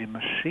energy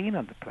machine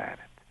on the planet.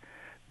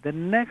 The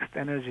next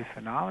energy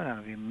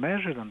phenomenon we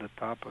measured on the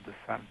top of the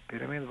Sun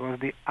pyramid was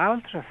the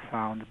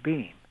ultrasound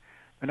beam.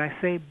 When I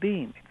say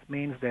beam, it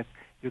means that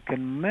you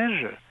can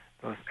measure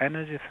those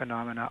energy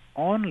phenomena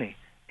only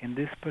in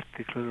this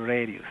particular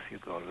radius. You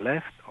go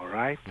left or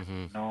right,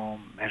 no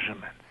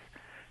measurements.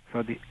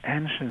 So the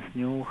ancients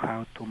knew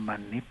how to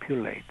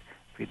manipulate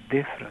with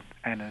different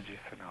energy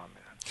phenomena.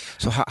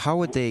 So how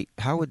would the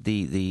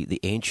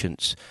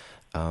ancients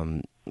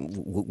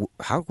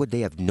how would they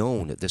have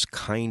known that this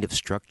kind of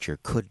structure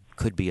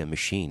could be a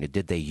machine?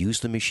 Did they use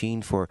the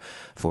machine for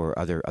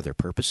other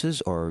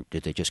purposes, or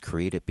did they just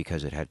create it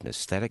because it had an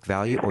aesthetic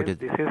value?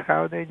 This is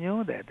how they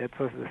knew that. That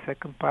was the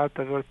second part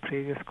of your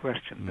previous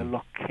question. The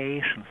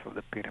locations of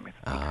the pyramids.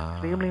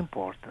 Extremely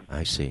important.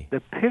 I see.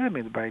 The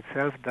pyramid by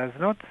itself does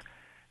not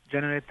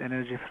generate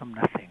energy from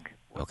nothing.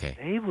 What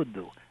they would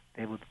do,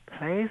 they would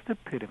place the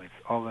pyramids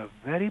over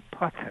very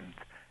potent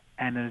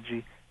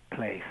energy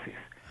places.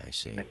 I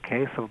see. In the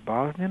case of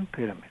Bosnian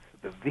pyramids,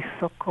 the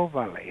Visoko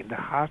Valley in the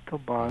heart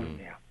of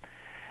Bosnia,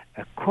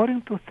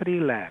 according to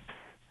 3 labs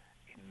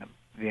in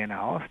Vienna,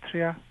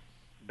 Austria,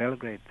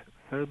 Belgrade,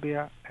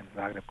 Serbia, and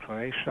Zagreb,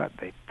 Croatia,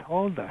 they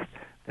told us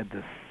that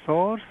the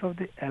source of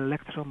the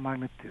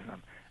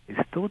electromagnetism is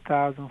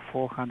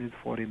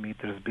 2,440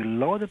 meters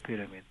below the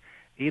pyramid,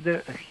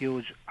 either a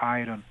huge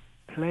iron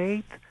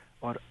plate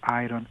or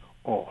iron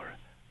ore.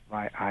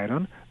 Why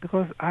iron?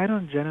 Because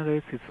iron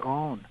generates its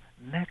own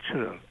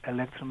natural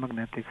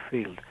electromagnetic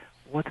field.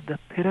 What the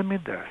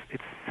pyramid does,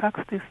 it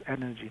sucks this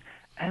energy,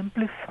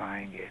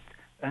 amplifying it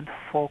and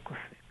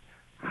focusing.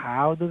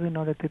 How do we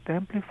know that it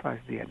amplifies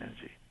the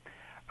energy?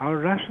 Our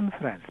Russian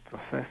friends,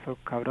 Professor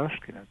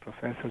Kavroshkin and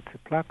Professor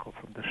Tsiplakov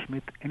from the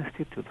Schmidt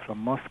Institute from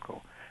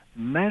Moscow,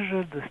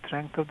 measured the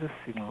strength of the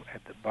signal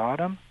at the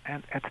bottom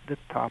and at the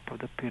top of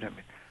the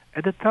pyramid.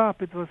 At the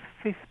top, it was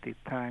 50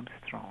 times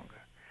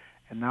stronger.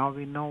 And now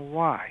we know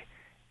why.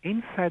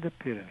 Inside the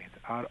pyramid,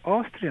 our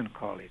Austrian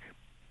colleague,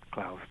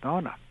 Klaus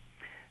Dona,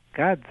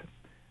 got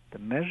the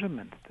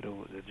measurement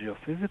through the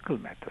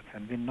geophysical methods,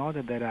 and we know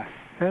that there are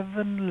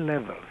 7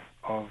 levels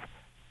of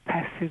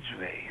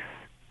passageways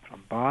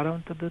from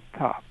bottom to the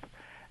top,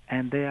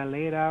 and they are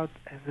laid out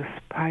as a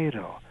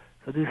spiral.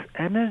 So this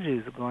energy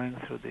is going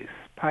through this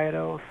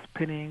spiral,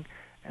 spinning,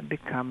 and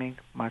becoming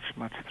much,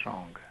 much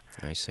stronger.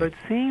 I see. So it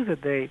seems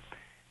that they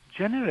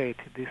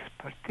generated this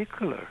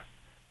particular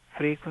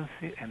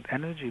frequency and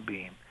energy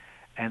beam,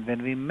 and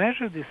when we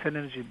measure this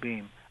energy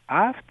beam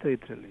after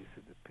it releases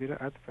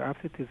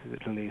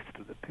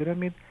to the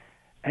pyramid,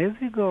 as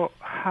we go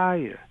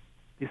higher,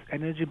 this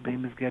energy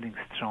beam is getting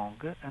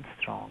stronger and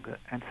stronger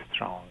and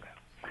stronger.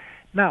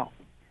 Now,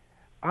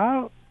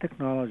 our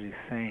technology is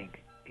saying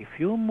if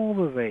you move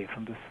away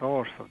from the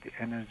source of the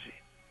energy,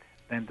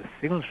 then the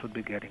signal should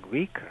be getting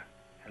weaker,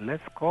 and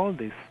let's call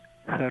this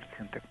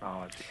Hertzian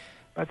technology.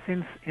 But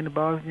since in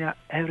Bosnia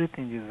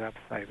everything is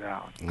upside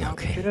down, now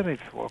the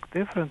pyramids work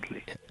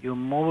differently. You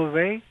move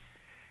away,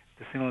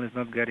 the signal is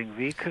not getting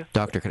weaker.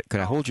 Doctor, could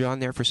I hold you on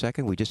there for a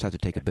second? We just have to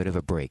take a bit of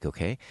a break,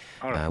 okay?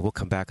 All right. We'll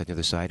come back on the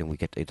other side,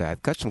 and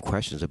I've got some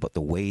questions about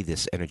the way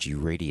this energy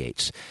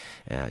radiates.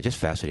 Just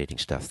fascinating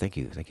stuff. Thank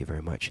you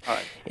very much. All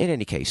right. In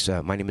any case,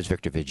 my name is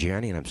Victor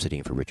Viggiani, and I'm sitting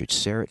in for Richard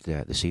Serrett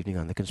this evening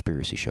on The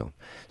Conspiracy Show.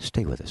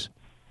 Stay with us.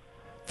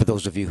 For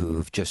those of you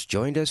who've just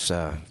joined us,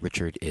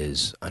 Richard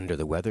is under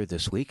the weather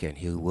this week, and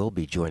he will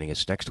be joining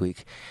us next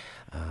week.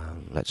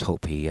 Let's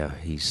hope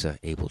he's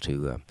able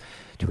to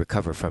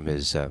recover from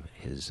his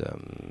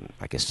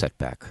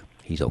setback.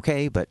 He's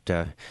okay, but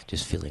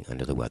just feeling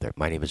under the weather.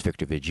 My name is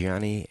Victor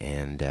Viggiani,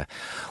 and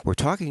we're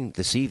talking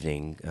this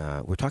evening.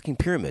 We're talking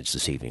pyramids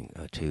this evening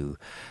to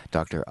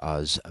Dr.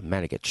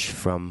 Osmanagich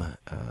from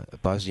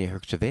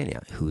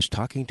Bosnia-Herzegovina, who's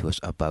talking to us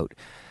about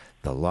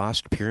the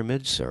lost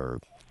pyramids, or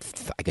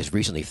I guess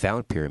recently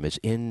found pyramids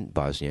in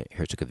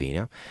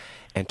Bosnia-Herzegovina,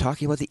 and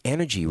talking about the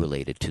energy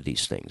related to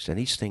these things. And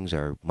these things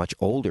are much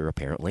older,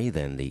 apparently,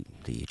 than the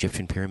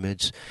Egyptian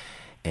pyramids.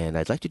 And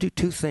I'd like to do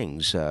 2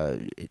 things,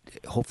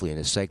 hopefully in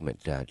this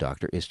segment,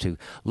 Doctor, is to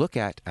look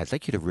at, I'd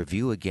like you to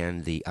review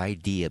again the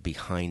idea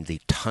behind the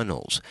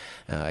tunnels.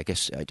 I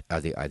guess, are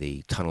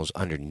the tunnels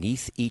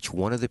underneath each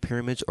one of the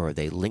pyramids, or are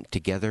they linked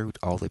together,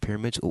 all the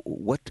pyramids?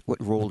 What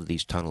role do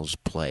these tunnels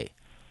play?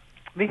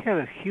 We have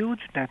a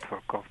huge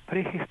network of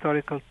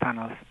prehistorical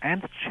tunnels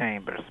and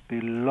chambers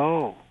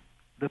below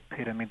the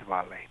Pyramid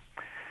Valley.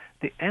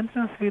 The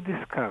entrance we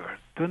discovered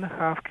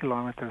 2.5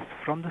 kilometers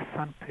from the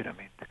Sun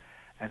Pyramid,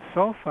 and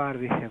so far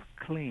we have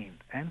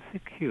cleaned and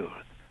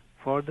secured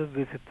for the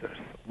visitors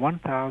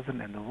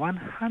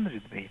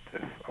 1,100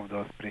 meters of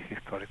those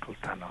prehistorical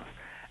tunnels.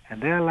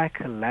 And they are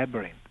like a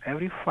labyrinth.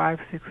 Every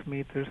 5-6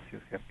 meters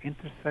you have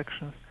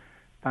intersections,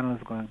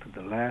 tunnels going to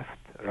the left,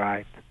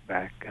 right,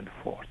 back, and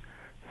forth.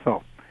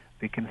 So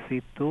we can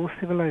see 2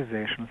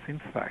 civilizations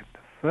inside. The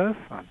first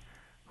one,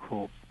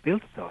 who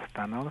built those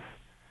tunnels,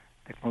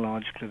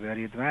 technologically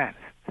very advanced.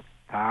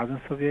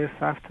 Thousands of years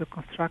after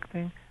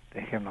constructing,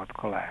 they have not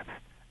collapsed.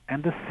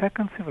 And the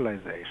second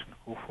civilization,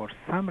 who for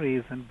some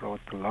reason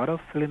brought a lot of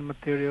fill-in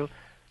material,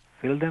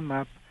 filled them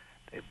up,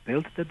 they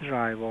built the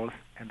dry walls,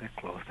 and they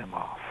closed them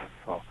off.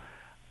 So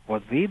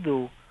what we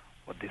do,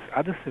 what this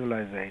other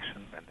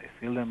civilization, when they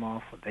fill them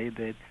off, what they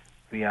did,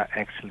 we are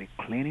actually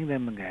cleaning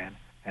them again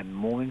and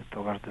moving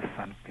towards the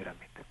Sun Pyramid.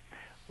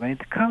 When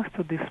it comes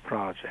to this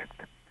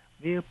project,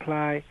 we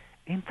apply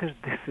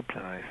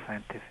interdisciplinary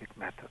scientific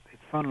method.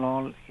 It's not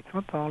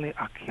only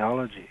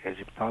archaeology,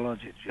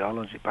 Egyptology,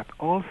 geology, but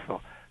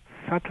also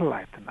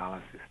satellite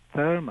analysis,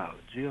 thermal,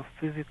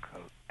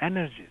 geophysical,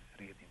 energy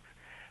reading,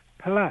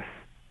 Plus,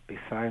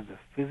 besides the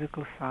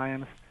physical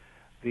science,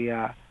 we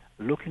are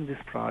looking this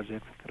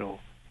project through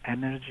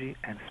energy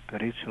and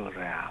spiritual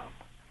realm.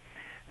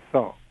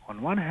 So,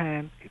 on one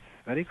hand, it's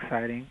very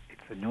exciting,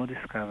 it's a new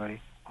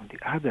discovery. On the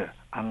other,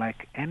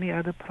 unlike any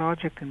other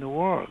project in the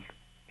world,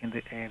 in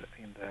the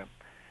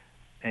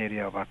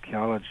area of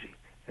archaeology,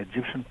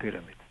 Egyptian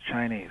pyramids,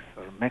 Chinese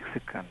or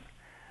Mexican,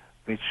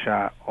 which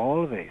are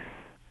always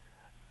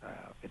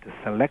with the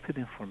selected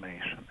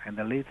information and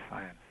elite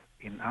science.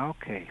 In our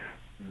case,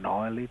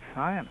 no elite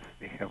science.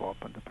 We have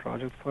opened the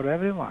project for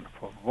everyone,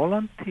 for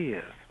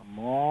volunteers from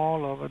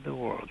all over the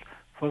world,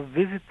 for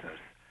visitors.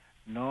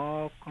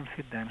 No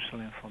confidential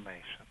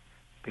information.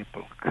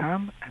 People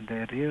come and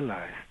they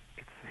realize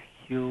it's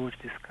a huge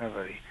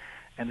discovery.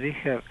 And we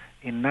have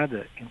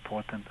another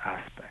important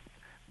aspect,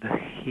 the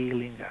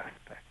healing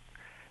aspect.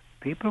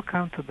 People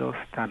come to those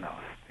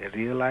tunnels, they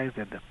realize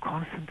that the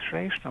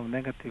concentration of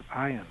negative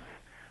ions,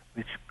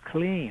 which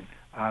clean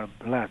our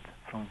blood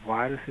from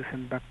viruses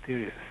and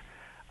bacteria,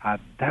 are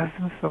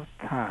dozens of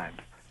times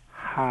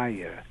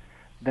higher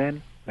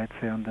than, let's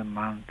say, on the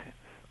mountains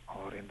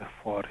or in the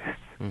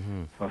forests.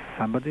 Mm-hmm. So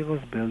somebody was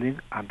building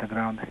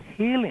underground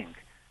healing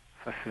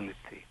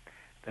facility.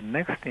 The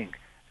next thing,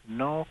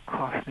 no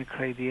cosmic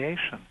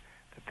radiation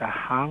that are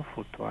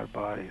harmful to our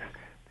bodies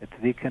that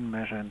we can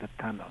measure in the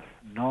tunnels.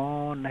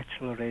 No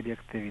natural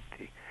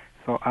radioactivity.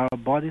 So our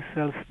body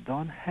cells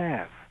don't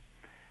have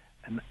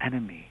an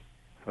enemy.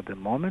 So the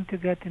moment you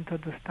get into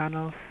these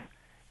tunnels,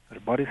 your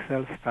body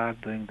cells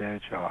start doing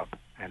their job.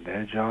 And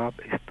their job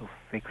is to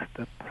fix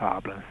the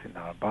problems in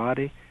our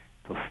body,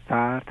 to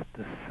start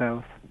the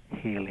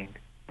self-healing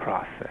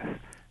process.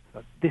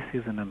 So this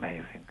is an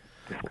amazing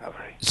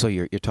discovery. So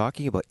you're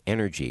talking about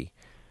energy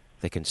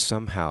that can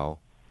somehow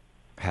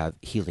have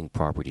healing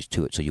properties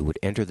to it. So you would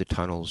enter the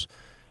tunnels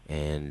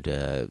and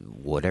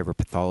whatever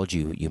pathology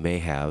you may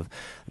have,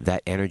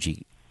 that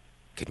energy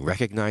can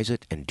recognize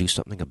it and do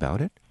something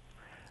about it?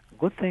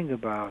 Good thing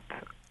about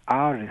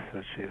our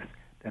research is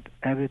that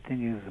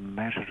everything is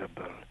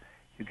measurable.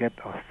 You get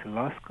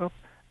oscilloscope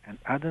and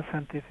other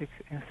scientific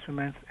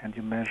instruments and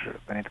you measure,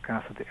 when it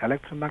comes to the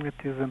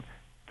electromagnetism,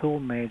 two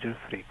major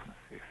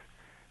frequencies.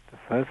 The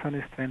first one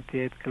is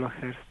 28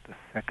 kilohertz, the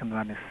second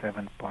one is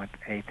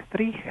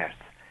 7.83 hertz.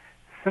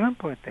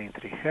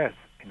 7.83 hertz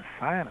in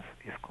science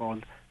is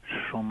called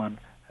Schumann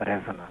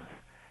resonance.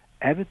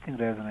 Everything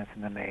resonates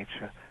in the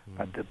nature,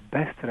 but the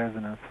best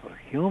resonance for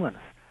humans,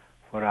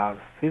 for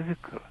our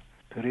physical,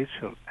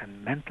 spiritual,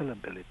 and mental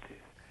abilities,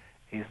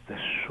 is the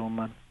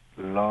Schumann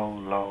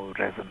low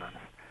resonance.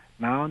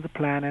 Now on the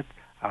planet,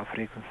 our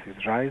frequency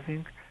is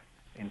rising.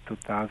 In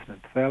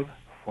 2012,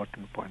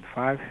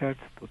 14.5 hertz,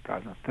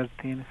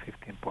 2013,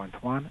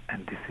 15.1,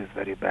 and this is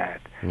very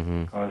bad,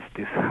 because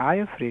this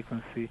higher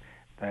frequency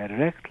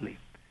directly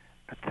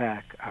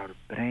attack our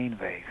brain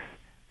waves.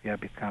 We are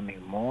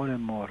becoming more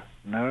and more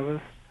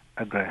nervous,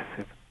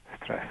 aggressive,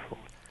 stressful.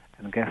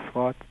 And guess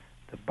what?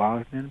 The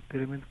Bosnian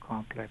pyramid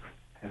complex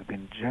has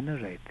been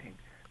generating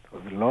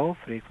those low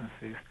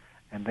frequencies,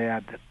 and they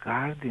are the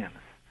guardians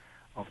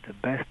of the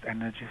best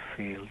energy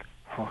field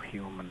for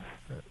humans.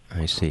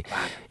 I see.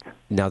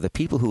 Now, the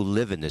people who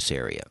live in this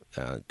area,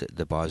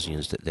 the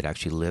Bosnians that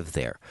actually live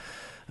there,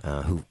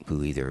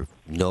 who either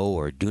know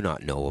or do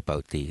not know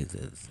about the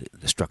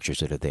structures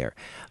that are there,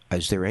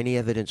 is there any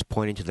evidence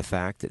pointing to the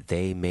fact that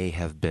they may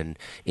have been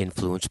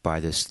influenced by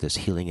this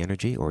healing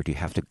energy, or do you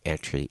have to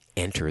actually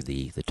enter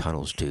the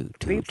tunnels to benefit?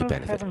 People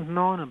haven't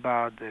known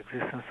about the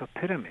existence of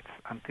pyramids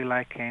until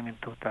I came in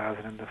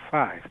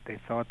 2005. They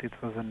thought it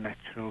was a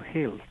natural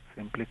hill,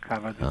 simply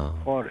covered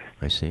with forest.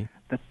 I see.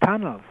 The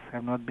tunnels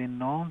have not been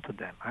known to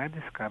them. I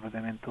discovered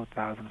them in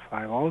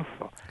 2005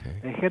 also. Okay.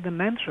 They had an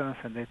entrance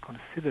and they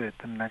considered it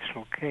a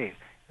natural cave.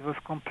 It was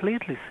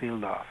completely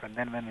sealed off. And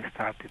then when we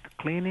started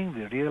cleaning,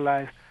 we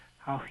realized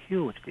how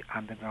huge the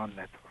underground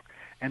network.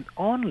 And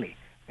only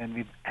when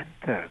we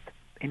entered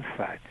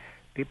inside,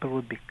 people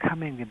would be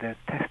coming with their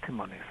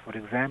testimonies. For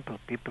example,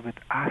 people with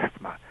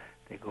asthma,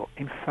 they go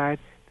inside,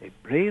 they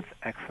breathe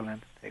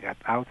excellent, they got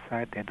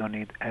outside, they don't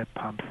need air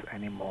pumps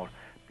anymore.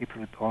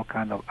 People with all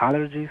kinds of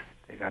allergies,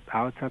 they got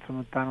outside from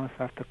the tunnels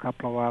after a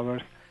couple of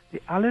hours. The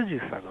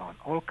allergies are gone.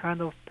 All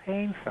kinds of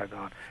pains are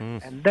gone.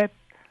 And that,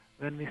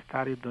 when we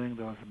started doing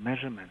those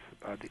measurements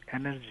about the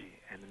energy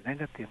and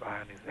negative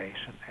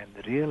ionization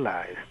and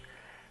realized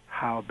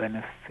how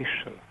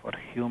beneficial for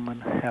human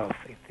health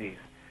it is.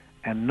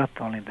 And not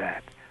only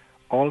that,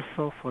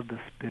 also for the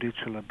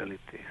spiritual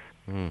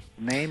abilities.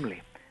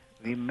 Namely,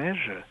 we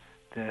measure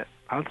the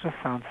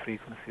ultrasound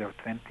frequency of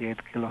 28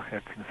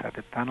 kilohertz inside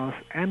the tunnels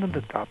and on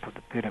the top of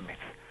the pyramids.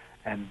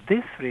 And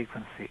this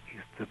frequency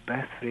is the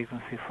best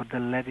frequency for the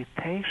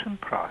levitation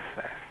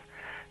process.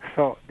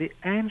 So the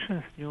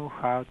ancients knew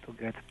how to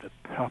get the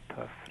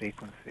proper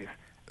frequencies,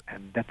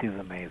 and that is the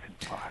amazing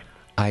part.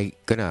 I'm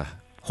going to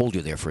hold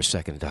you there for a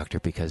second, Doctor,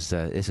 because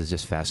this is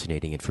just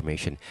fascinating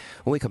information.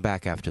 When we come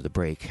back after the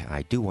break,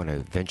 I do want to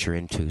venture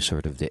into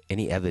sort of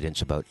any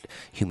evidence about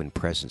human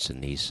presence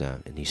in these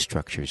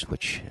structures,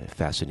 which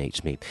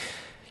fascinates me.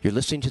 You're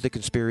listening to The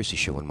Conspiracy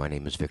Show, and my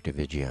name is Victor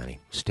Viggiani.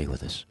 Stay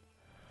with us.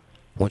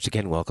 Once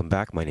again, welcome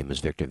back. My name is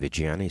Victor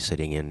Viggiani,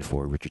 sitting in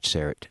for Richard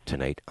Serrett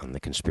tonight on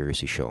The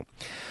Conspiracy Show.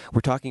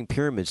 We're talking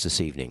pyramids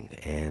this evening,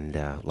 and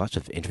lots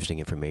of interesting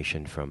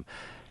information from,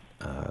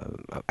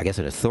 I guess,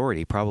 an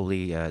authority,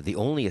 probably the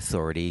only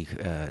authority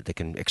that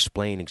can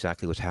explain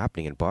exactly what's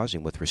happening in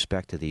Bosnia with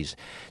respect to these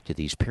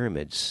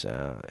pyramids.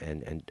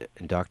 And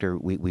Doctor,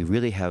 we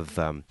really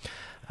have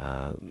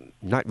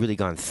not really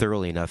gone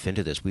thoroughly enough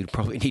into this. We'd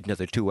probably need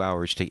another 2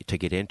 hours to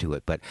get into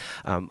it. But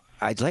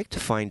I'd like to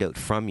find out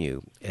from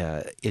you,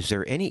 is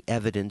there any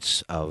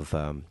evidence of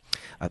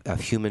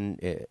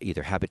human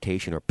either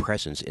habitation or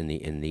presence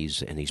in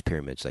these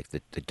pyramids, like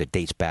that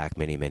dates back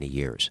many, many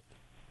years?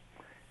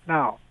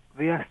 Now,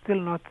 we are still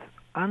not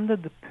under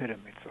the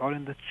pyramids or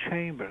in the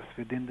chambers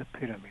within the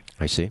pyramids.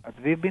 I see. But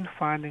we've been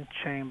finding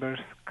chambers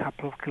a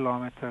couple of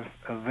kilometers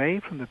away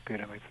from the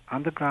pyramids,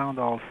 underground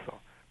also.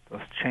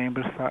 Those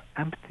chambers are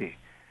empty.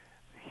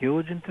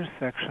 Huge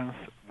intersections,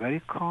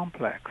 very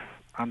complex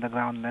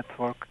underground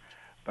network,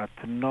 but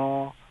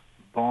no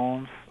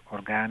bones,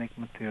 organic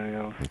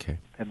materials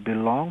that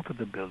belong to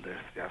the builders.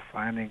 We are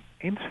finding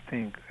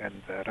interesting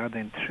and rather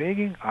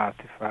intriguing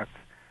artifacts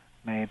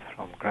made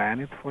from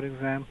granite, for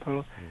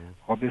example.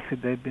 Obviously,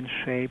 they've been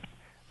shaped,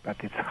 but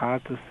it's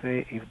hard to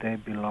say if they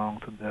belong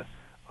to the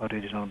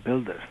original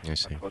builders.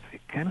 But what we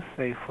can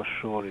say for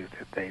sure is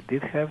that they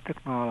did have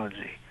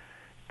technology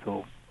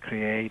to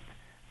create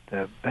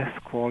the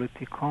best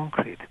quality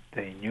concrete.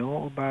 They knew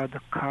about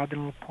the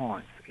cardinal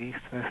points, east,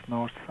 west,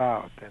 north,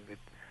 south, and with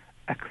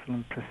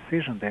excellent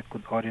precision they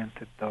could orient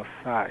those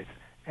sites,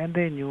 and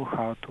they knew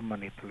how to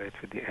manipulate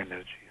with the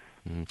energies.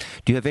 Do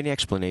you have any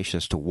explanation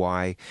as to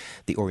why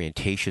the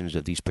orientations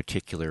of these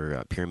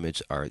particular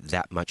pyramids are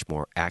that much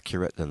more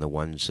accurate than the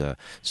ones,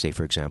 say,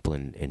 for example,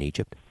 in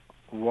Egypt?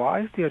 Why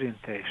is the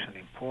orientation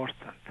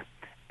important?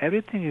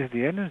 Everything is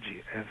the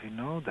energy, as we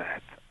know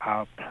that.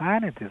 Our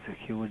planet is a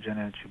huge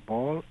energy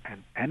ball,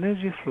 and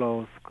energy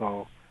flows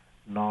go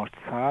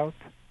north-south,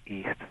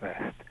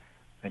 east-west.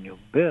 When you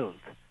build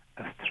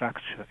a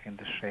structure in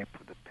the shape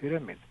of the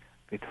pyramid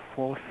with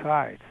 4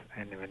 sides,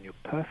 and when you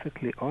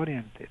perfectly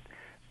orient it,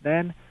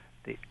 then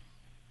the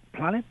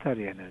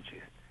planetary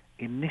energies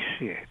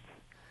initiate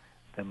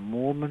the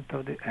movement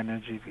of the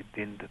energy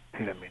within the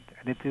pyramid.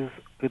 And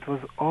it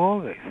was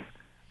always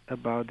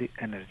about the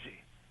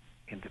energy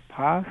in the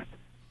past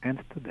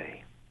and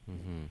today.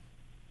 Mm-hmm.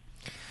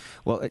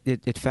 Well,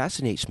 it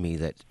fascinates me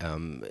that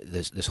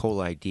this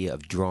whole idea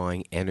of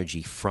drawing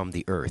energy from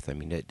the earth. I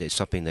mean, it's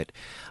something that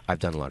I've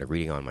done a lot of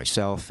reading on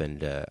myself,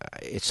 and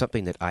it's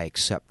something that I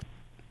accept,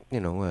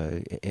 in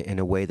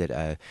a way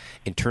that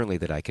internally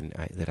that I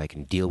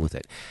can deal with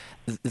it.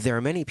 There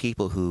are many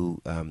people who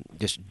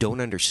just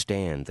don't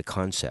understand the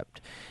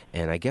concept,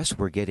 and I guess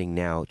we're getting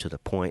now to the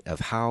point of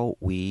how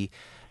we,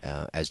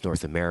 as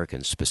North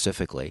Americans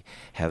specifically,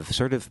 have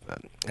sort of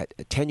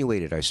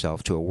attenuated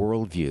ourselves to a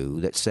worldview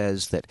that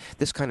says that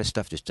this kind of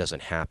stuff just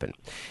doesn't happen.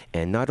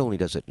 And not only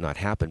does it not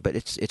happen, but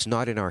it's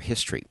not in our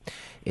history.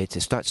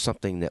 It's not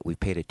something that we've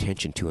paid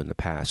attention to in the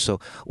past.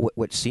 So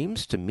what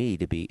seems to me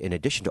to be, in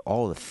addition to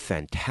all the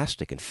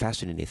fantastic and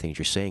fascinating things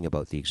you're saying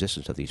about the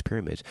existence of these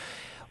pyramids,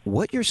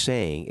 what you're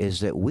saying is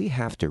that we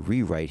have to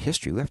rewrite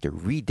history. We have to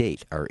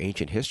redate our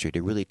ancient history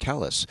to really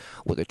tell us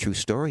what the true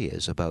story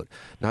is about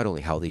not only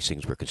how these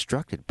things were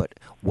constructed, but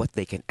what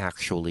they can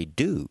actually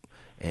do.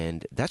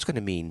 And that's going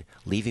to mean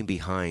leaving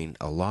behind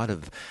a lot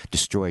of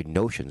destroyed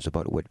notions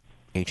about what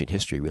ancient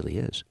history really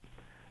is.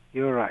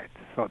 You're right.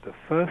 So the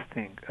first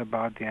thing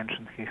about the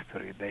ancient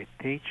history, they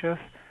teach us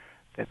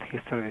that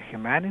history of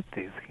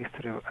humanity is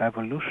history of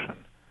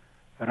evolution.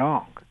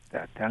 Wrong.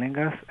 They're telling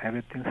us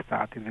everything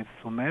started with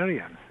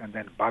Sumerians, and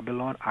then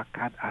Babylon,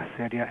 Akkad,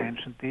 Assyria,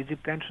 ancient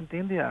Egypt, ancient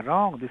India.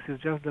 Wrong. This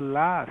is just the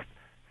last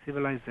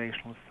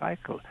civilizational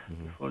cycle.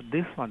 Before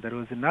this one, there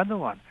was another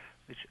one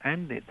which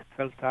ended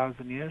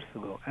 12,000 years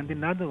ago, and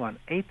another one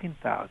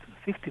 18,000,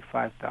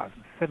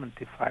 55,000,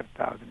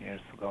 75,000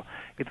 years ago.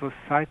 It was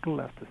cycle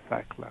after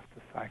cycle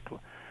after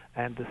cycle.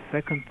 And the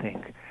second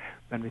thing,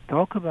 when we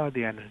talk about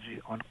the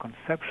energy on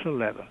conceptual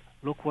level,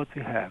 look what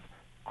we have.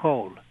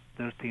 Coal,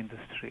 dirty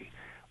industry.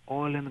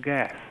 Oil and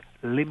gas,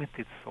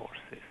 limited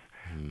sources.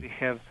 We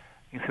have,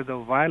 instead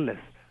of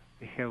wireless,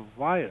 we have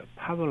wire,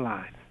 power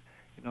lines,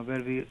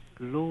 where we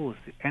lose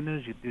the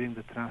energy during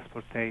the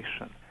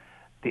transportation.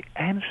 The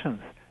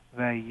ancients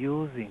were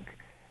using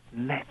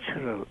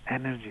natural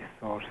energy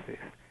sources.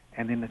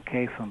 And in the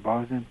case of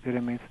Bosnian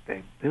pyramids,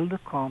 they built a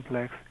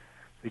complex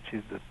which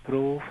is the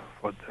proof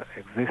for the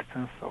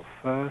existence of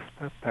first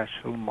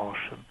perpetual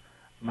motion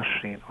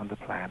machine on the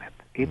planet.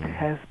 It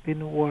has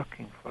been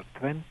working for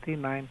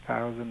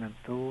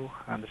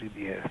 29,200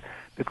 years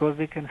because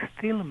we can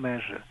still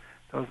measure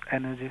those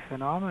energy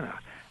phenomena,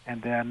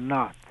 and they are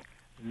not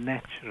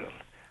natural.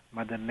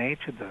 Mother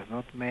Nature does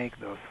not make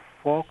those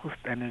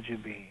focused energy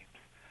beams,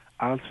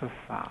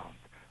 ultrasound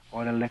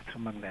or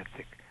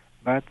electromagnetic,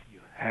 but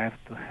you have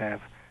to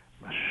have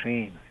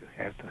machines, you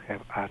have to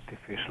have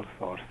artificial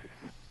sources.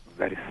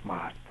 Very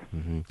smart.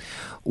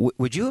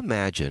 Would you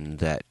imagine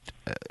that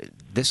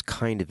this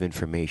kind of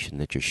information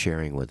that you're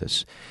sharing with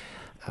us,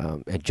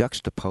 and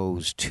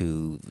juxtaposed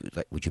to,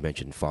 like would you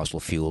mention,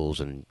 fossil fuels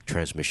and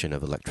transmission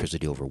of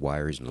electricity over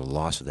wires and the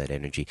loss of that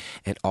energy,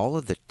 and all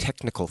of the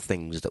technical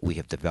things that we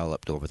have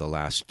developed over the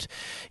last,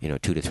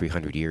 200 to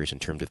 300 years in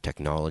terms of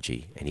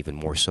technology, and even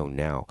more so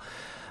now,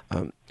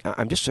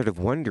 I'm just sort of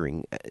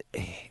wondering,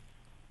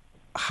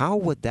 how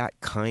would that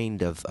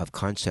kind of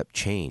concept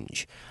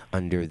change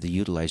under the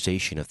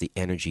utilization of the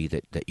energy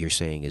that you're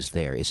saying is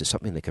there? Is it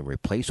something that can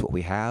replace what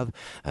we have,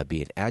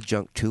 be an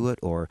adjunct to it,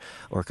 or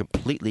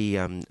completely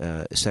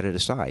set it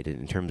aside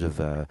in terms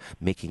of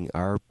making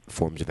our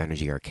forms of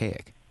energy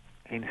archaic?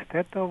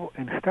 Instead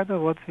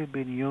of what we've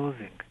been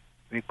using,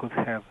 we could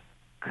have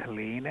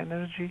clean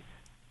energy,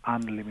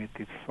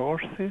 unlimited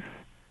sources,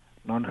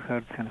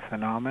 non-Hertzian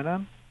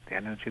phenomenon, the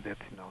energy that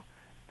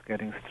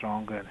getting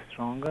stronger and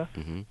stronger.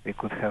 Mm-hmm. We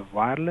could have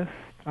wireless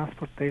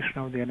transportation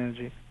of the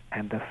energy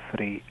and the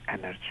free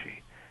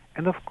energy.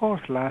 And of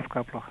course, last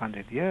couple of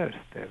 100 years,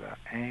 they were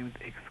aimed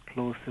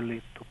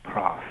exclusively to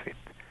profit.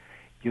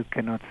 You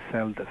cannot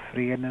sell the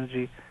free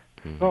energy,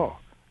 so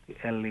the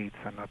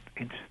elites are not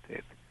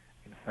interested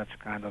in such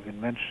kind of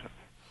inventions.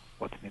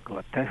 What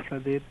Nikola Tesla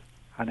did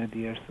 100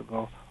 years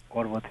ago,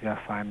 or what we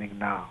are finding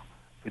now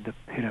with the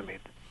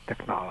pyramid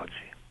technology.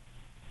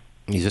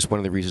 Is this one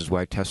of the reasons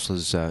why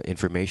Tesla's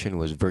information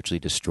was virtually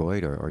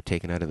destroyed or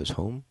taken out of his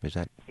home? Is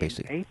that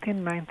basically? In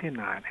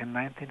 1899 and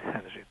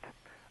 1900,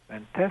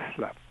 when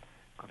Tesla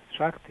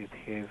constructed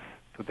his,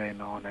 today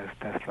known as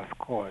Tesla's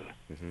coil,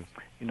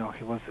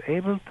 he was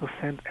able to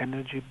send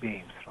energy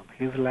beams from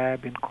his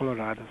lab in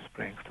Colorado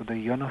Springs to the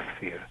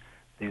ionosphere.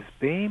 This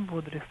beam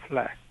would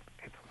reflect.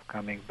 It was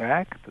coming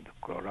back to the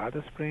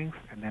Colorado Springs,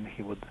 and then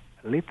he would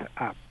lit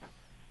up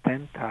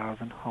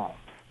 10,000 homes.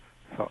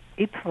 So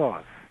it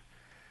was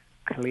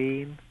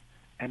clean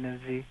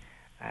energy,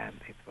 and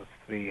it was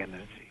free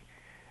energy.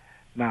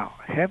 Now,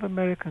 have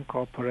American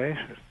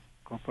corporations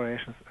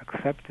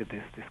accepted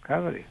this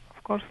discovery?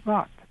 Of course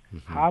not.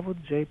 How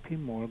would J.P.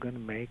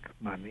 Morgan make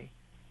money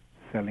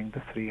selling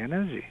the free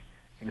energy?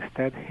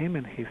 Instead, him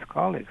and his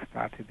colleagues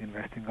started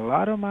investing a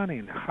lot of money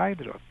in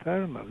hydro,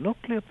 thermal,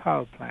 nuclear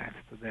power plants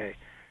today.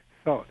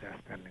 So they're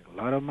spending a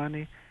lot of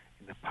money.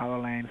 In the power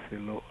lines, we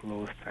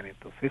lose 20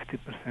 to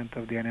 50%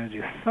 of the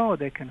energy, so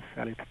they can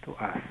sell it to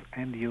us,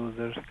 end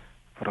users,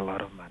 for a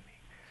lot of money.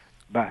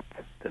 But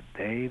the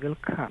day will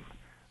come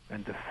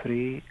when the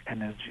free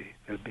energy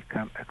will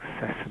become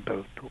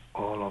accessible to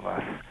all of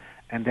us,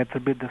 and that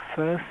will be the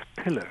first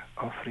pillar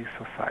of free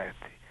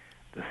society.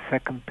 The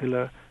second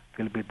pillar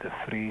will be the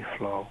free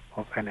flow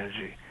of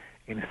energy.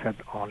 Instead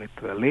only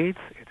to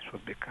elites, it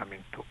should be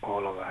coming to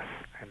all of us.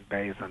 And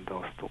based on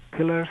those two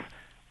pillars,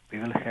 we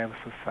will have a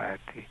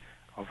society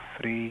of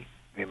free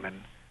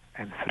women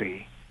and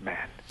free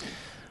men.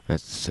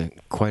 That's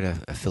quite a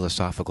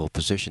philosophical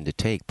position to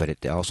take, but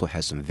it also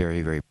has some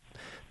very, very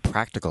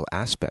practical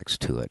aspects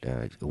to it.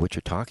 What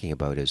you're talking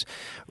about is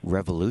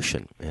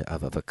revolution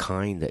of a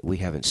kind that we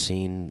haven't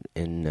seen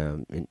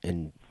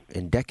in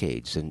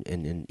decades,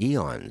 in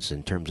eons,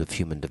 in terms of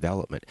human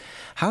development.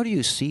 How do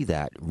you see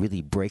that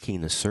really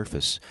breaking the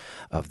surface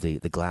of the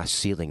glass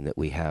ceiling that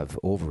we have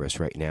over us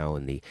right now,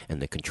 and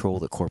the control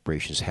that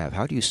corporations have?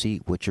 How do you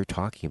see what you're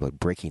talking about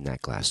breaking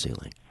that glass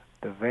ceiling?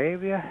 The way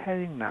we are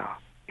heading now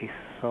is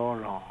so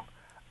wrong.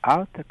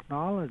 Our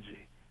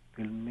technology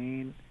will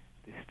mean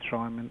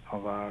destroyment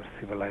of our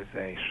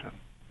civilization.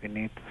 We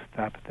need to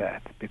stop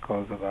that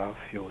because of our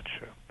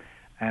future.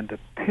 And the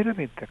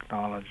pyramid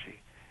technology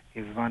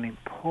is one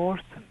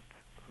important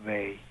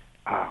way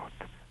out.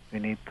 We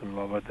need to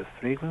lower the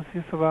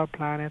frequencies of our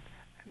planet,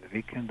 and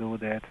we can do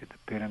that with the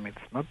pyramids,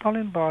 not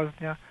only in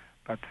Bosnia,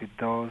 but with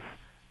those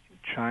in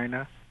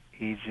China,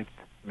 Egypt,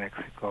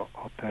 Mexico,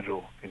 or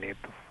Peru. We need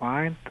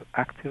to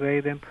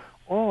activate them,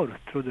 or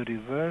through the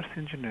reverse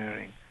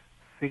engineering,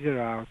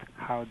 figure out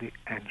how the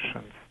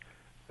ancients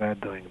were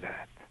doing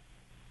that.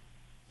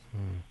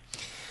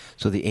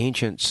 So the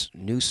ancients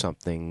knew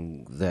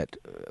something that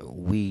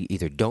we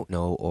either don't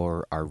know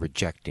or are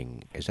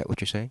rejecting. Is that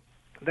what you're saying?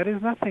 There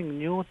is nothing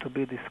new to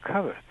be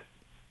discovered,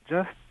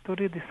 just to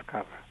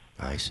rediscover.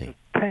 I see.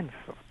 Tens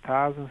of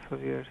thousands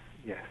of years,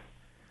 yes.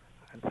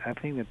 And I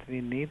think that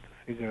we need to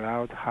figure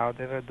out how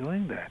they were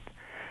doing that.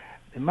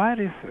 In my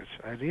research,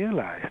 I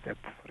realized that,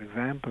 for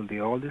example,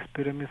 the oldest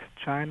pyramids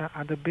in China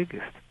are the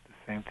biggest. The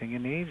same thing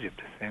in Egypt,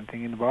 the same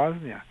thing in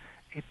Bosnia.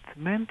 It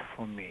meant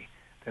for me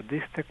that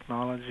this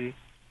technology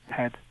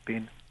had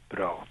been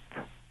brought.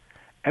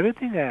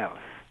 Everything else,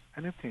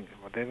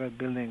 what they were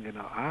building,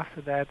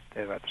 after that,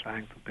 they were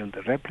trying to build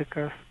the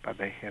replicas, but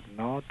they had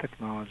no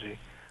technology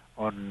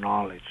or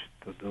knowledge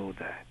to do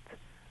that.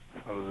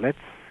 So let's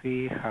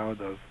see how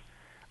those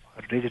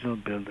original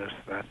builders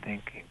were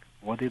thinking.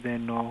 What did they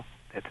know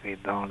that we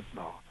don't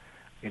know?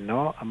 We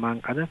know,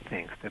 among other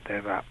things, that they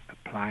were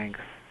applying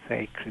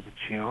sacred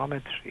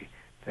geometry.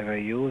 They were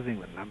using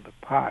the number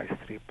pi,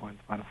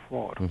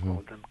 3.14,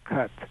 golden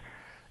cut,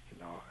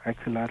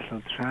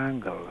 equilateral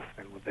triangles,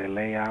 and would they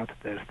lay out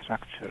their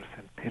structures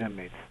and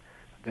pyramids.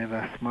 they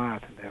were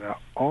smart, and they were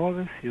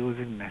always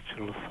using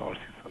natural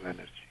sources of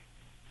energy.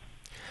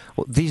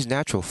 Well, these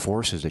natural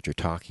forces that you're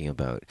talking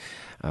about,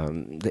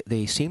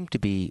 they seem to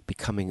be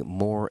becoming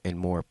more and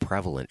more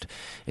prevalent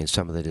in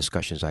some of the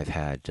discussions I've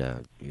had,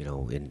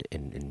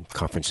 in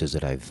conferences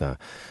that I've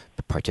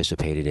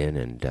participated in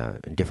and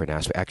in different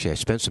aspects. Actually, I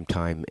spent some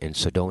time in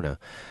Sedona,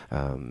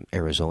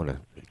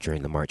 Arizona,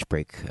 during the March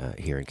break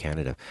here in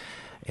Canada.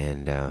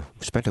 And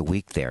spent a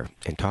week there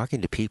and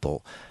talking to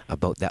people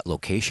about that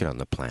location on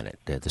the planet,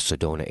 the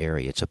Sedona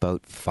area. It's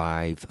about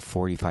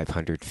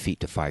 4,500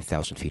 feet to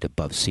 5,000 feet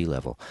above sea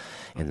level,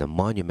 and the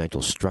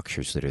monumental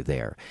structures that are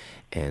there,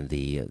 and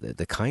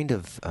the kind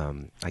of,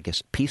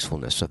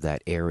 peacefulness of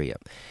that area.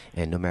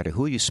 And no matter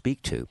who you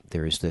speak to,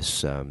 there's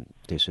this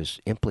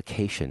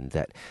implication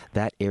that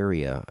that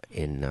area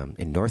in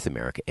North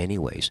America,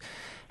 anyways,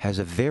 has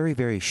a very,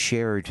 very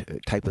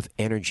shared type of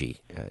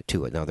energy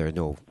to it. Now, there are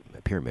no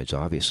pyramids,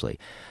 obviously,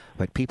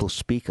 but people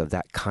speak of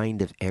that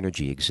kind of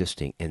energy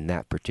existing in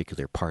that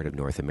particular part of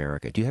North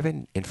America. Do you have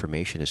any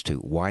information as to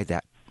why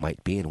that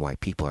might be and why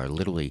people are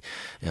literally,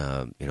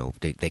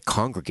 they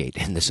congregate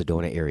in the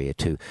Sedona area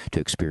to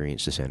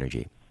experience this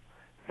energy?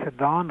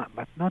 Sedona,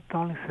 but not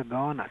only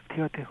Sedona,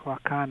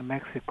 Teotihuacan,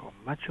 Mexico,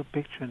 Machu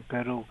Picchu in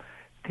Peru,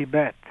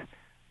 Tibet,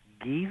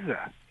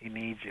 Giza in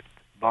Egypt,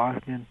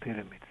 Bosnian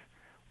pyramids.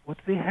 What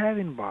we have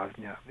in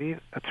Bosnia, we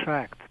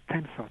attract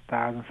tens of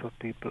thousands of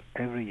people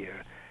every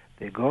year.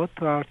 They go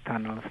to our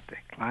tunnels, they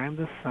climb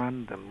the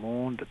sun, the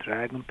moon, the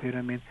Dragon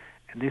Pyramid,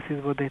 and this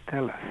is what they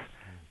tell us.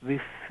 We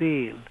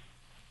feel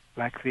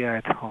like we are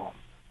at home.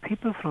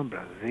 People from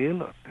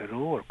Brazil or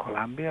Peru or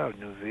Colombia or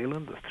New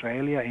Zealand,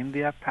 Australia,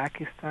 India,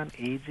 Pakistan,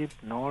 Egypt,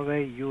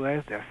 Norway,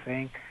 US, they're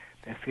saying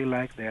they feel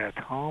like they're at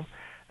home.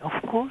 Of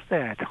course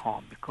they're at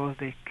home because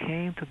they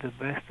came to the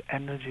best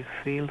energy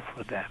field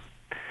for them.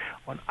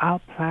 On our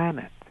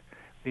planet,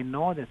 we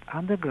know that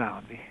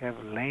underground we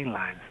have ley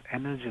lines,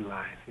 energy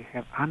lines. We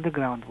have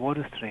underground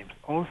water streams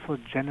also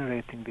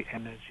generating the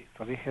energy.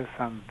 So we have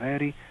some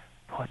very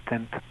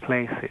potent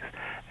places.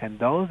 And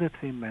those that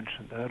we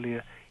mentioned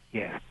earlier,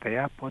 yes, they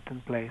are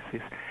potent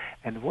places.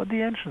 And what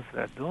the ancients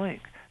were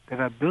doing, they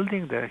were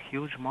building their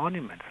huge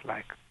monuments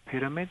like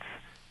pyramids,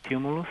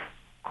 tumulus,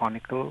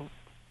 conical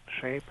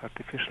shape,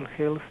 artificial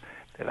hills.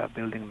 They were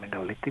building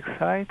megalithic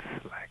sites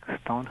like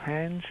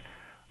Stonehenge,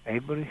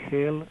 Avery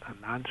Hill,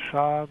 Anand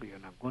Shah,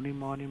 Yonaguni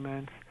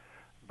monuments,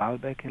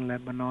 Baalbek in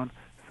Lebanon.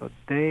 So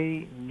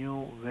they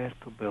knew where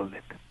to build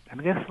it.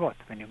 And guess what?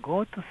 When you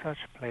go to such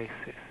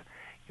places,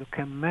 you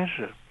can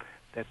measure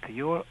that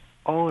your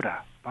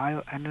aura,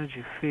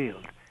 bioenergy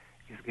field,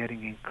 is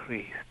getting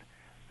increased.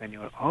 When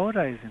your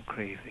aura is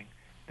increasing,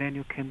 then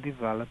you can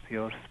develop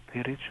your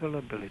spiritual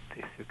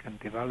abilities. You can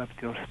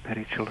develop your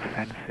spiritual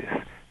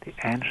senses. The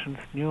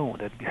ancients knew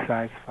that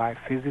besides 5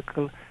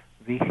 physical,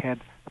 we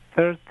had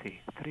 30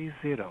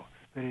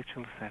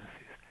 spiritual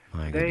senses.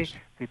 Today,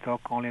 we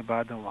talk only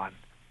about the one,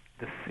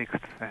 the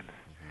 6th sense.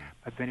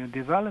 Mm-hmm. But when you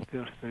develop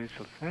your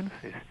spiritual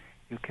senses,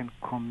 you can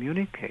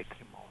communicate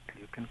remotely,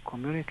 you can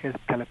communicate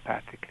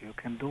telepathically, you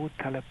can do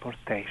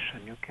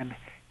teleportation, you can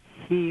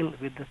heal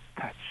with the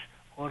touch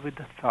or with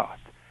the thought.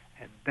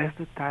 And that's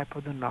the type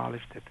of the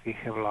knowledge that we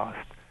have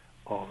lost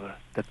over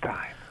the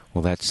time.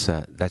 Well, that's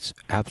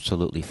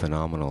absolutely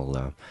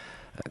phenomenal.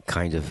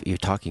 You're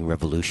talking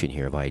revolution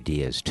here of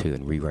ideas, too,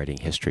 and rewriting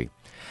history.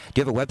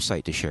 Do you have a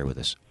website to share with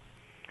us?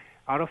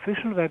 Our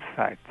official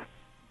website,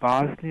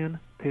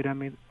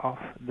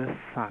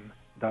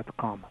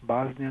 BosnianPyramidOfTheSun.com,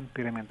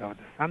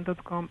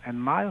 BosnianPyramidOfTheSun.com,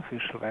 and my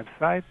official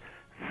website,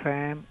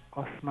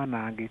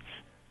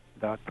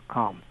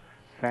 SamOsmanagich.com,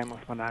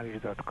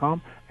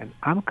 SamOsmanagich.com, and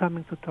I'm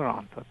coming to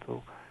Toronto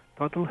to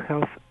Total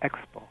Health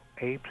Expo,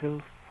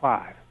 April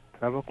 5,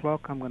 12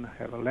 o'clock. I'm going to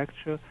have a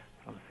lecture.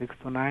 From 6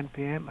 to 9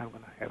 p.m., I'm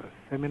going to have a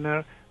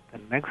seminar. The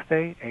next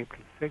day,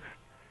 April 6th,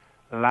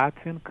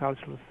 Latvian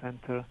Cultural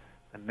Center.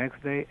 The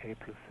next day,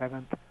 April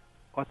 7th,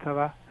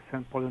 Ottawa,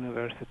 St. Paul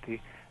University,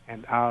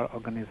 and our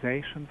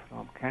organization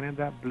from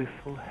Canada,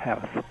 Blissful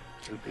Health,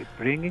 will be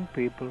bringing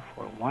people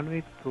for a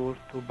 1-week tour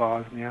to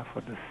Bosnia for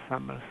the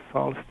summer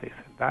solstice.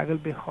 And I will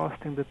be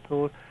hosting the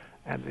tour,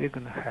 and we're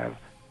going to have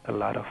a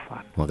lot of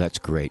fun. Well, that's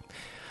great.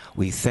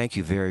 We thank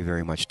you very,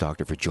 very much,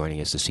 Doctor, for joining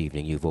us this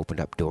evening. You've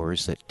opened up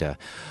doors that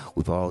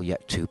we've all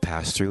yet to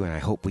pass through, and I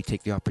hope we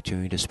take the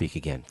opportunity to speak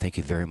again. Thank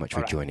you very much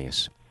for joining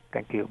us.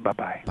 Thank you.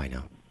 Bye-bye. Bye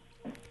now.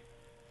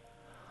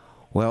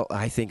 Well,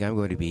 I think I'm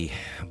going to be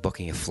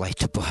booking a flight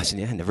to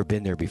Bosnia. I've never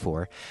been there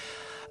before.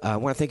 I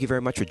want to thank you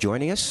very much for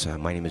joining us.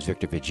 My name is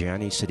Victor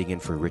Viggiani, sitting in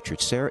for Richard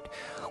Serrett.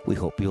 We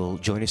hope you'll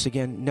join us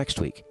again next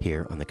week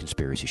here on The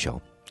Conspiracy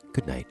Show.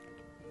 Good night.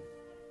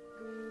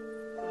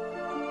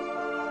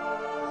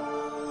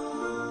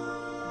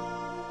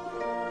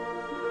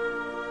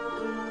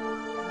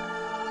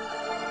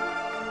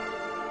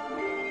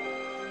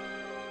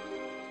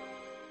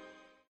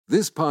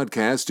 This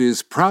podcast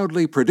is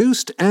proudly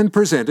produced and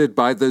presented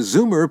by the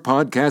Zoomer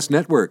Podcast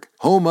Network,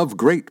 home of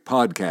great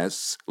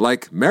podcasts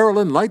like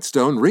Marilyn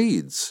Lightstone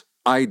Reads,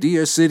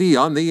 Idea City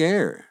on the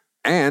Air,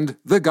 and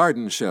The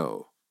Garden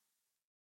Show.